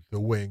to the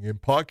Weighing In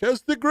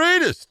Podcast, the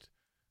greatest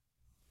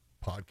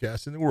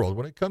podcast in the world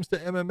when it comes to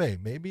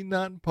MMA. Maybe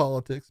not in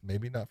politics,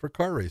 maybe not for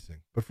car racing,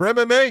 but for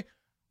MMA,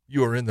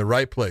 you are in the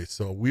right place.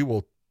 So we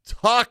will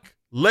talk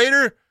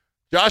later.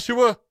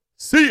 Joshua,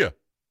 see ya.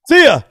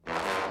 See ya.